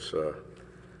think it's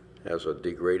has a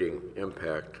degrading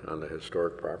impact on the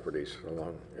historic properties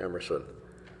along Emerson.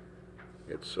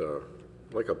 It's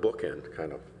like a bookend,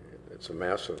 kind of. It's a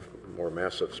more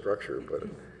massive structure, but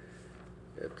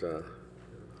it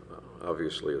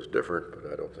obviously is different,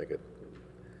 but I don't think it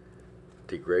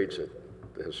degrades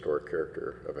the historic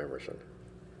character of Emerson.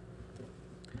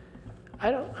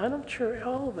 I'm sure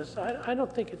all of us, I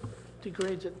don't think it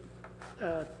degrades it.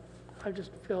 I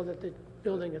just feel that the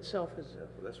building itself is. Yeah,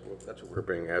 that's what we're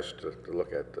being asked to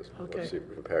look at, what's the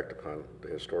impact upon the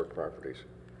historic properties.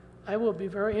 I will be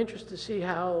very interested to see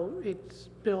how it's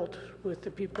built with the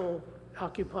people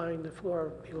occupying the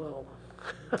floor below.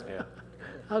 Yeah.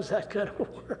 How's that going to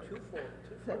work?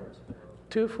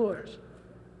 2 floors.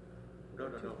 No,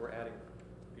 we're adding,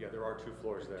 there are 2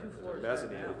 floors there. There's a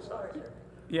mezzanine inside.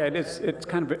 Yeah, it's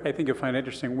kind of, I think you'll find it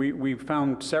interesting. We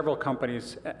found several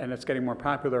companies, and it's getting more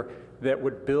popular, that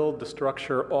would build the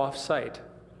structure off-site,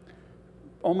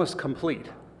 almost complete,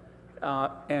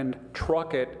 and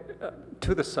truck it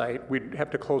to the site. We'd have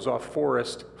to close off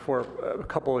forest for a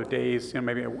couple of days,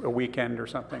 maybe a weekend or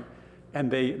something.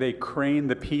 And they crane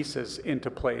the pieces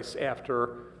into place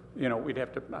after, we'd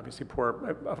have to obviously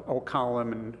pour a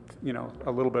column and,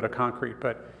 a little bit of concrete,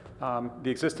 but the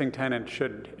existing tenant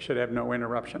should have no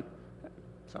interruption.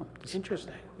 So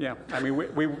interesting. Yeah, I mean,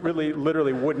 we really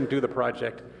literally wouldn't do the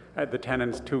project. The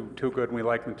tenant's too good, and we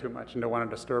like them too much, and don't want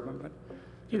to disturb them. But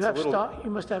you have stock. You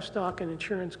must have stock in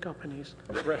insurance companies.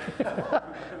 Right.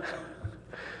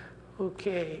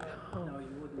 Okay. No,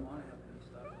 you wouldn't want to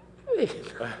have any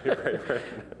stock.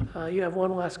 Right. You have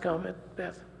one last comment,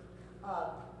 Beth.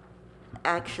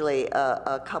 Actually,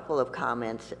 a couple of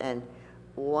comments, and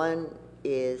one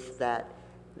is that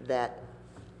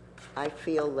I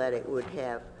feel that it would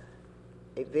have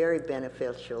a very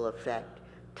beneficial effect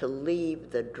to leave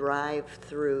the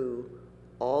drive-through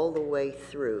all the way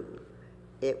through.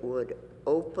 It would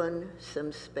open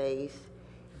some space.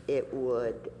 It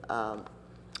would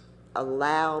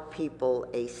allow people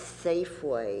a safe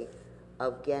way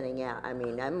of getting out. I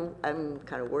mean, I'm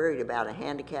kind of worried about a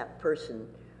handicapped person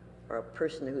or a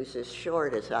person who's as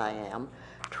short as I am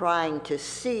trying to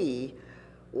see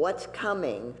what's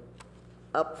coming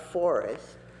up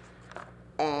Forest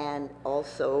and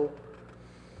also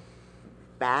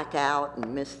back out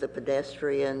and miss the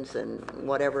pedestrians and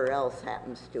whatever else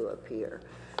happens to appear.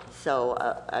 So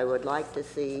I would like to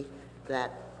see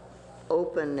that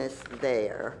openness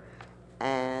there.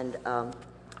 And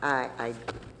I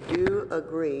do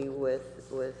agree with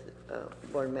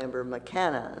Board Member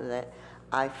McKenna that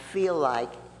I feel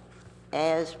like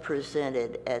as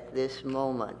presented at this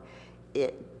moment,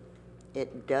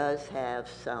 it does have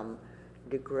some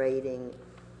degrading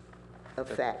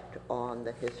effect on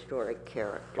the historic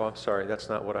character. Oh, I'm sorry, that's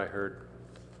not what I heard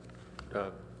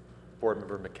Board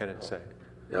Member McKinnon say.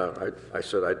 Yeah, I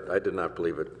said I did not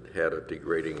believe it had a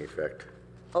degrading effect.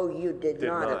 Oh, you did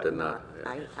not? It did not.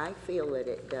 Yeah. I feel that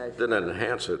it does. It didn't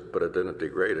enhance it, but it didn't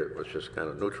degrade it. It was just kind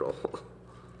of neutral.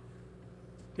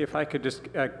 If I could just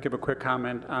give a quick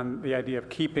comment on the idea of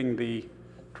keeping the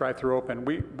drive-through open.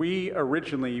 We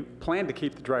originally planned to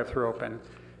keep the drive-through open,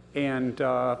 and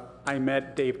I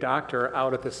met Dave Doctor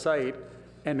out at the site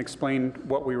and explained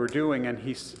what we were doing, and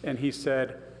he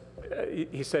said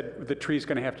the tree's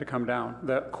going to have to come down,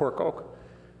 the cork oak.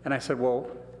 And I said, well,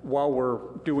 while we're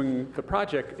doing the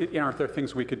project, aren't there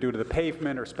things we could do to the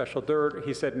pavement or special dirt?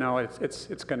 He said, no,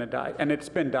 it's going to die, and it's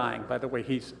been dying. By the way,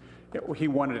 he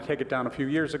wanted to take it down a few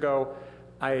years ago.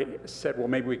 I said, well,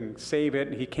 maybe we can save it,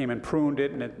 and he came and pruned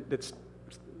it, and it's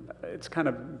kind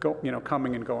of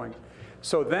coming and going.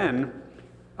 So then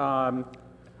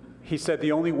he said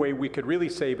the only way we could really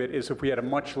save it is if we had a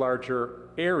much larger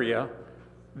area,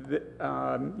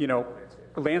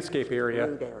 landscape area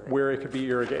where it could be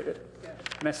irrigated.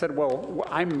 And I said, well,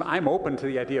 I'm open to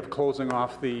the idea of closing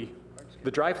off the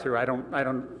drive-through.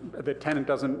 The tenant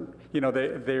doesn't,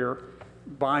 they're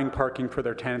buying parking for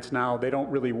their tenants now. They don't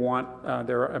really want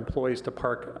their employees to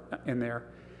park in there.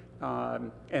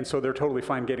 And so they're totally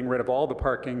fine getting rid of all the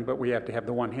parking, but we have to have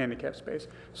the one handicap space.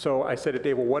 So I said to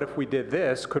Dave, well, what if we did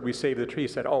this? Could we save the tree? He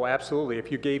said, oh, absolutely.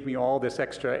 If you gave me all this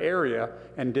extra area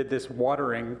and did this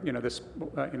watering, this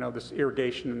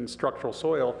irrigation and structural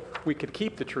soil, we could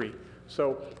keep the tree.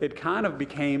 So it kind of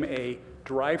became a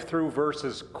drive-through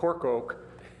versus cork oak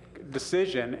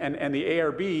decision, and the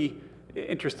ARB,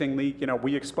 interestingly,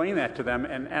 we explained that to them,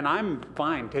 and I'm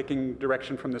fine taking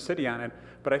direction from the city on it,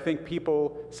 but I think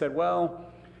people said, well,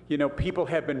 people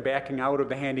have been backing out of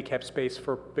the handicap space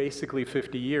for basically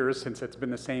 50 years since it's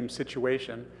been the same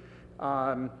situation.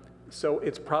 So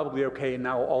it's probably okay, and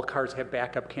now all cars have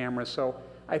backup cameras. So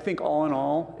I think all in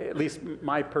all, at least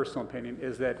my personal opinion,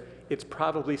 is that it's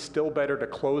probably still better to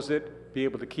close it, be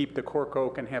able to keep the cork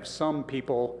oak, and have some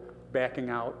people backing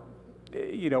out.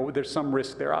 There's some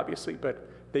risk there, obviously, but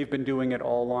they've been doing it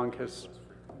all along because,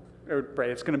 right,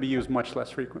 it's going to be used much less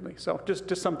frequently. So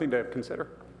just something to consider.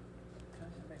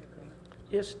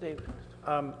 Yes, David.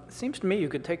 It seems to me you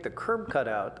could take the curb cut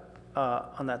out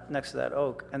on that next to that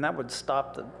oak, and that would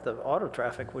stop the auto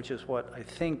traffic, which is what I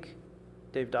think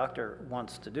Dave Doctor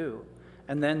wants to do,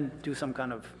 and then do some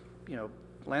kind of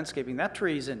landscaping. That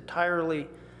tree is entirely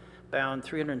bound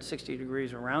 360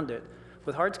 degrees around it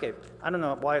with hardscape. I don't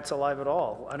know why it's alive at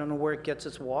all. I don't know where it gets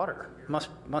its water. Must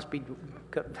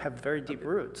have very deep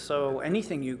roots. So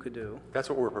anything you could do. That's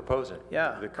what we're proposing.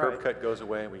 Yeah, the curb cut goes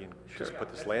away, and we can just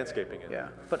put this landscaping in. Yeah,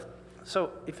 but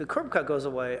so if the curb cut goes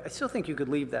away, I still think you could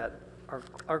leave that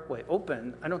archway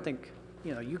open. I don't think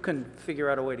you can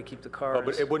figure out a way to keep the cars. Oh,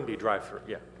 but it wouldn't be drive-through.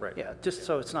 Yeah, right. Yeah, just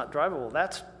so it's not drivable.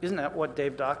 Isn't that what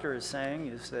Dave Doctor is saying?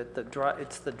 Is that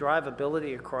it's the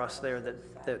drivability across there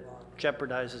that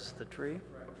jeopardizes the tree?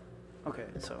 Okay,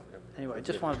 so anyway, I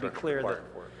just want to be clear that.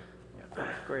 Yeah,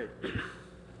 great.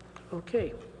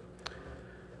 Okay.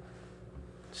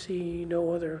 See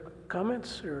no other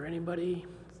comments or anybody?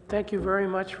 Thank you very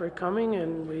much for coming,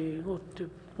 and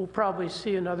we'll probably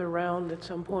see another round at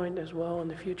some point as well in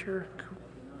the future.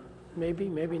 Maybe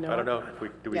not. I don't know.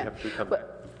 Do we have to come back?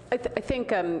 I think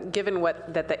given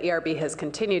that the ARB has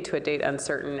continued to a date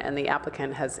uncertain and the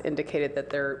applicant has indicated that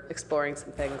they're exploring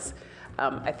some things,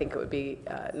 I think it would be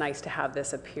nice to have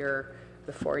this appear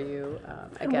before you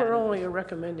again. And we're only a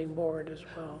recommending board as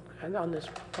well, and on this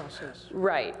process.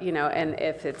 Right, and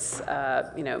if it's,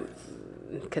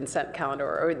 consent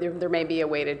calendar, or there may be a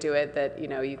way to do it that,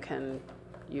 you can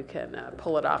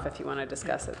pull it off if you want to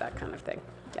discuss it, that kind of thing,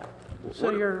 yeah.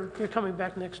 So you're coming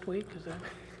back next week, is that?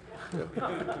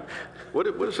 What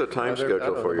is the time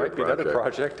schedule for your project? Might be another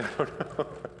project, I don't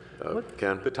know.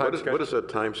 Ken, what is the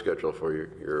time schedule for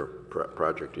your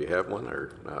project? Do you have one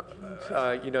or not?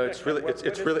 It's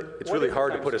really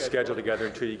hard to put a schedule together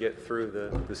until you get through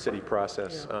the city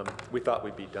process. Yeah. We thought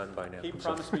we'd be done by now. He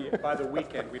promised me by the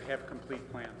weekend we'd have complete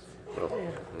plans. Yeah.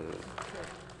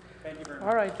 Thank you very much.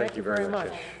 All right, thank you very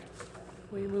much.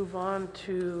 We move on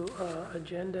to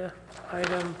agenda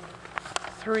item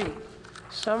 3,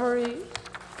 summary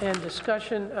and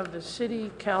discussion of the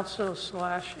City Council /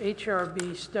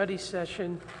 HRB study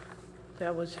session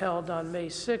that was held on May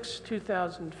 6,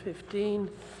 2015.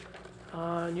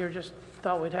 And you just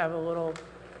thought we'd have a little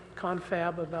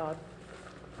confab about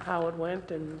how it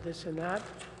went and this and that.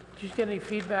 Did you get any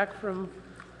feedback from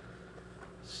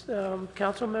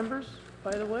council members,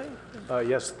 by the way?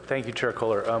 Yes, thank you, Chair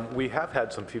Kohler. We have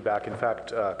had some feedback. In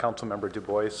fact, Councilmember Du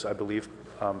Bois, I believe,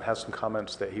 has some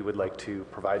comments that he would like to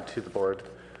provide to the board,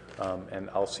 and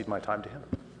I'll cede my time to him.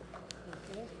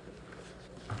 Okay.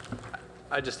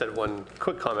 I just had one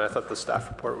quick comment. I thought the staff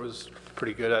report was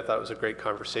pretty good. I thought it was a great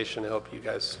conversation. I hope you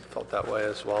guys felt that way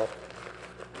as well.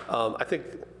 I think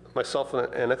myself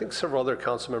and I think several other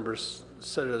council members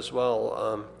said it as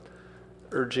well,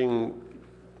 urging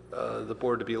the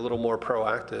board to be a little more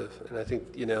proactive. And I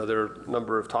think, there are a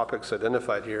number of topics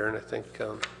identified here, and I think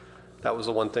that was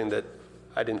the one thing that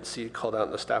I didn't see called out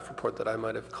in the staff report that I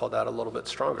might have called out a little bit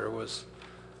stronger, was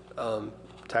to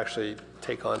actually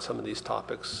take on some of these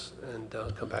topics and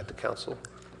come back to council.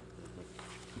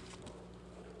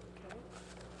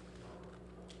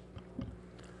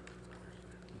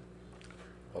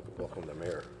 Welcome to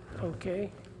Mayor.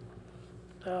 Okay.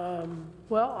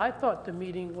 Well, I thought the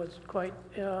meeting was quite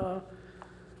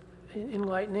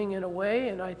enlightening in a way,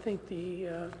 and I think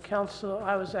the council,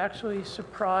 I was actually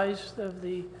surprised of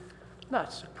the,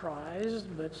 not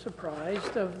surprised, but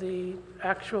surprised of the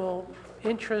actual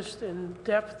interest and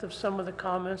depth of some of the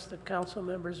comments that council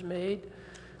members made.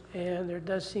 And there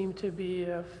does seem to be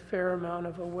a fair amount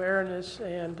of awareness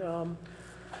and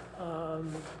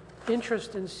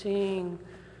interest in seeing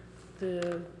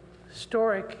the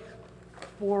historic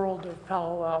world of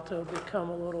Palo Alto become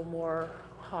a little more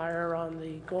higher on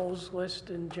the goals list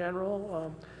in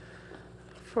general,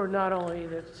 for not only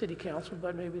the city council,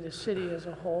 but maybe the city as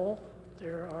a whole.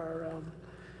 There are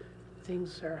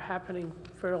things that are happening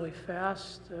fairly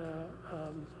fast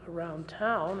around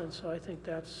town, and so I think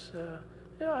that's,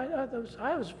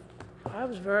 I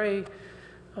was very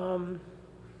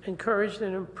encouraged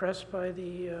and impressed by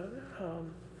the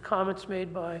comments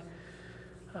made by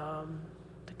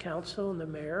the council and the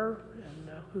mayor, and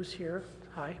who's here.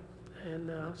 Hi.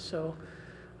 And so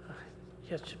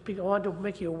yes, I wanted to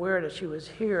make you aware that she was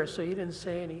here, so you didn't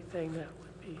say anything that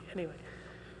would be, anyway.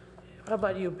 How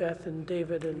about you, Beth and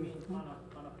David? And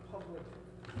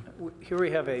Here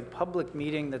we have a public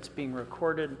meeting that's being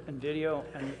recorded in video,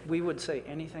 and we would say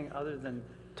anything other than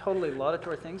totally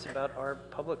laudatory things about our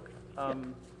public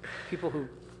people who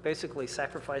basically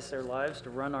sacrifice their lives to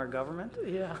run our government.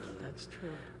 Yeah, that's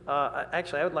true.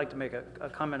 Actually, I would like to make a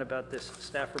comment about this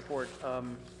staff report.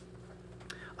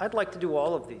 I'd like to do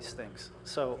all of these things.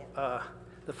 So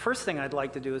the first thing I'd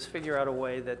like to do is figure out a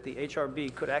way that the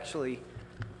HRB could actually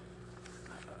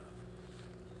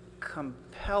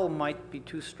compel, might be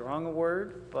too strong a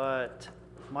word, but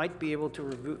might be able to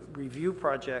review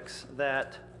projects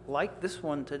that, like this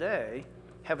one today,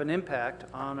 have an impact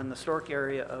on an historic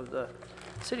area of the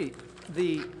city.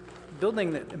 The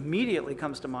building that immediately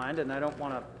comes to mind, and I don't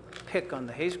want to pick on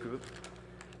the Hayes Group,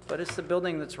 but it's the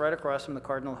building that's right across from the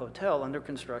Cardinal Hotel under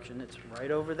construction. It's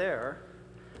right over there.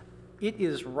 It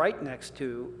is right next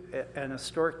to an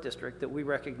historic district that we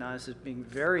recognize as being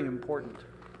very important.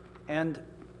 And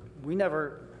we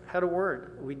never had a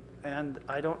word. And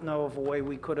I don't know of a way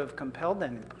we could have compelled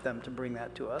them to bring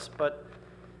that to us, but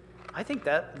I think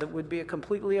that would be a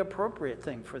completely appropriate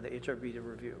thing for the HRB to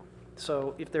review.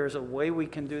 So if there's a way we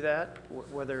can do that,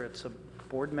 whether it's a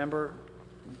board member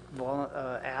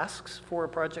asks for a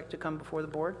project to come before the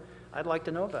board, I'd like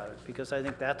to know about it, because I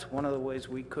think that's one of the ways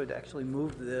we could actually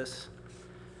move this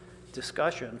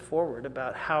discussion forward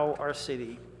about how our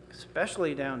city,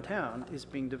 especially downtown, is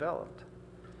being developed.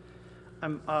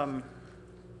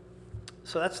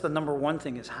 So that's the number one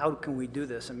thing, is how can we do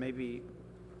this? And maybe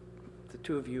the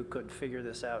two of you could figure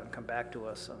this out and come back to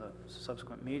us on a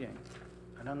subsequent meeting.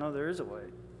 I don't know, there is a way.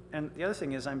 And the other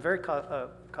thing is, I'm very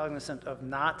cognizant of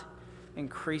not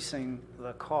increasing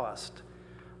the cost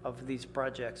of these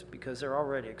projects, because they're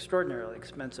already extraordinarily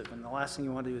expensive, and the last thing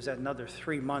you want to do is add another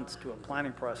 3 months to a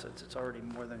planning process. It's already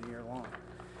more than a year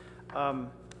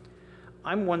long.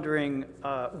 I'm wondering,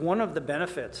 one of the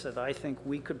benefits that I think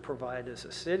we could provide as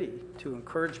a city to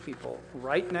encourage people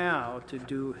right now to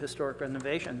do historic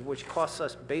renovation, which costs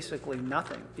us basically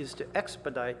nothing, is to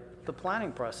expedite the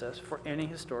planning process for any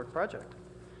historic project.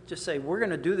 Just say, we're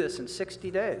going to do this in 60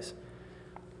 days.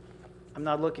 I'm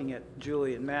not looking at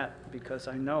Julie and Matt because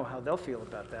I know how they'll feel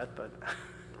about that, but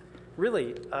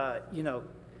really,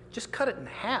 just cut it in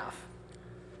half.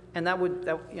 And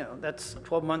that's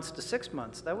 12 months to 6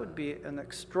 months. That would be an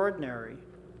extraordinary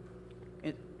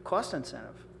cost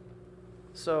incentive.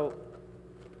 So,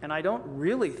 and I don't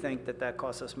really think that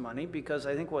costs us money, because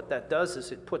I think what that does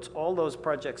is it puts all those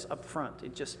projects up front.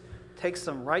 It just takes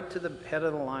them right to the head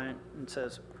of the line and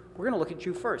says, we're going to look at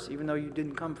you first, even though you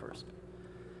didn't come first.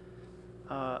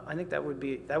 I think that would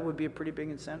be a pretty big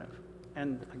incentive.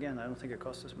 And again, I don't think it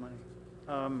costs us money.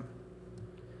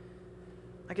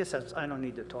 I guess I don't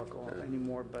need to talk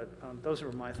anymore, but those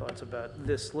are my thoughts about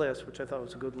this list, which I thought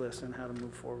was a good list, and how to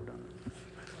move forward on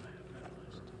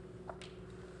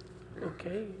it.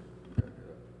 Okay.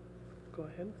 Go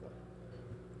ahead.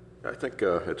 I think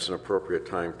it's an appropriate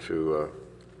time to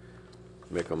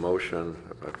make a motion.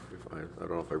 I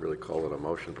don't know if I really call it a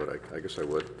motion, but I guess I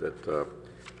would, that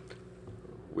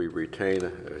we retain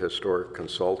a historic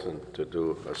consultant to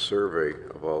do a survey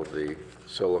of all the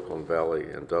Silicon Valley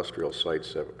industrial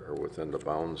sites that are within the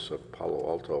bounds of Palo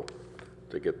Alto,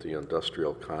 to get the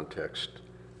industrial context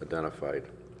identified,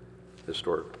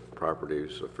 historic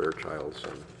properties of Fairchilds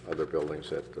and other buildings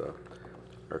that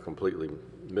are completely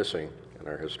missing in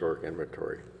our historic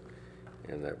inventory.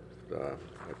 And that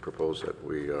I propose that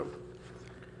we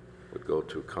would go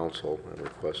to council and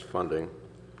request funding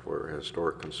for a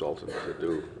historic consultant to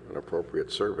do an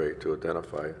appropriate survey to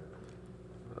identify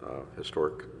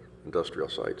historic industrial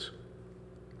sites.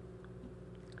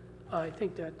 I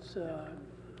think that's,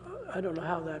 I don't know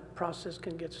how that process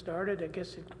can get started. I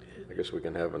guess we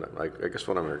can have I guess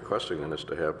what I'm requesting then is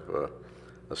to have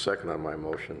a second on my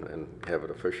motion and have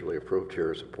it officially approved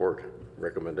here as a board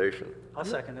recommendation. I'll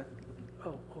second it.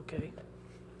 Oh, okay.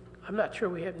 I'm not sure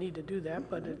we need to do that,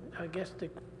 but I guess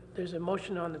there's a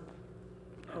motion on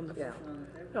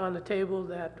the table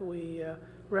that we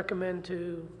recommend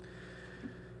to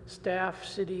staff,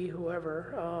 city,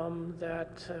 whoever,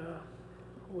 that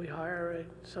we hire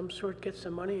get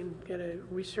some money and get a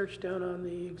research done on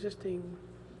the existing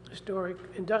historic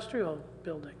industrial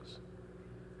buildings.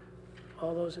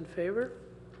 All those in favor?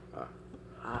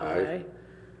 Aye.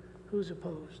 Who's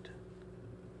opposed?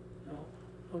 No.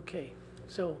 Okay,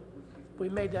 so we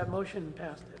made that motion and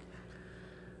passed it.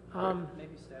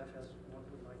 Maybe staff has one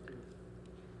who would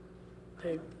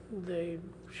like to.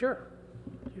 Sure,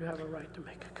 you have a right to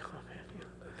make a comment.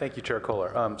 Thank you, Chair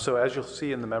Kohler. So as you'll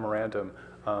see in the memorandum,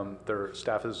 their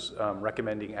staff is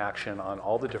recommending action on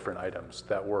all the different items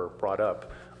that were brought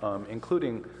up,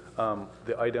 including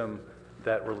the item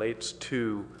that relates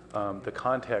to the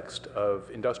context of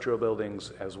industrial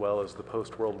buildings as well as the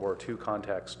post-World War II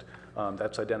context.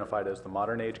 That's identified as the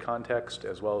modern age context,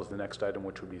 as well as the next item,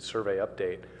 which would be survey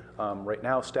update. Right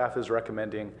now, staff is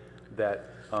recommending that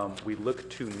we look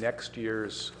to next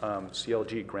year's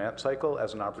CLG grant cycle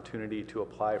as an opportunity to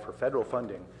apply for federal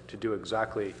funding to do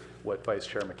exactly what Vice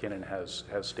Chair McKinnon has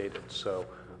stated. So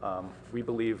we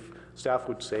believe staff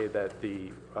would say that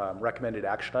the recommended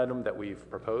action item that we've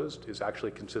proposed is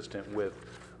actually consistent with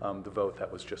the vote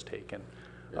that was just taken.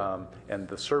 And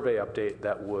the survey update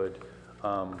that would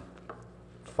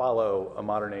follow a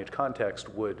modern age context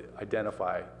would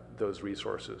identify those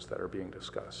resources that are being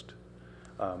discussed.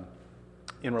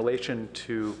 In relation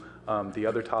to the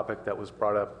other topic that was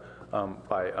brought up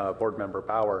by Board Member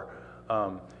Bauer,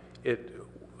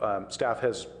 staff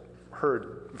has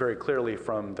heard very clearly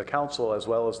from the council as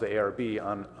well as the ARB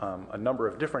on a number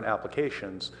of different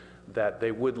applications that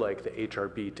they would like the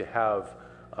HRB to have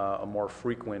a more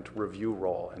frequent review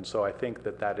role. And so I think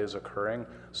that is occurring.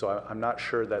 So I'm not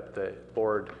sure that the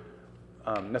board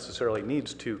necessarily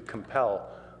needs to compel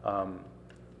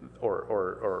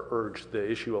or urge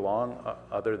the issue along,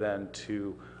 other than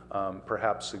to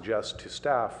perhaps suggest to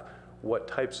staff what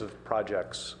types of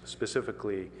projects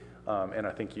specifically, and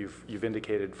I think you've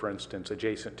indicated, for instance,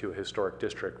 adjacent to a historic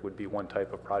district would be one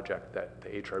type of project that the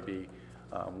HRB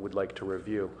would like to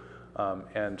review.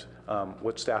 And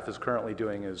what staff is currently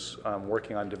doing is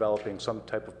working on developing some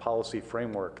type of policy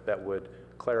framework that would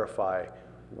clarify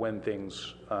when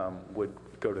things would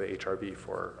go to the HRB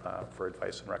for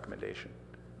advice and recommendation.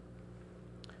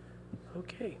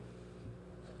 Okay.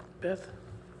 Beth?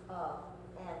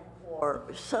 And for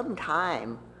some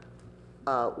time,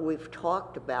 we've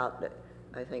talked about,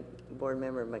 I think Board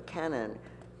Member McKinnon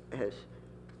has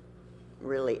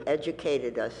really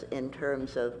educated us in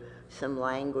terms of some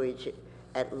language,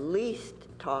 at least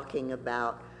talking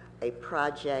about a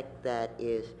project that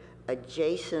is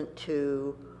adjacent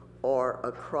to or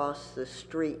across the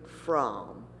street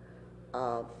from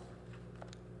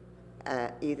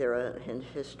either a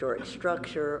historic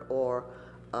structure or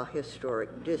a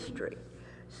historic district,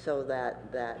 so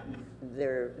that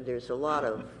there's a lot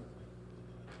of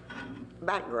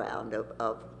background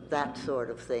of that sort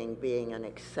of thing being an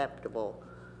acceptable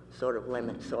sort of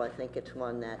limit. So I think it's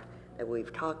one that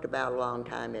we've talked about a long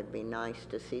time. It'd be nice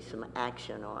to see some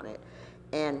action on it.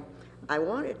 And I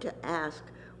wanted to ask,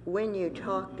 when you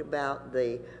talked about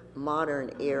the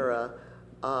modern era,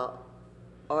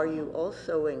 are you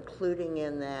also including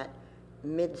in that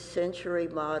mid-century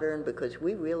modern? Because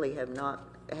we really have not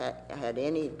had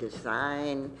any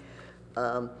design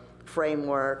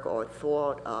framework or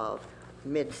thought of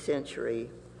mid-century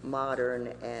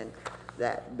modern, and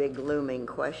that big looming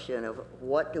question of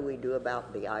what do we do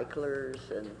about the Eichlers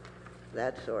and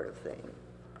that sort of thing.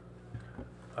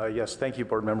 Yes, thank you,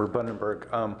 Board Member Bundenberg.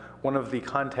 One of the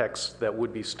contexts that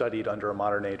would be studied under a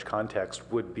modern age context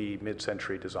would be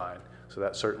mid-century design. So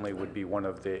that certainly would be one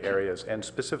of the areas, and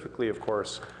specifically, of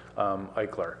course,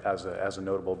 Eichler as a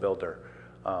notable builder.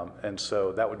 And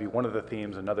so that would be one of the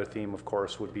themes. Another theme, of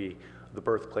course, would be the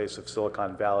birthplace of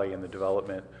Silicon Valley and the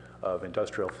development of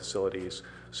industrial facilities.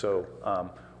 So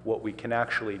what we can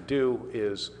actually do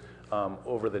is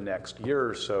over the next year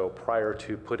or so, prior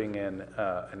to putting in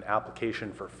an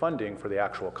application for funding for the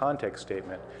actual context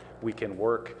statement, we can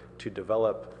work to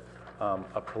develop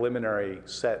a preliminary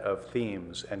set of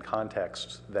themes and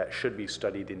contexts that should be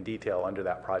studied in detail under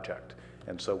that project.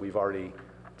 And so we've already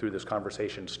through this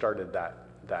conversation, started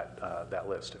that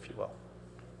list, if you will.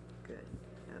 Good,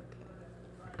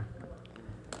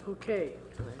 Okay.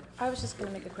 I was just going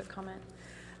to make a quick comment.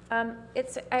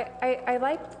 I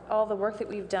like all the work that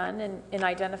we've done in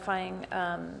identifying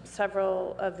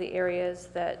several of the areas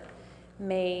that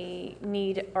may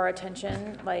need our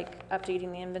attention, like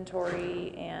updating the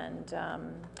inventory, and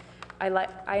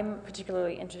I'm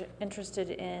particularly interested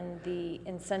in the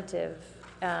incentive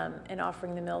in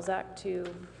offering the Mills Act to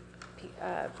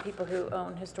people who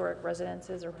own historic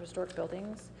residences or historic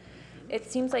buildings.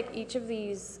 It seems like each of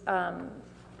these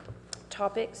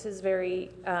topics is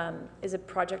is a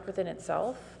project within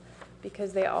itself,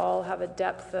 because they all have a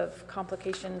depth of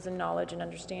complications and knowledge and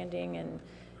understanding, and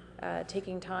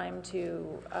taking time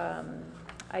to,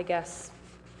 I guess,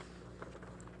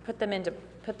 put them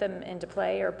into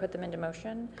play or put them into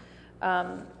motion.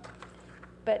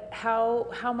 But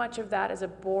how much of that as a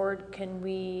board can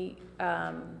we?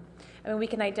 I mean, we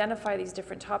can identify these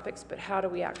different topics, but how do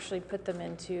we actually put them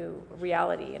into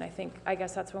reality? And I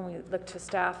guess that's when we look to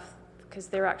staff, because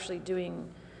they're actually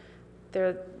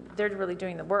they're really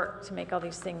doing the work to make all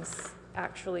these things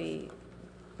actually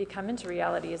become into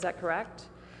reality. Is that correct?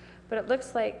 But it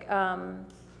looks like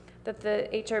that the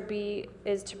HRB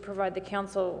is to provide the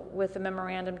council with a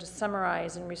memorandum to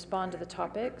summarize and respond to the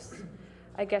topics.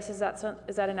 I guess, is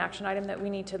that an action item that we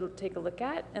need to take a look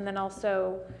at? And then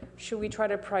also, should we try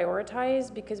to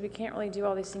prioritize, because we can't really do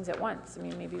all these things at once? I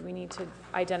mean, maybe we need to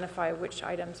identify which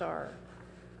items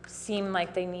seem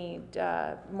like they need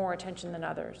more attention than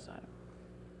others.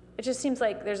 It just seems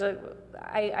like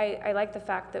I like the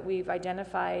fact that we've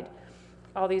identified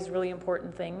all these really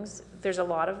important things. There's a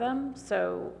lot of them,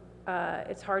 so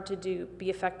it's hard to be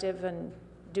effective in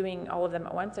doing all of them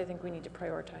at once. I think we need to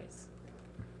prioritize.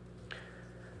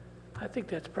 I think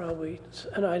that's probably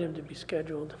an item to be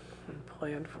scheduled and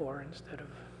planned for instead of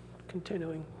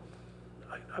continuing.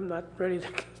 I'm not ready to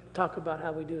talk about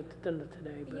how we do it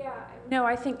today, but. Yeah. No,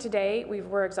 I think today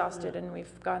we're exhausted and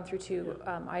we've gone through two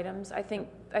items. I think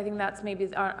that's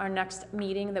maybe our next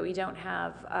meeting, that we don't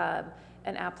have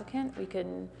an applicant. We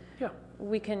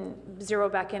can zero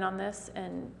back in on this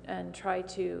and try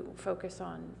to focus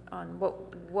on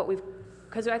what we've,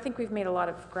 because I think we've made a lot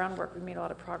of groundwork. We've made a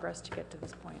lot of progress to get to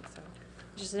this point. So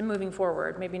just in moving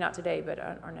forward, maybe not today, but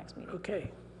our next meeting. Okay.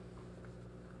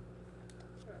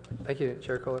 Thank you,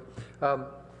 Chair Kohler.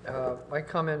 My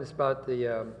comment is about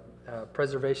the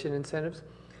preservation incentives,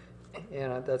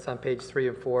 and that's on page 3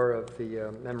 and 4 of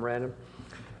the memorandum.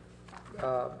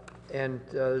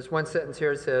 There's one sentence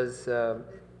here that says,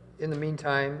 in the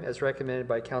meantime, as recommended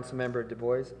by Councilmember Du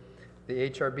Bois, the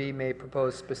HRB may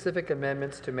propose specific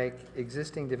amendments to make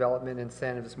existing development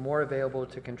incentives more available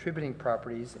to contributing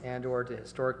properties and/or to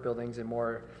historic buildings in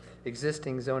more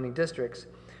existing zoning districts.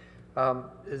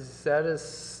 Is that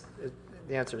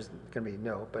the answer is going to be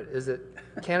no, but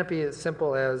can it be as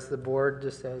simple as the board,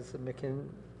 just as McKinnon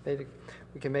made,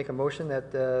 we can make a motion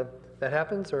that that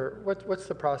happens, or what's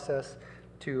the process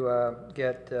to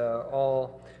get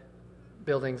all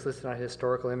buildings listed on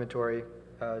historical inventory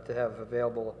to have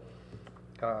available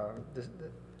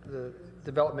the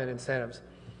development incentives?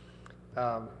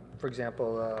 For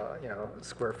example,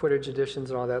 square footage additions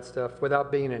and all that stuff,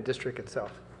 without being in a district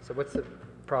itself. So what's the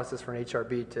process for an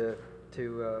HRB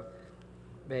to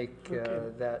make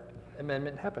that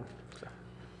amendment happen?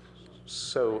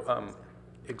 So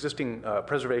existing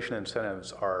preservation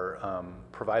incentives are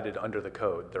provided under the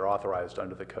code. They're authorized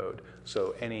under the code.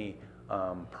 So any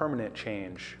permanent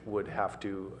change would have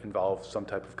to involve some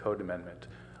type of code amendment.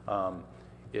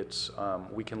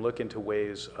 We can look into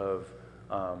ways of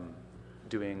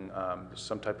doing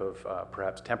some type of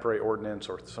perhaps temporary ordinance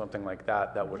or something like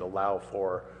that would allow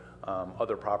for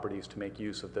other properties to make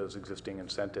use of those existing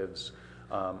incentives.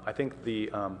 I think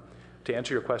to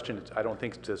answer your question, I don't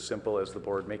think it's as simple as the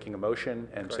board making a motion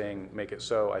and saying make it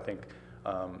so. I think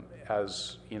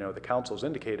as the council's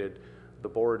indicated, the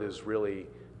board is really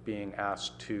being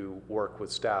asked to work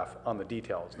with staff on the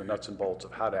details, the nuts and bolts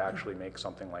of how to actually make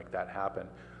something like that happen.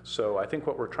 So I think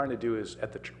what we're trying to do is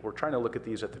we're trying to look at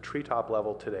these at the treetop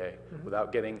level today,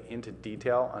 without getting into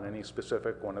detail on any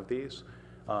specific one of these,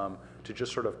 to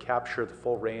just sort of capture the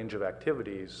full range of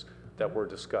activities that were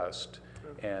discussed.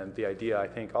 And the idea, I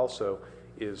think, also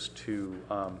is to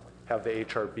have the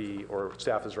HRB, or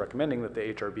staff is recommending that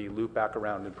the HRB loop back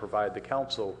around and provide the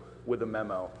council with a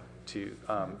memo to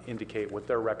indicate what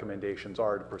their recommendations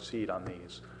are to proceed on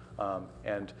these.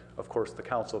 And of course, the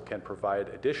council can provide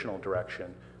additional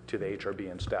direction to the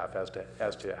HRB and staff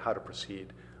as to how to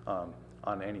proceed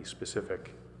on any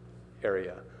specific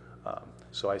area.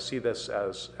 So I see this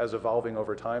as evolving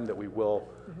over time, that we will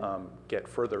get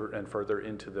further and further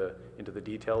into the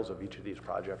details of each of these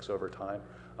projects over time.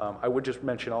 I would just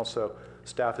mention also,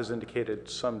 staff has indicated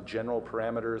some general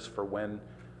parameters for when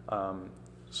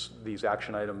these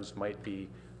action items might be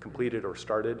completed or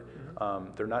started.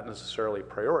 They're not necessarily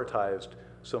prioritized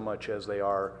so much as they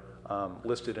are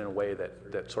listed in a way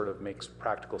that sort of makes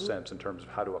practical sense in terms of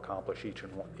how to accomplish each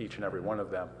and every one of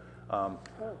them. I'm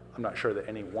not sure that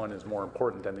any one is more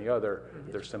important than the other.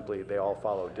 They're simply, they all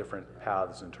follow different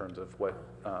paths in terms of what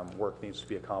work needs to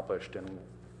be accomplished and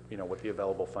what the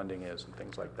available funding is and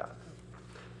things like that.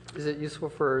 Is it useful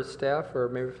for staff or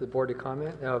maybe for the board to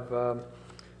comment of,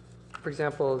 for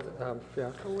example,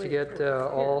 to get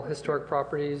all historic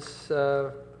properties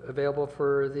available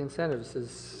for the incentives?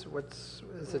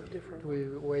 Do we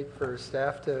wait for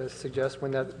staff to suggest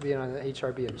when that be on the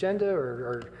HRB agenda,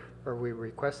 or we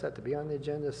request that to be on the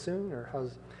agenda soon, or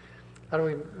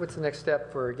what's the next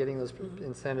step for getting those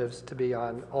incentives to be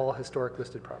on all historic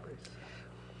listed properties?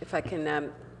 If I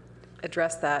can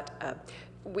address that,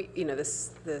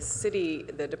 the city,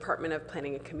 the Department of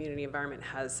Planning and Community Environment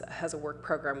has a work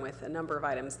program with a number of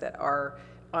items that are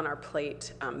on our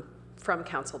plate from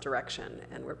council direction,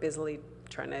 and we're busily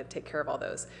trying to take care of all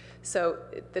those. So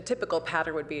the typical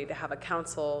pattern would be to have a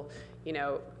council,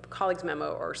 colleagues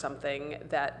memo or something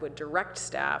that would direct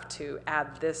staff to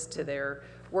add this to their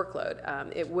workload.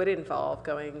 It would involve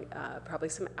going probably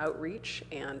some outreach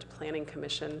and planning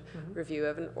commission review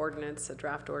of an ordinance, a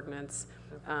draft ordinance,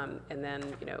 and then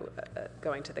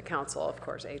going to the council. Of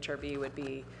course, HRB would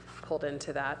be pulled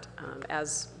into that,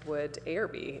 as would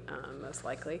ARB most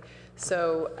likely.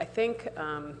 So I think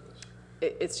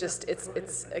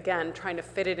it's again trying to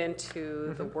fit it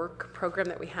into the work program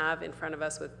that we have in front of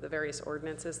us with the various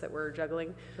ordinances that we're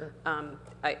juggling. Sure.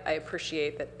 I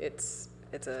appreciate that it's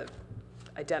a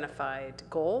identified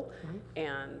goal,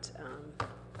 and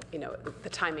the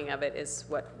timing of it is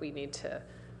what we need to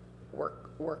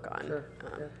work on. Sure.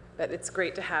 But it's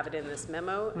great to have it in this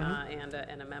memo and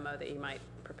a memo that you might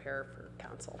prepare for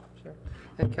council. Sure.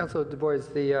 And Councilor Du Bois,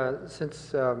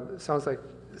 since it sounds like,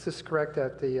 is this correct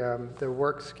that the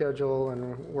work schedule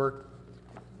and work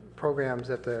programs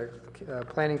at the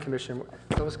Planning Commission,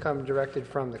 those come directed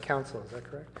from the council, is that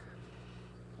correct?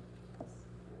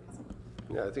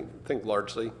 Yeah, I think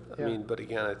largely. Yeah. I mean, but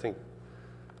again, I think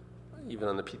even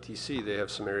on the PTC, they have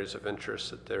some areas of interest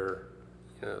that they're,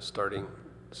 starting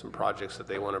some projects that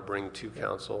they want to bring to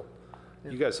council.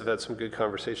 You guys have had some good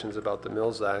conversations about the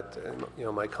Mills Act, and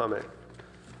my comment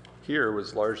here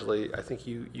was largely, I think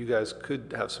you guys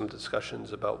could have some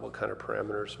discussions about what kind of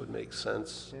parameters would make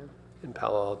sense in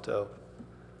Palo Alto,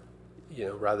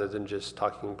 rather than just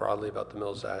talking broadly about the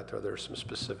Mills Act. Are there some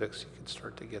specifics you could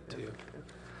start to get to?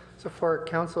 So for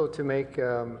council to make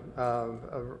a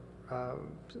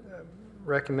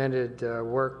recommended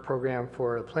work program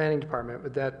for the planning department,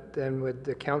 would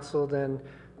the council then,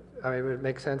 would it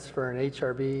make sense for an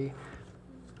HRB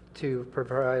to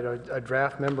provide a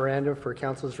draft memorandum for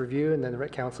council's review, and then the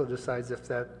council decides if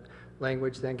that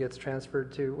language then gets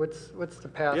transferred to, what's the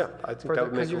path? Yeah, I think that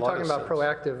would make a lot of sense. Because you're talking about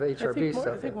proactive HRB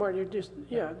stuff. I think, Martin, you're just,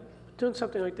 doing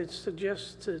something like that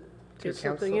suggests to get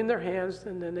something in their hands,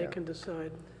 and then they can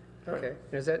decide. Okay.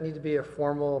 Does that need to be a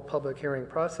formal public hearing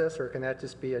process, or can that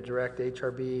just be a direct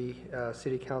HRB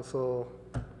city council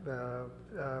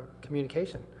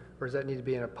communication? Or does that need to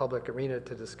be in a public arena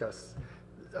to discuss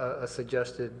a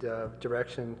suggested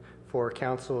direction for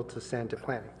council to send to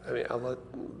planning? I mean, I'll let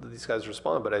these guys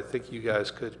respond, but I think you guys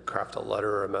could craft a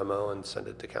letter or a memo and send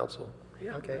it to council.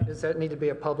 Yeah. Okay. Does that need to be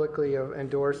a publicly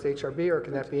endorsed HRB, or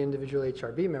can that be individual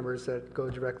HRB members that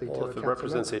go directly to a council member? Well, if it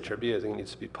represents HRB, I think it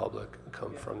needs to be public and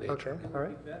come from the HRB. Okay, all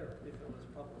right.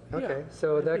 Okay,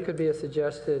 so that could be a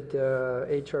suggested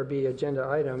HRB agenda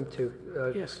item to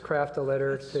craft a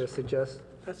letter to suggest.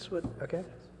 That's what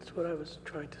I was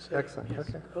trying to say. Excellent.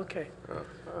 Yes. Okay.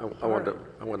 I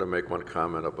want to make one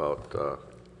comment about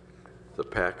the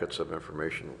packets of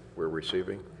information we're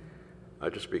receiving. I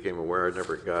just became aware I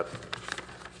never got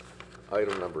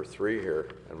item number 3 here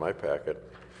in my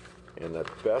packet, and that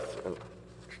Beth, and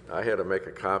I had to make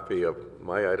a copy of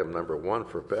my item number 1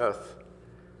 for Beth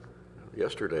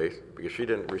yesterday because she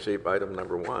didn't receive item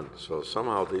number 1. So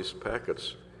somehow these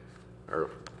packets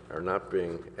are not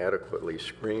being adequately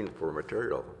screened for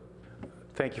material.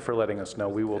 Thank you for letting us know.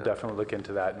 We will definitely look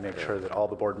into that and make sure that all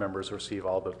the board members receive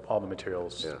all the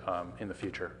materials in the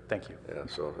future. Thank you. Yeah,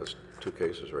 so that's 2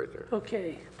 cases right there.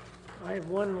 Okay, I have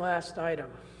one last item.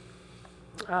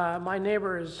 My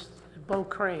neighbor is Bo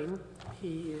Crane.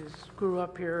 He grew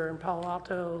up here in Palo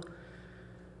Alto,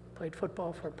 played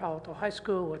football for Palo High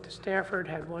School, went to Stanford,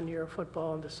 had 1 year of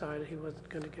football, and decided he wasn't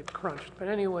going to get crunched. But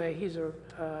anyway, he's a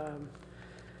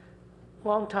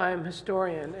longtime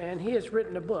historian, and he has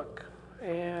written a book,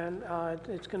 and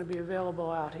it's going to be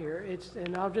available out here.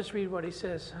 And I'll just read what he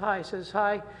says. Hi, he says,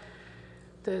 hi.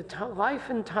 The life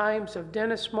and times of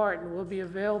Dennis Martin will be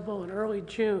available in early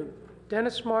June.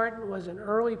 Dennis Martin was an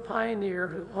early pioneer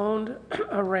who owned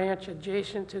a ranch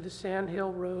adjacent to the Sand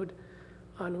Hill Road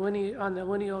on the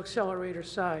Lineal Accelerator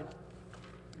side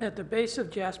at the base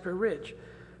of Jasper Ridge.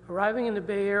 Arriving in the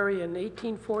Bay Area in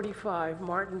 1845,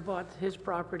 Martin bought his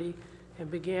property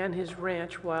and began his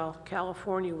ranch while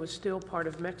California was still part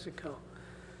of Mexico.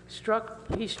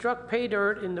 He struck pay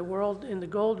dirt in the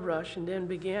gold rush and then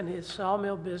began his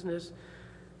sawmill business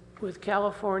with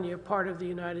California, part of the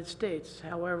United States.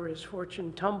 However, his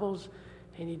fortune tumbles,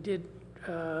 and he did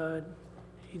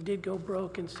go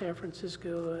broke in San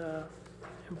Francisco,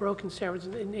 in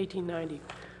 1890.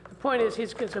 The point is,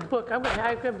 it's a book. I'm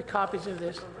going to be copies of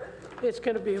this. It's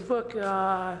going to be a book,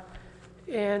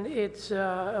 and it's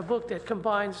a book that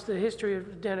combines the history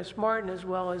of Dennis Martin as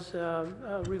well as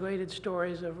related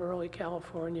stories of early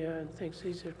California and things.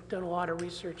 He's done a lot of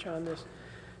research on this,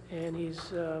 and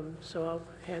so I'll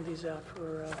hand these out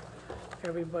for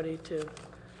everybody to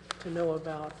know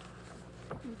about.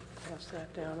 Pass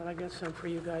that down, and I got some for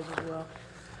you guys as well.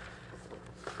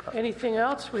 Anything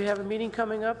else? We have a meeting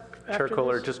coming up after Chair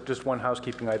Kohler, this? just one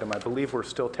housekeeping item. I believe we're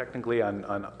still technically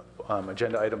on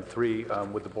agenda item 3.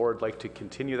 Would the board like to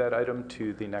continue that item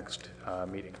to the next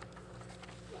meeting?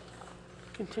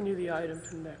 Continue the item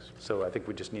to next. So I think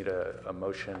we just need a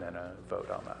motion and a vote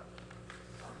on that.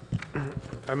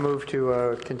 I move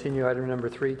to continue item number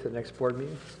 3 to the next board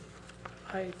meeting.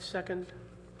 I second.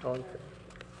 All in favor?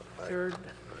 Third.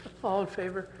 All in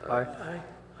favor? Aye. Aye.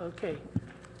 Okay.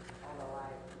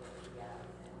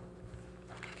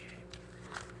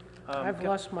 I've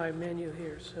lost my menu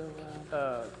here, so.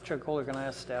 Chair Kohler, can I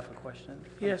ask staff a question?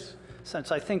 Yes.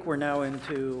 Since I think we're now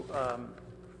into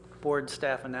board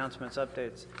staff announcements,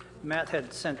 updates, Matt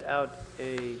had sent out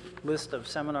a list of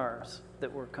seminars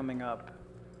that were coming up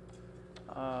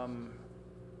a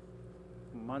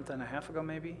month and a half ago,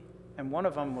 maybe? And one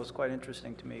of them was quite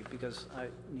interesting to me because I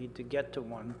need to get to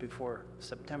one before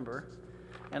September.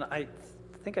 And I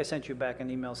think I sent you back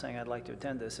an email saying I'd like to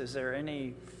attend this. Is there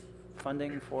any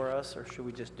funding for us, or should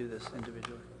we just do this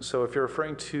individually? So if you're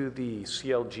referring to the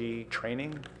CLG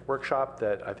training workshop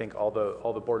that I think all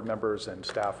the board members and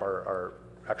staff are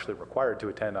actually required to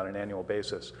attend on an annual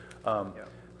basis,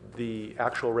 the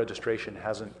actual registration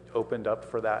hasn't opened up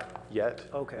for that yet.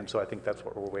 Okay. And so I think that's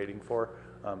what we're waiting for.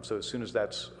 So as soon as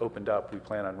that's opened up, we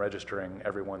plan on registering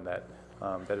everyone that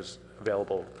is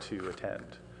available to attend.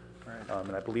 Right.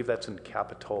 And I believe that's in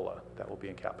Capitola. That will be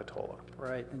in Capitola.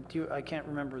 Right. And I can't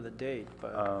remember the date,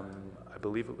 but. I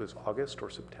believe it was August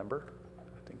or September,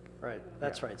 I think. Right.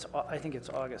 That's right. I think it's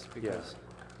August because.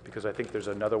 Because I think there's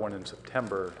another one in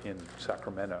September in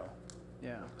Sacramento.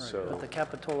 Yeah. Right. So. But the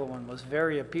Capitola one was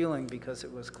very appealing because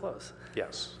it was close.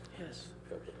 Yes. Yes.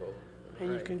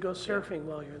 And you can go surfing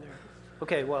while you're there.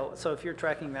 Okay. Well, so if you're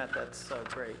tracking that, that's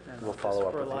great. And We'll follow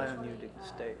up with rely you. on you to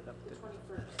stay up to.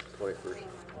 21st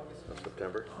of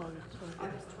September.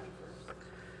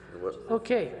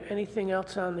 Okay, anything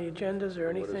else on the agendas or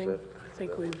anything? I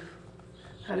think we've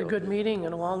had a good meeting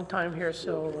and a long time here,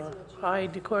 so I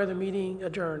declare the meeting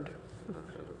adjourned.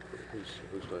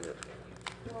 Who's doing it?